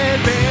 bed, bed,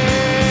 bed.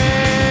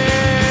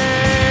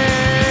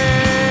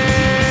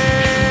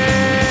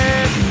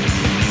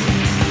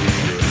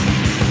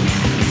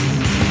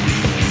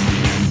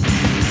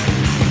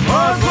 Oh,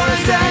 I was wanna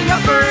staying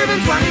up for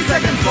even 20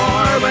 seconds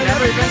more, but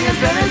everything is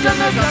finished and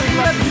there's nothing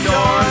left in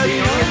store.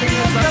 The only thing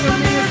that's left for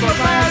me is what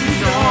my eyes in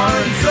store,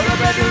 and so to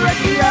bed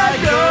directly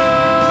I go.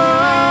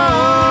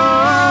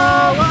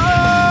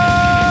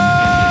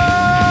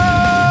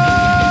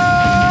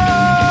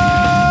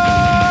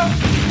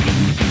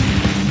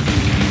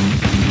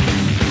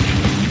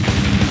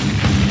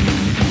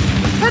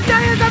 The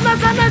day is on the the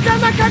sun is down,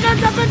 the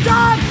curtains have been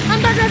drawn, and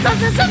darkness has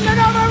descended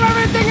over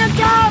everything in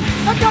town.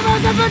 The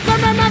covers have been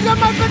turned and I got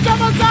my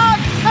pajamas on,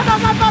 and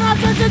all my fun I've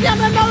turned to the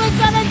and all is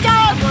said and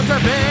gone. What's a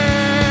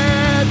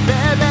bad,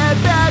 bad, bad,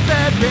 bad,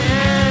 bad,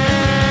 bad?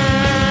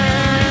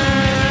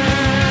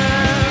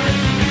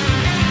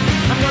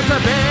 What's a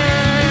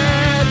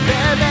bad,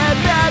 bad, bad,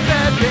 bad,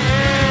 bad,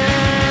 bad?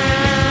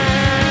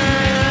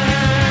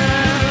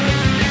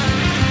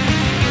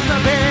 What's a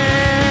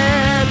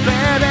bad,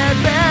 bad, bad,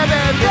 bad,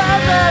 bad,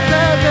 bad, bad, bad,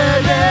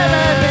 bad, bad,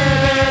 bad,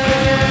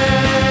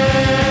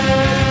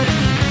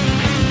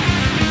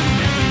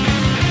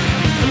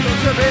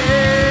 What's a bad,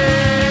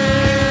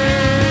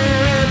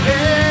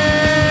 bad,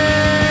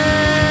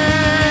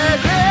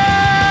 bad?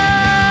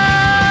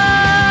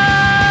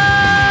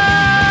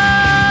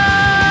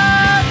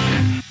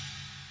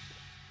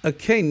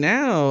 Okay,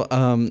 now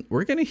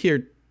we're going to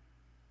hear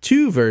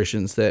two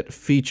versions that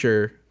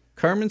feature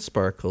Carmen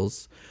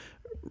Sparkles,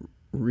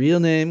 real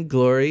name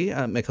Glory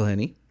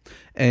McElhenney,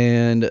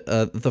 and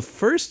the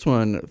first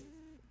one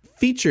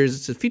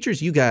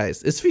features you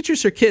guys. It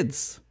features her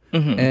kids,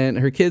 and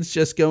her kids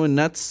just going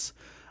nuts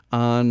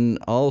on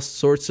all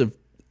sorts of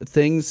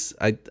things.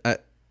 I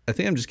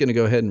think I'm just going to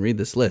go ahead and read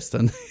this list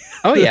on the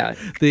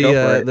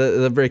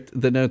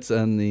notes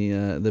on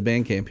the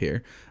Bandcamp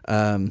here.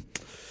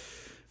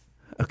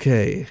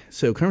 Okay,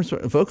 so Carmen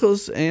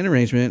vocals and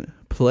arrangement,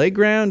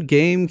 playground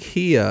game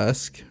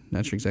kiosk,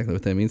 not sure exactly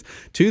what that means,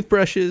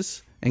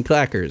 toothbrushes and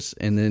clackers,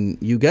 and then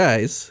you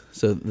guys,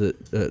 so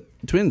the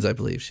twins, I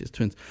believe, she has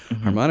twins,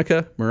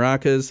 harmonica,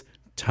 maracas,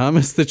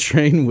 Thomas the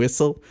Train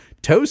whistle,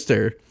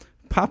 toaster,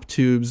 pop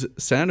tubes,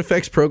 sound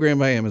effects program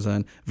by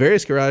Amazon,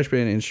 various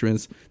GarageBand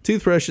instruments,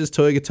 toothbrushes,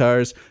 toy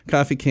guitars,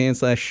 coffee can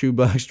 /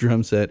 shoebox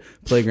drum set,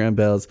 playground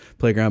bells,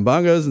 playground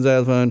bongos and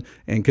xylophone,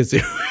 and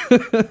kazoo.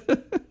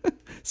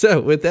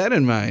 So with that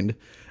in mind,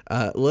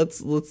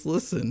 let's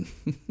listen.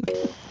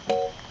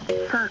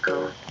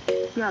 Circle,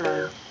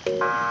 yellow.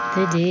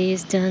 The day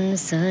is done, the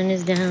sun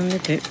is down, the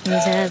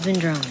curtains have been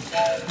drawn,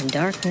 and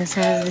darkness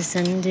has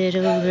descended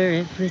over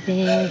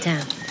everything in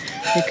town.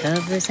 The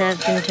covers have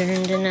been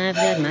turned and I've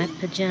got my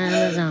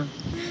pajamas on.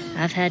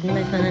 I've had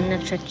my fun,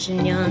 I've stretched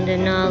and yawned,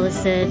 and all is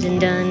said and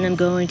done, I'm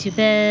going to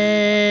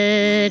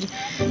bed.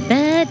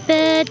 Bed,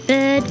 bed,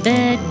 bed,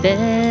 bed,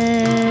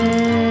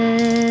 bed.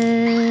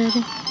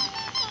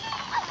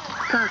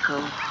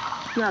 Circle,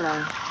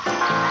 yellow.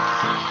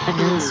 I've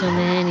done so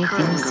many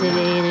things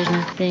today, there's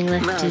nothing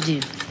left to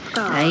do.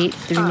 I ate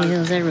 3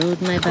 meals, I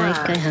rode my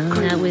bike, I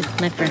hung out with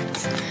my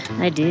friends.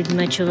 I did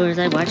my chores,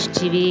 I watched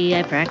TV,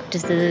 I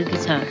practiced the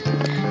guitar.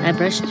 I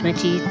brushed my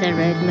teeth, I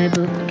read my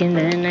book, and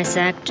then I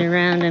sacked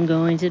around, I'm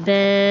going to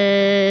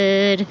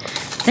bed.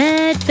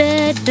 Bed,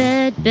 bed,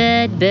 bed,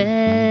 bed,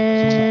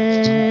 bed.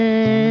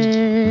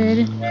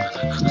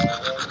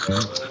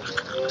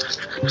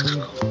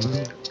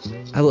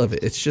 I love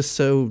it. It's just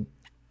so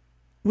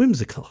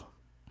whimsical.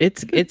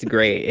 It's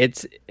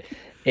great.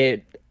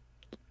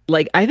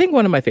 Like, I think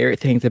one of my favorite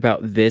things about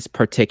this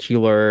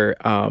particular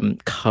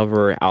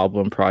cover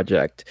album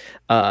project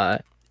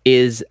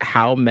is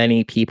how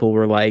many people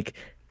were like,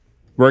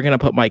 we're gonna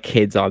put my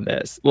kids on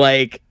this.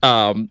 Like,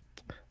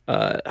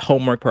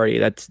 Homework Party,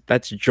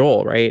 that's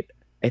Joel, right?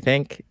 I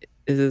think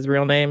is his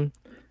real name.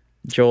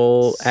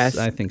 Joel S.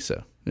 I think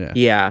so. Yeah.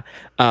 Yeah.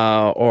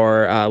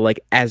 Or like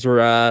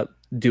Ezra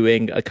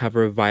doing a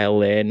cover of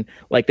Violin.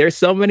 Like, there's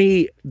so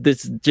many,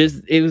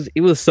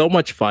 it was so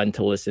much fun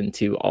to listen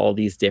to all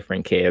these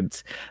different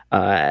kids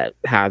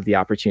have the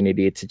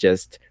opportunity to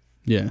just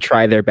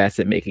try their best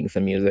at making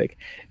some music.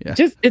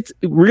 It's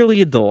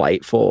really a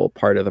delightful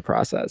part of the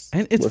process.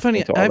 And it's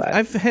funny,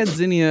 I've had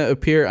Zinnia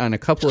appear on a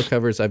couple of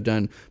covers I've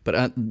done,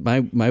 but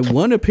my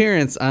one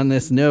appearance on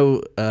this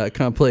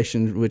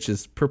compilation, which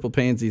is Purple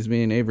Pansies,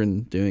 me and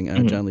Avron doing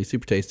John Lee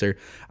Super Taster,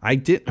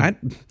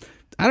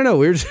 I don't know.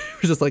 We were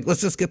just like, let's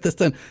just get this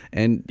done.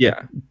 And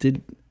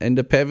did end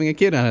up having a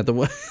kid on it.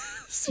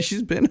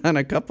 She's been on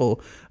a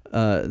couple.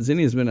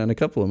 Zinnia's been on a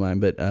couple of mine,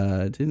 but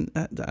I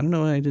don't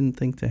know. I didn't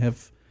think to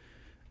have.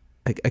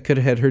 I could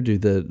have had her do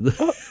the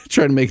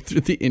try to make it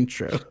through the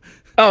intro.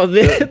 Oh,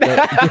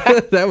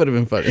 that would have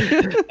been funny.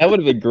 That would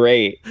have been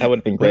great. I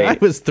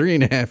was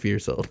 3.5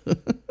 years old.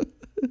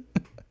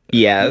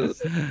 Yes.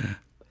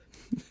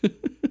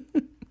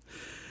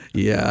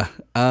 Yeah.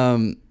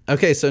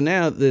 Okay, so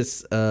now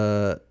this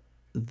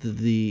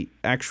the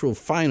actual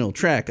final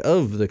track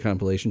of the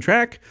compilation,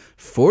 track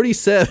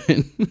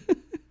 47,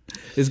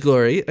 is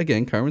Glory,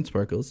 again, Carmen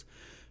Sparkles,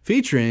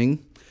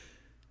 featuring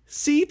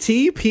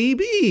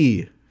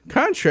CTPB.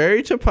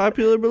 Contrary to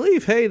popular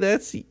belief, hey,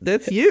 that's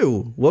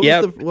you. What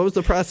was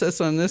the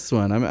process on this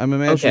one? I'm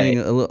imagining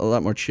a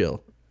lot more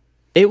chill.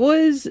 It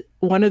was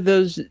one of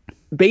those.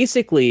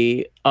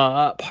 Basically,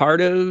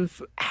 part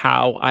of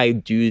how I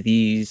do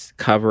these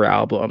cover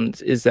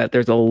albums is that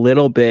there's a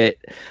little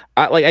bit,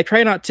 I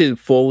try not to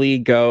fully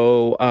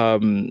go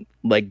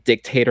like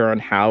dictator on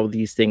how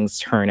these things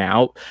turn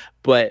out,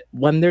 but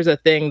when there's a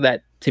thing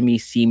that to me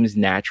seems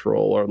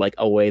natural or like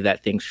a way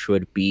that things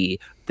should be,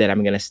 then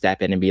I'm going to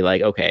step in and be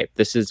like, okay,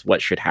 this is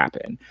what should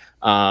happen.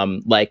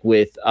 Like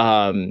with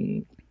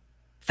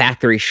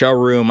Factory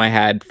Showroom, I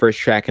had first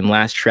track and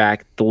last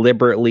track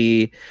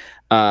deliberately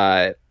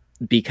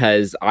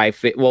because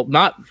well,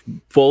 not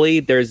fully.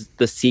 There's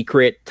the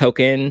secret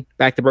token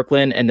Back to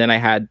Brooklyn, and then I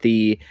had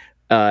the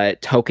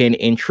token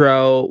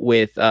intro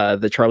with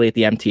the Charlie at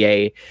the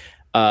MTA,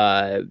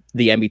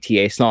 the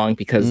MBTA song,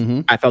 because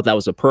I felt that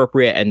was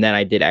appropriate, and then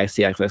I did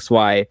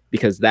XCXY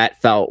because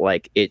that felt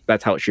like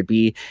that's how it should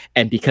be.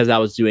 And because I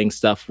was doing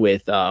stuff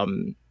with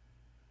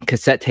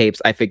cassette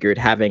tapes, I figured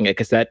having a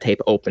cassette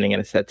tape opening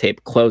and a cassette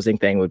tape closing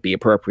thing would be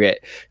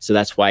appropriate. So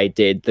that's why I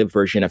did the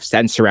version of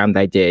Sense Around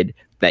I did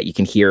that you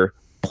can hear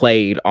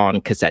played on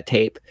cassette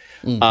tape.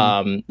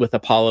 With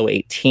Apollo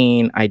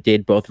 18, I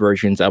did both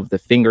versions of the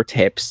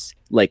Fingertips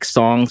like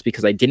songs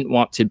because I didn't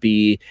want to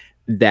be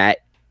that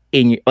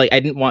I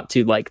didn't want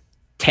to like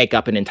take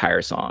up an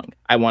entire song.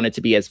 I wanted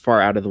to be as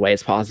far out of the way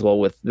as possible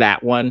with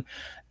that one.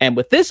 And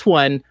with this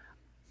one,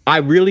 I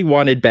really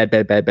wanted Bed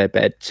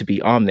to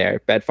be on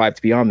there, Bed 5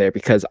 to be on there,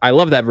 because I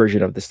love that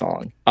version of the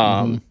song.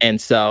 And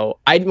so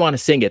I didn't want to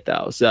sing it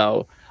though.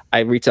 So I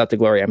reached out to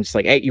Gloria. I'm just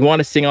like, hey, you want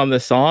to sing on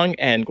this song?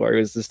 And Gloria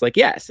was just like,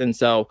 yes. And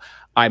so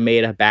I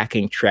made a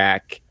backing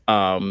track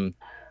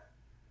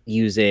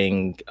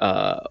using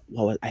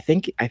well, I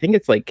think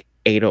it's like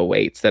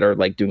 808s that are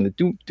like doing the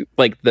do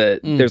like the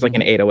there's like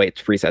an 808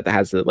 preset that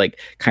has the like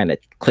kind of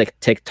click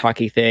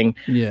tick-tocky thing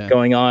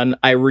going on.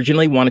 I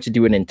originally wanted to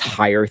do an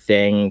entire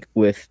thing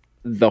with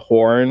the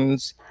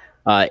horns,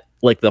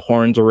 like the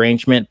horns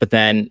arrangement, but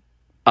then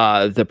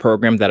the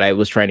program that I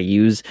was trying to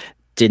use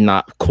did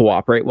not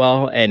cooperate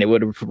well, and it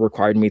would have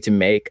required me to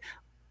make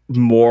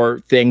more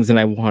things than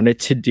I wanted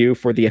to do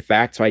for the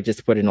effect. So I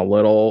just put in a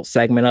little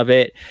segment of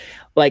it.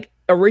 Like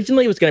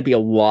originally it was going to be a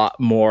lot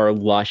more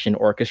lush and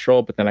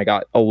orchestral, but then I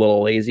got a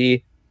little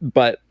lazy.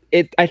 But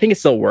I think it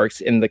still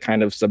works in the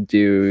kind of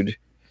subdued,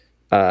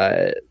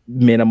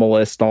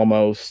 minimalist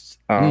almost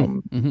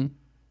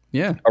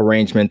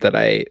arrangement that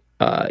I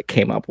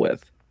came up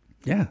with.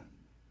 Yeah,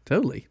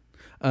 totally.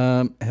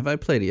 Have I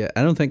played it yet?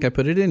 I don't think I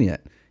put it in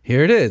yet.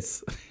 Here it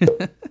is.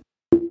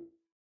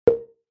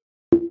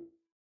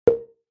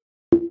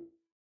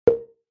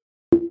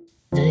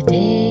 The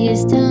day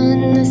is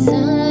done, the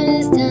sun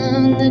is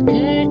down, the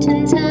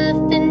curtains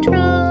have been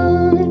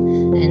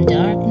drawn, and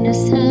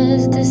darkness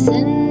has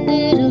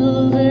descended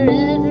over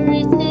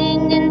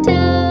everything in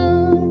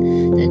town.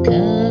 The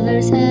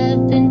covers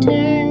have been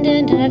turned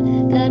and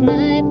I've got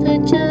my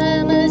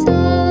pajamas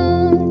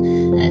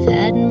on. I've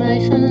had my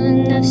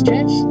fun, I've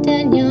stretched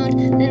and yawned,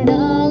 and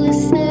all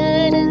is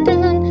said and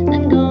done,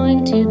 I'm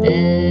going to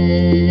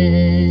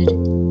bed.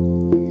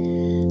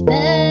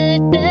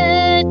 Bed,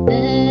 bed,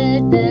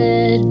 bed,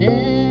 bed, bed.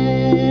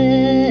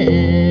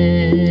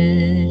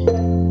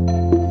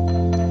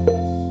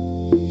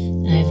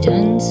 I've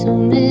done so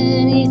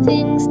many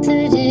things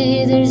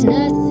today, there's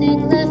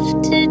nothing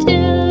left to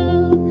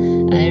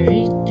do. I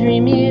ate 3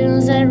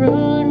 meals, I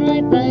rode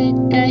my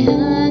bike, I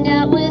hung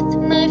out with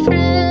my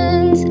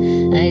friends.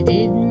 I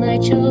did my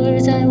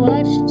chores, I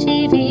watched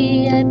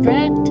TV, I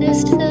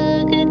practiced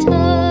the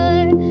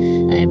guitar.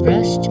 I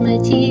brushed my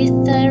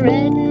teeth, I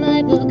read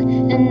my book,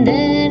 and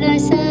then I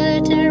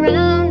sat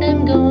around.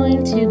 I'm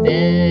going to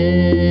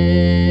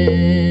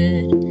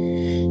bed.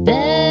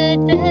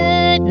 Bed,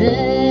 bed,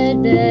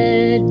 bed,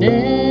 bed, bed.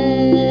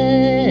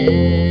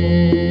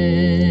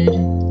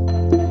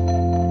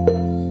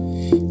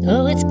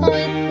 Oh, it's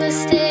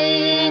pointless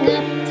staying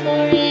up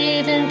for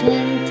even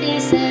 20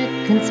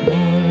 seconds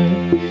more,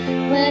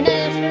 when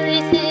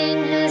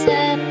everything has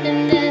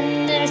happened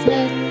and there's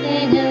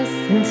nothing else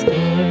in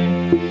store.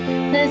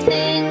 The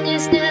thing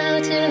is now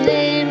to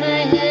lay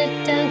my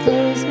head down,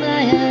 close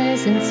my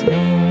eyes and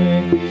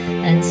snore,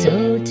 and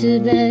so to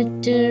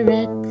bed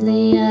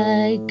directly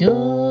I go,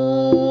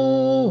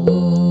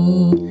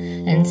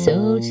 and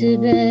so to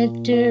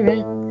bed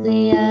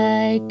directly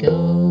I go.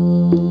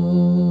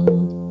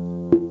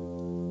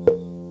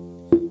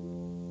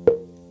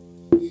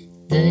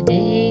 The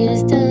day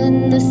is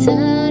done, the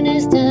sun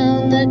is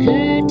down, the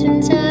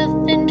curtains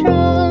have been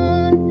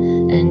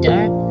drawn, and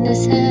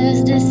darkness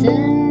has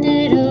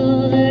descended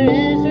over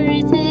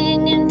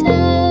everything in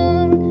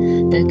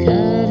town. The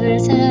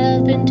covers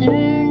have been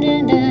turned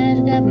and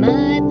I've got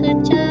my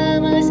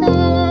pajamas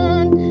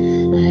on.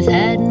 I've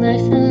had my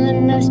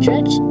fun, I've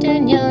stretched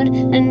and yawned,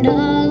 and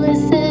all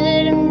is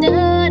said and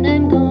done,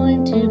 I'm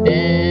going to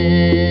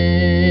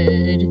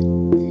bed.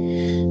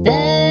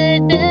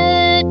 Bed,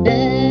 bed,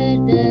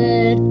 bed,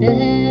 bed, bed.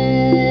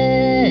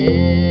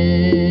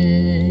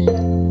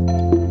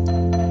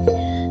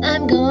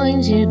 I'm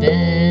going to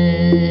bed.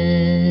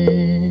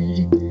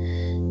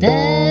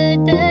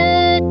 Bed,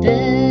 bed,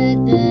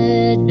 bed,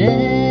 bed, bed.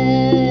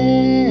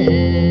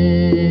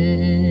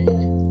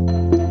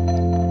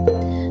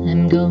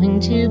 I'm going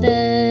to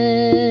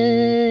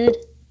bed.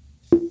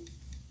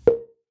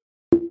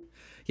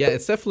 Yeah,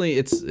 it's definitely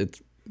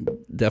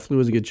definitely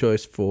was a good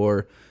choice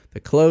for the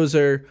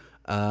closer.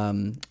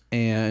 And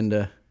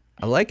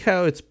I like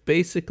how it's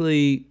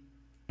basically,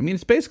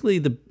 it's basically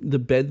the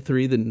Bed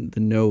 3, the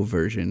no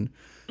version,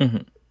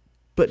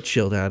 but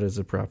chilled out as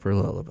a proper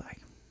lullaby.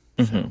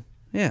 So,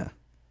 yeah,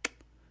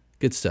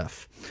 good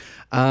stuff.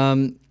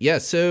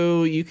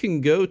 So you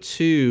can go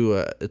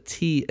to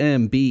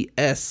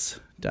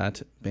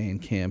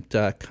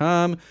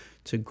tmbs.bandcamp.com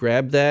to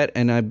grab that.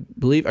 And I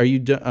believe, are you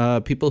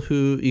people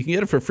who, you can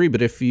get it for free,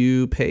 but if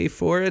you pay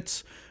for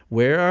it,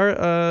 where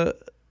are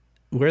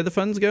the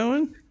funds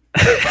going?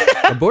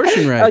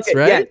 Abortion rights, okay,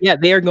 right? Yeah,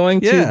 they are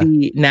going to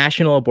the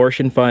National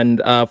Abortion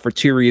Fund for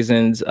two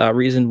reasons.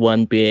 Reason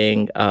one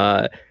being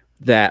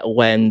that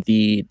when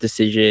the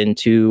decision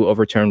to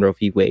overturn Roe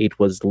v. Wade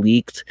was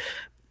leaked,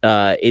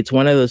 it's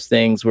one of those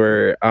things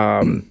where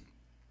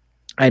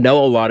I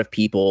know a lot of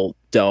people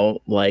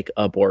don't like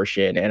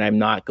abortion, and I'm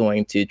not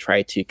going to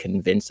try to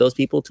convince those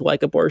people to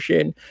like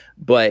abortion,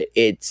 but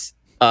it's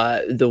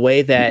the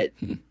way that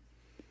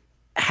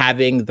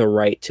having the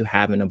right to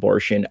have an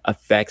abortion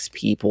affects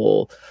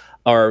people,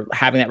 or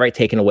having that right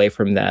taken away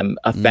from them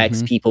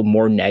affects people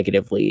more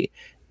negatively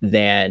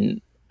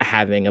than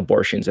having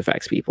abortions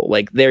affects people.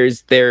 Like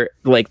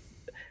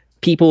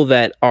people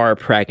that are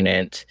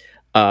pregnant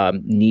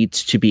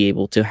needs to be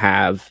able to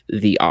have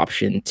the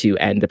option to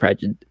end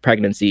the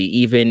pregnancy,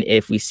 even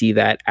if we see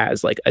that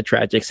as like a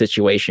tragic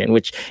situation,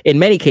 which in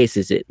many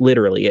cases it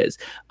literally is.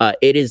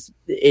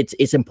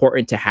 It's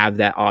important to have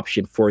that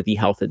option for the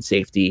health and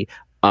safety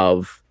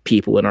of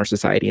people in our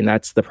society, and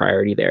that's the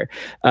priority there.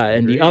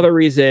 And the other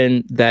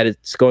reason that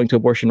it's going to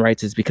abortion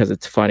rights is because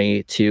it's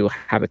funny to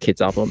have a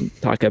kids album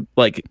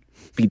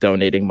be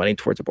donating money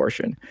towards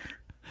abortion.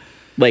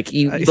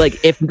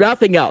 If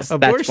nothing else,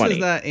 that's abortion funny. Is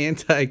not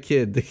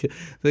anti-kid.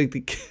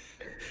 The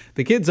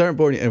kids aren't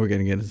born yet. And we're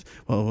getting into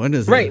when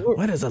is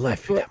a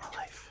life become a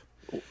life?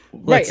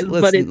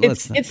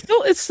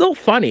 It's still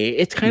funny.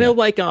 It's kind of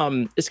like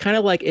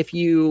if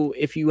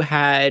you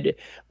had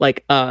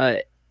like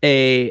a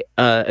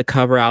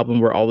cover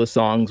album where all the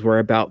songs were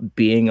about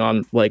being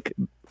on like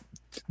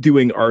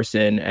doing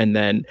arson and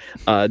then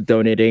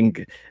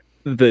donating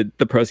the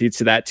proceeds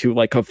to that to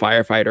like a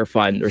firefighter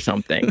fund or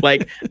something.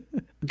 Like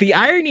the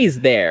irony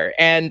is there,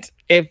 and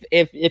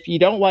if you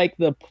don't like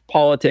the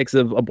politics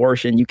of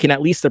abortion, you can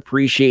at least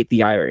appreciate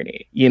the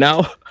irony,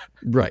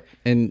 Right,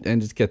 and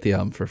just get the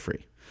album for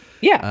free.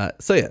 Yeah.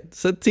 So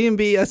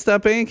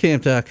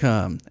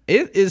tmbs.bandcamp.com.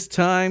 It is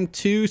time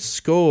to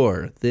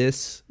score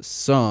this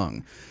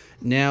song.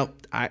 Now,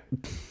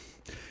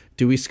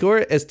 do we score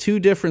it as two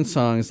different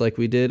songs like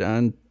we did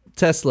on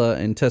Tesla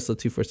and Tesla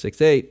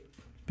 2468,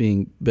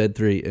 being Bed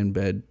 3 and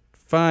Bed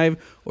 5,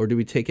 or do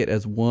we take it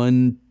as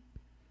one?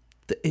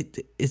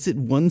 Is it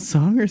one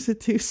song or is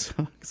it two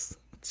songs?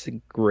 It's a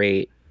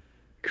great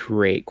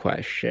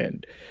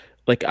question.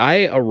 Like,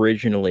 I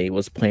originally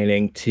was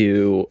planning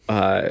to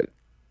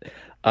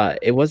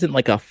it wasn't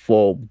like a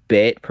full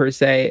bit per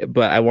se,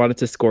 but I wanted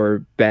to score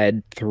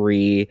Bed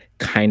 3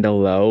 kind of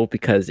low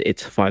because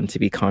it's fun to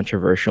be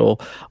controversial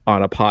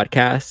on a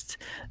podcast.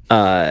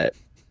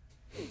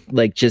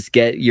 Like, just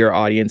get your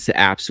audience to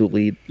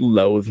absolutely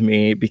loathe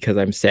me because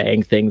I'm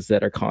saying things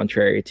that are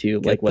contrary to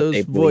like what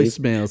they believe.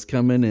 Voicemails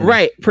coming in.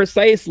 Right,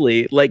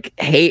 precisely. Like,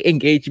 hate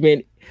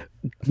engagement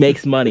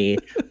makes money.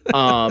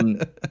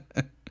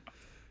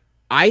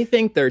 I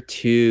think they're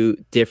two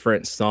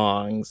different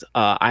songs.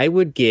 I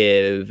would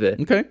give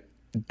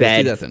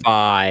Bed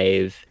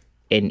 5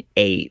 an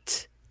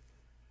 8,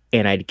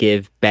 and I'd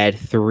give Bed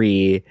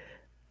 3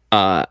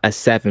 a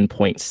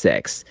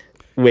 7.6,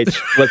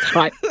 which was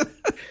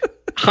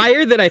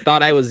higher than I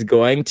thought I was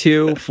going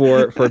to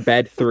for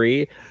Bed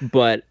 3.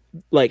 But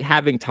like,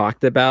 having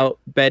talked about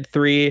Bed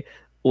 3,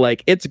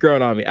 like, it's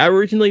grown on me. I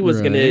originally was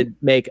going to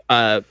make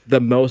the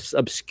most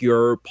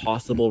obscure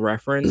possible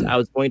reference. I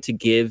was going to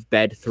give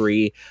Bed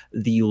 3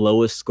 the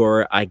lowest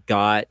score I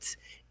got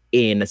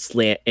in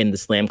the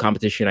slam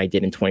competition I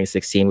did in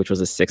 2016, which was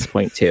a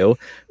 6.2.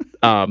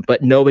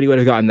 But nobody would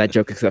have gotten that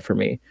joke except for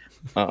me.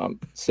 But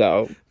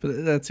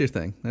that's your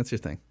thing.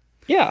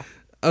 Yeah.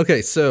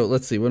 Okay, so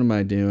let's see. What am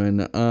I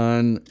doing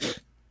on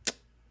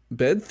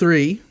Bed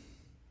 3?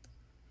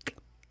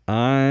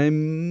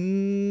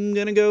 I'm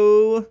gonna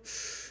go.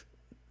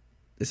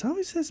 This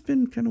always has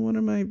been kind of one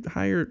of my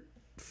higher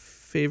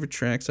favorite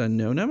tracks. I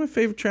know, not my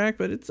favorite track,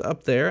 but it's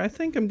up there. I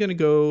think I'm gonna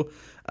go.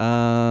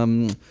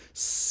 I'm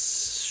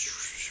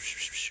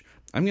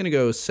gonna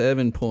go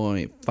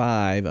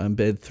 7.5 on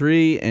Bed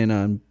 3, and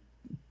on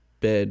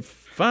Bed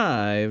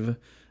 5,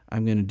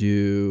 I'm gonna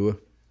do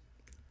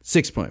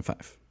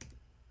 6.5.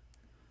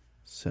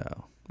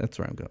 So that's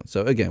where I'm going.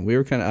 So again, we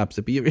were kind of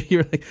opposite, but you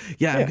were like,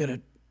 I'm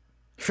gonna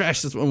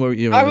trash this one where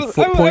you know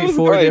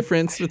 0.4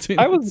 difference between.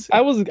 I really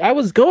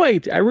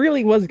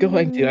was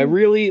going to. I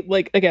really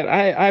like. Again,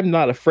 I'm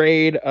not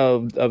afraid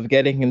of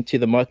getting into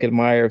the muck and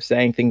mire of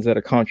saying things that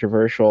are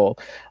controversial.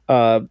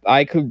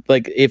 I could,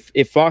 like, if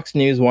Fox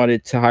News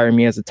wanted to hire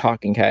me as a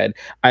talking head,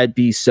 I'd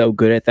be so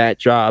good at that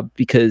job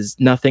because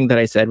nothing that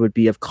I said would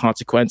be of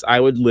consequence. I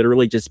would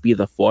literally just be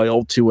the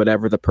foil to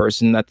whatever the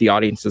person that the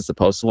audience is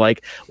supposed to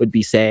like would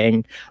be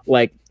saying.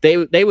 Like,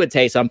 they would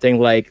say something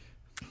like,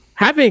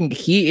 having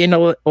heat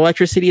and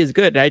electricity is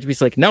good. And I'd be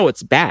like, no,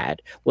 it's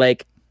bad.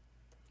 Like,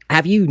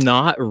 have you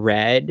not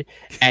read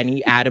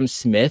any Adam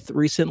Smith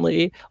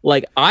recently?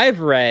 Like, I've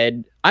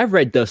read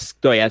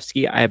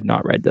Dostoevsky. I have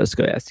not read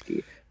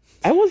Dostoevsky.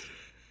 I was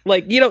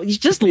like, you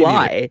just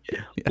lie.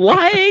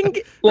 Lying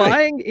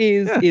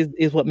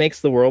is what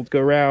makes the world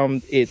go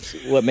round. It's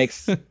what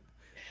makes,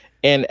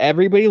 and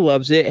everybody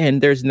loves it.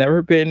 And there's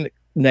never been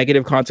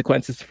negative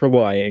consequences for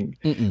lying.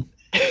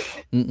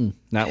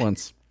 Not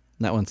once.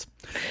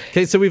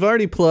 Okay, so we've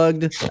already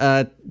plugged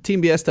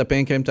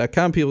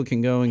teambs.bandcamp.com. People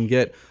can go and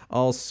get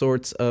all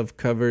sorts of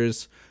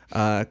covers,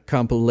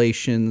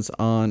 compilations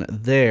on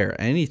there.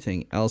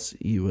 Anything else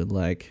you would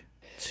like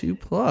to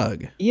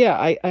plug? Yeah,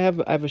 I have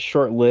a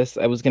short list.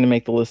 I was going to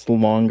make the list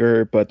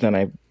longer, but then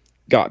I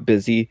got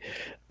busy.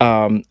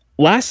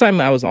 Last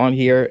time I was on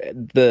here,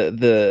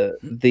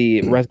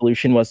 the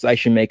resolution was I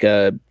should make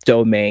a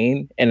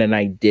domain, and then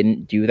I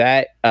didn't do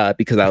that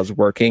because I was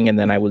working, and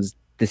then I was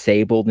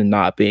disabled and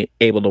not be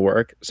able to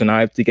work. So now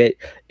I have to get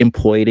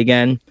employed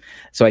again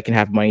so I can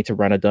have money to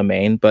run a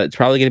domain. But it's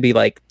probably going to be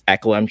like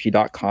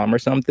echoemg.com or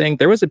something.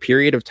 There was a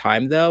period of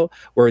time though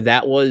where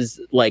that was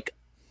like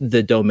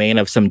the domain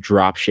of some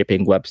drop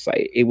shipping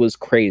website. It was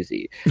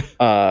crazy.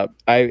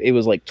 It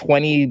was like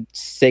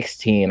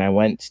 2016. I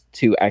went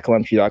to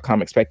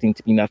echoemg.com expecting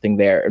to be nothing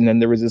there, and then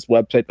there was this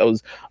website that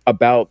was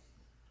about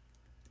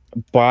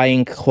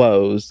buying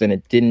clothes and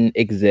it didn't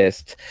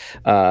exist.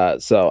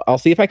 So I'll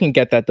see if I can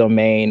get that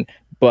domain.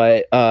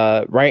 But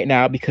right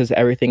now, because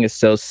everything is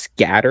so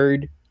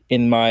scattered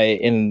in my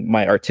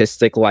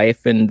artistic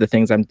life and the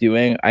things I'm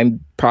doing,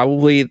 I'm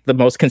probably the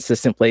most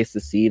consistent place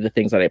to see the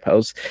things that I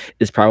post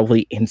is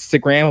probably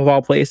Instagram of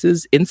all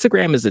places.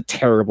 Instagram is a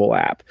terrible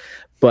app,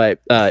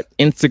 but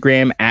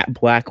Instagram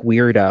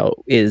 @BlackWeirdo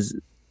is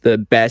the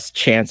best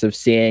chance of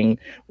seeing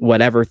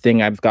whatever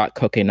thing I've got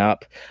cooking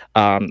up.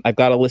 I've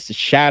got a list of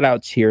shout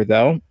outs here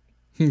though.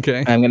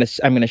 Okay. I'm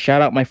gonna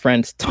shout out my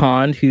friend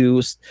Ton,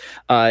 who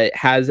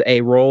has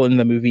a role in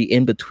the movie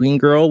In Between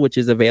Girl, which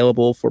is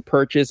available for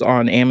purchase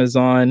on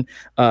Amazon,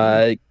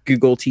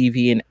 Google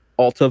TV, and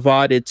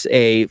AltaVod. It's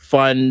a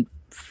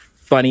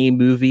funny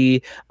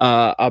movie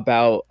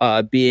about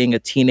being a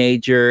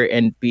teenager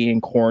and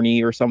being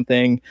corny or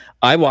something.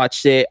 I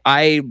watched it.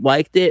 I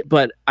liked it,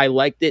 but I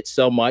liked it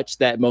so much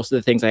that most of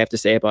the things I have to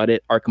say about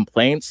it are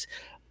complaints.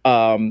 So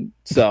I'm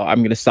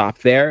going to stop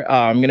there.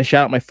 I'm going to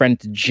shout out my friend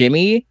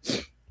Jimmy.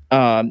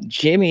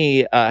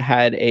 Jimmy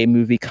had a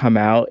movie come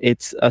out.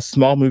 It's a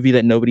small movie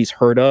that nobody's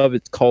heard of.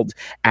 It's called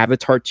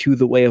Avatar 2: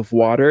 The Way of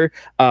Water.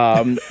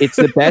 It's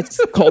the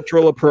best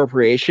cultural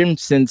appropriation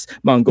since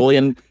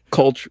Mongolian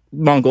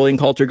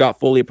culture got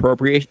fully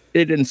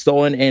appropriated and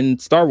stolen in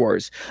Star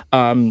Wars.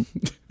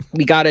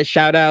 We got to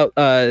shout out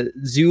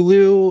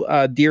Zulu,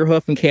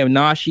 Deerhoof, and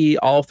Kamnashi.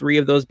 All three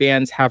of those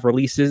bands have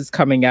releases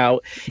coming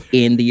out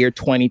in the year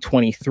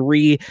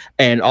 2023,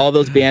 and all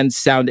those bands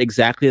sound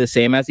exactly the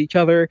same as each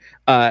other.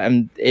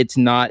 And it's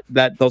not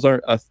that those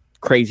aren't a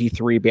crazy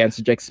three bands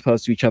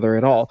juxtaposed to each other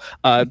at all.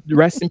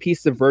 Rest in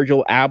peace to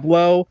Virgil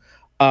Abloh.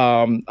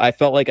 I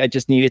felt like I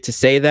just needed to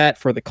say that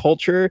for the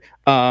culture.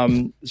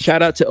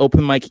 Shout out to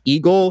Open Mike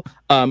Eagle,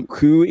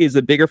 who is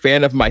a bigger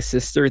fan of my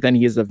sister than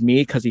he is of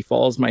me because he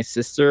follows my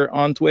sister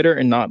on Twitter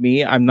and not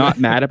me. I'm not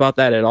mad about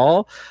that at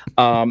all.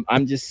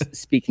 I'm just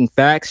speaking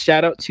facts.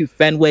 Shout out to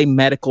Fenway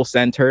Medical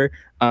Center,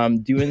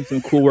 doing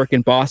some cool work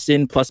in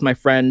Boston. Plus my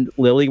friend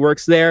Lily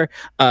works there.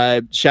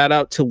 Shout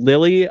out to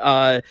Lily.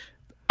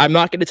 I'm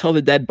not going to tell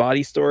the dead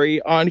body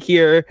story on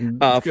here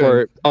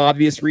for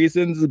obvious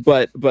reasons,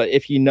 but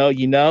if you know,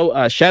 you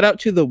know. Shout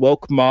out to the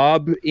woke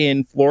mob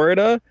in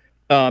Florida.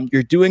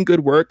 You're doing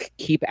good work.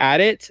 Keep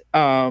at it.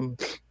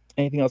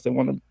 Anything else I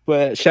want to?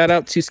 But shout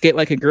out to Skate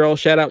Like a Girl.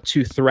 Shout out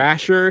to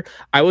Thrasher.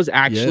 I was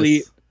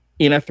actually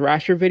in a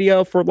Thrasher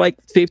video for like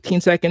 15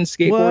 seconds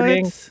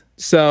skateboarding. What?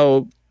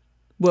 So,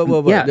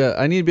 what? Yeah.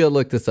 I need to be able to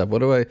look this up. What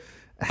do I?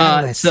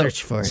 How do I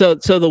search for it? So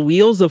the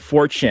Wheels of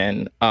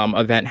Fortune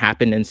event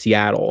happened in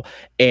Seattle,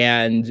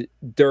 and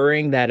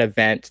during that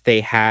event, they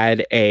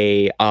had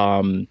a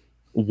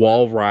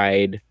wall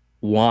ride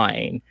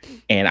line,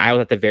 and I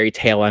was at the very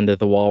tail end of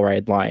the wall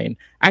ride line,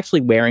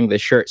 actually wearing the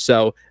shirt.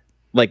 So,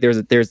 like,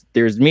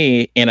 there's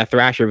me in a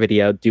Thrasher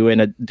video doing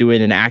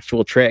an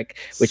actual trick,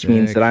 which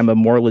means that I'm a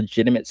more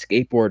legitimate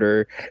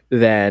skateboarder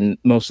than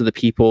most of the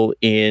people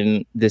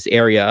in this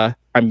area.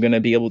 I've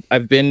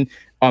been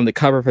on the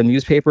cover of a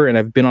newspaper, and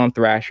I've been on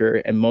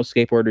Thrasher, and most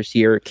skateboarders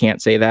here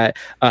can't say that.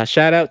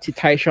 Shout out to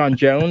Tyshawn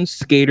Jones,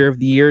 Skater of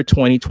the Year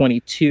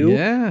 2022.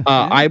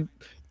 I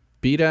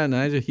beat out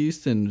Nigel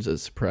Houston,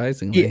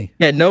 surprisingly.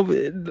 Yeah, no,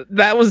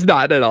 that was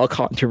not at all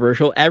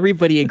controversial.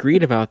 Everybody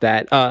agreed about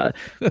that.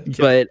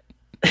 But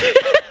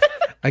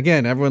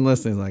again, everyone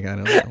listening is like, I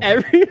don't know.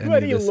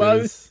 Everybody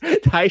loves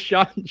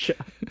Tyshawn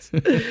Jones.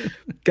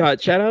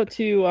 God, shout out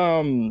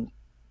to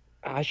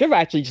I should have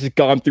actually just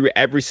gone through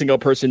every single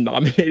person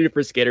nominated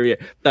for Skater Year.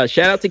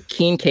 Shout out to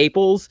Keen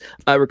Caples,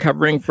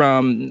 recovering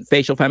from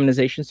facial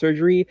feminization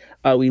surgery.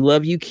 We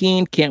love you,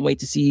 Keen. Can't wait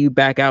to see you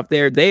back out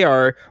there. They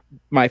are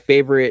my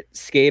favorite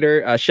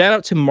skater. Shout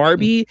out to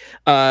Marby.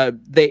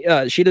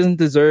 She doesn't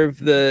deserve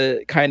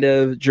the kind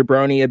of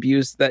jabroni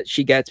abuse that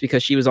she gets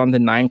because she was on the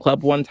 9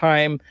 Club one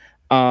time.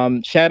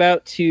 Shout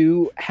out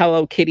to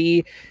Hello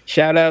Kitty.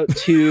 Shout out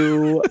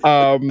to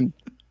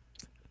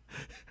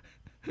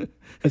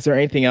is there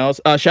anything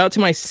else? Shout out to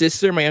my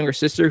sister, my younger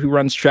sister, who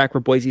runs track for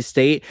Boise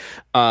State.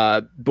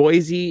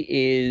 Boise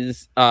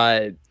is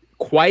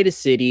quite a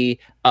city,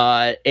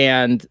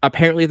 and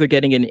apparently they're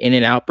getting an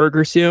In-N-Out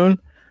burger soon.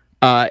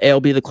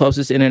 It'll be the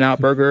closest In-N-Out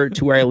burger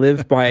to where I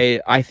live by,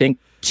 I think,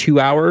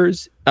 2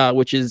 hours,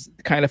 which is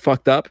kind of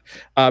fucked up.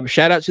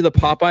 Shout out to the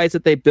Popeyes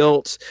that they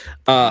built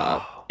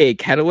in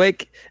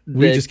Kennewick.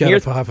 We just got a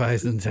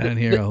Popeyes in town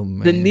here. Oh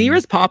man, the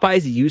nearest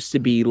Popeyes used to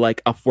be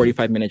like a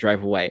 45-minute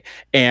drive away,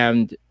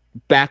 and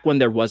back when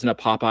there wasn't a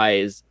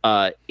Popeyes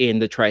in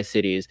the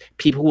Tri-Cities,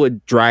 people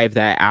would drive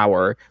that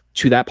hour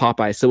to that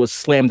Popeyes, so it was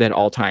slammed at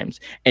all times.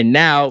 And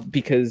now,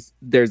 because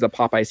there's a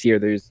Popeyes here,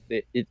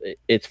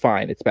 it's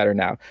fine. It's better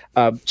now.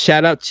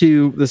 Shout out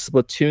to the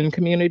Splatoon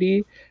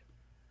community.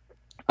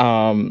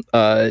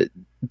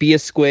 Be a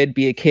squid,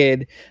 be a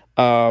kid.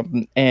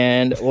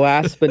 And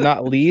last but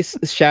not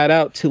least, shout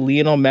out to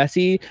Lionel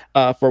Messi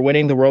for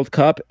winning the World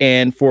Cup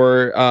and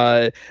for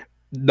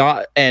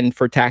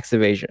tax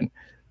evasion.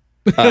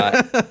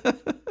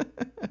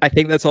 I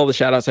think that's all the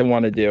shout outs I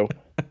want to do.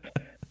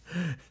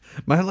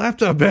 My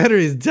laptop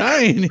battery is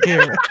dying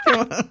here.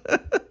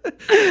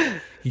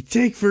 You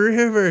take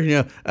forever.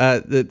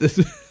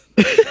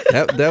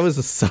 That was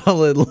a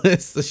solid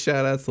list of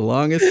shout outs, the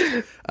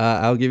longest.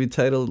 I'll give you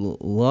title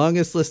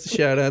longest list of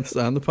shout outs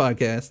on the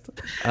podcast.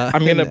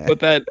 I'm gonna put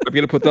that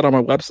on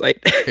my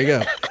website. There you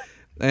go.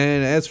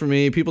 And as for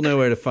me, people know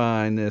where to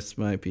find This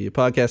Might Be a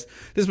Podcast.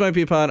 This Might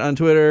Be a Pod on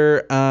Twitter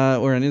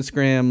or on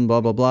Instagram,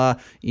 blah, blah, blah.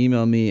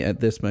 Email me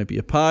at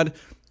thismightbeapod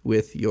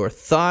with your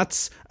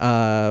thoughts.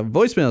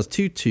 Voicemails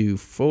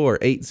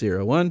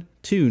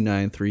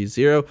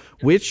 224-801-2930.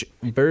 Which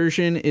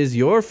version is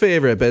your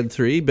favorite? Bed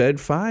 3, Bed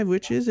 5?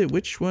 Which is it?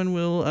 Which one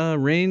will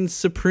reign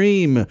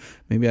supreme?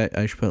 Maybe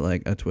I should put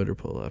like a Twitter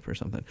poll up or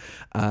something.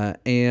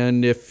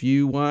 And if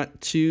you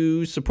want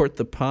to support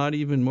the pod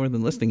even more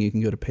than listening, you can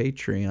go to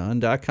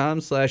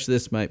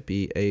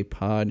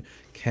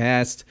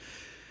patreon.com/thismightbeapodcast.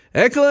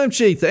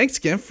 Ekalemchi, thanks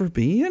again for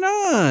being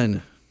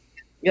on.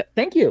 Yeah,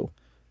 thank you.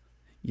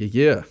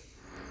 Yeah.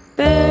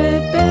 Bed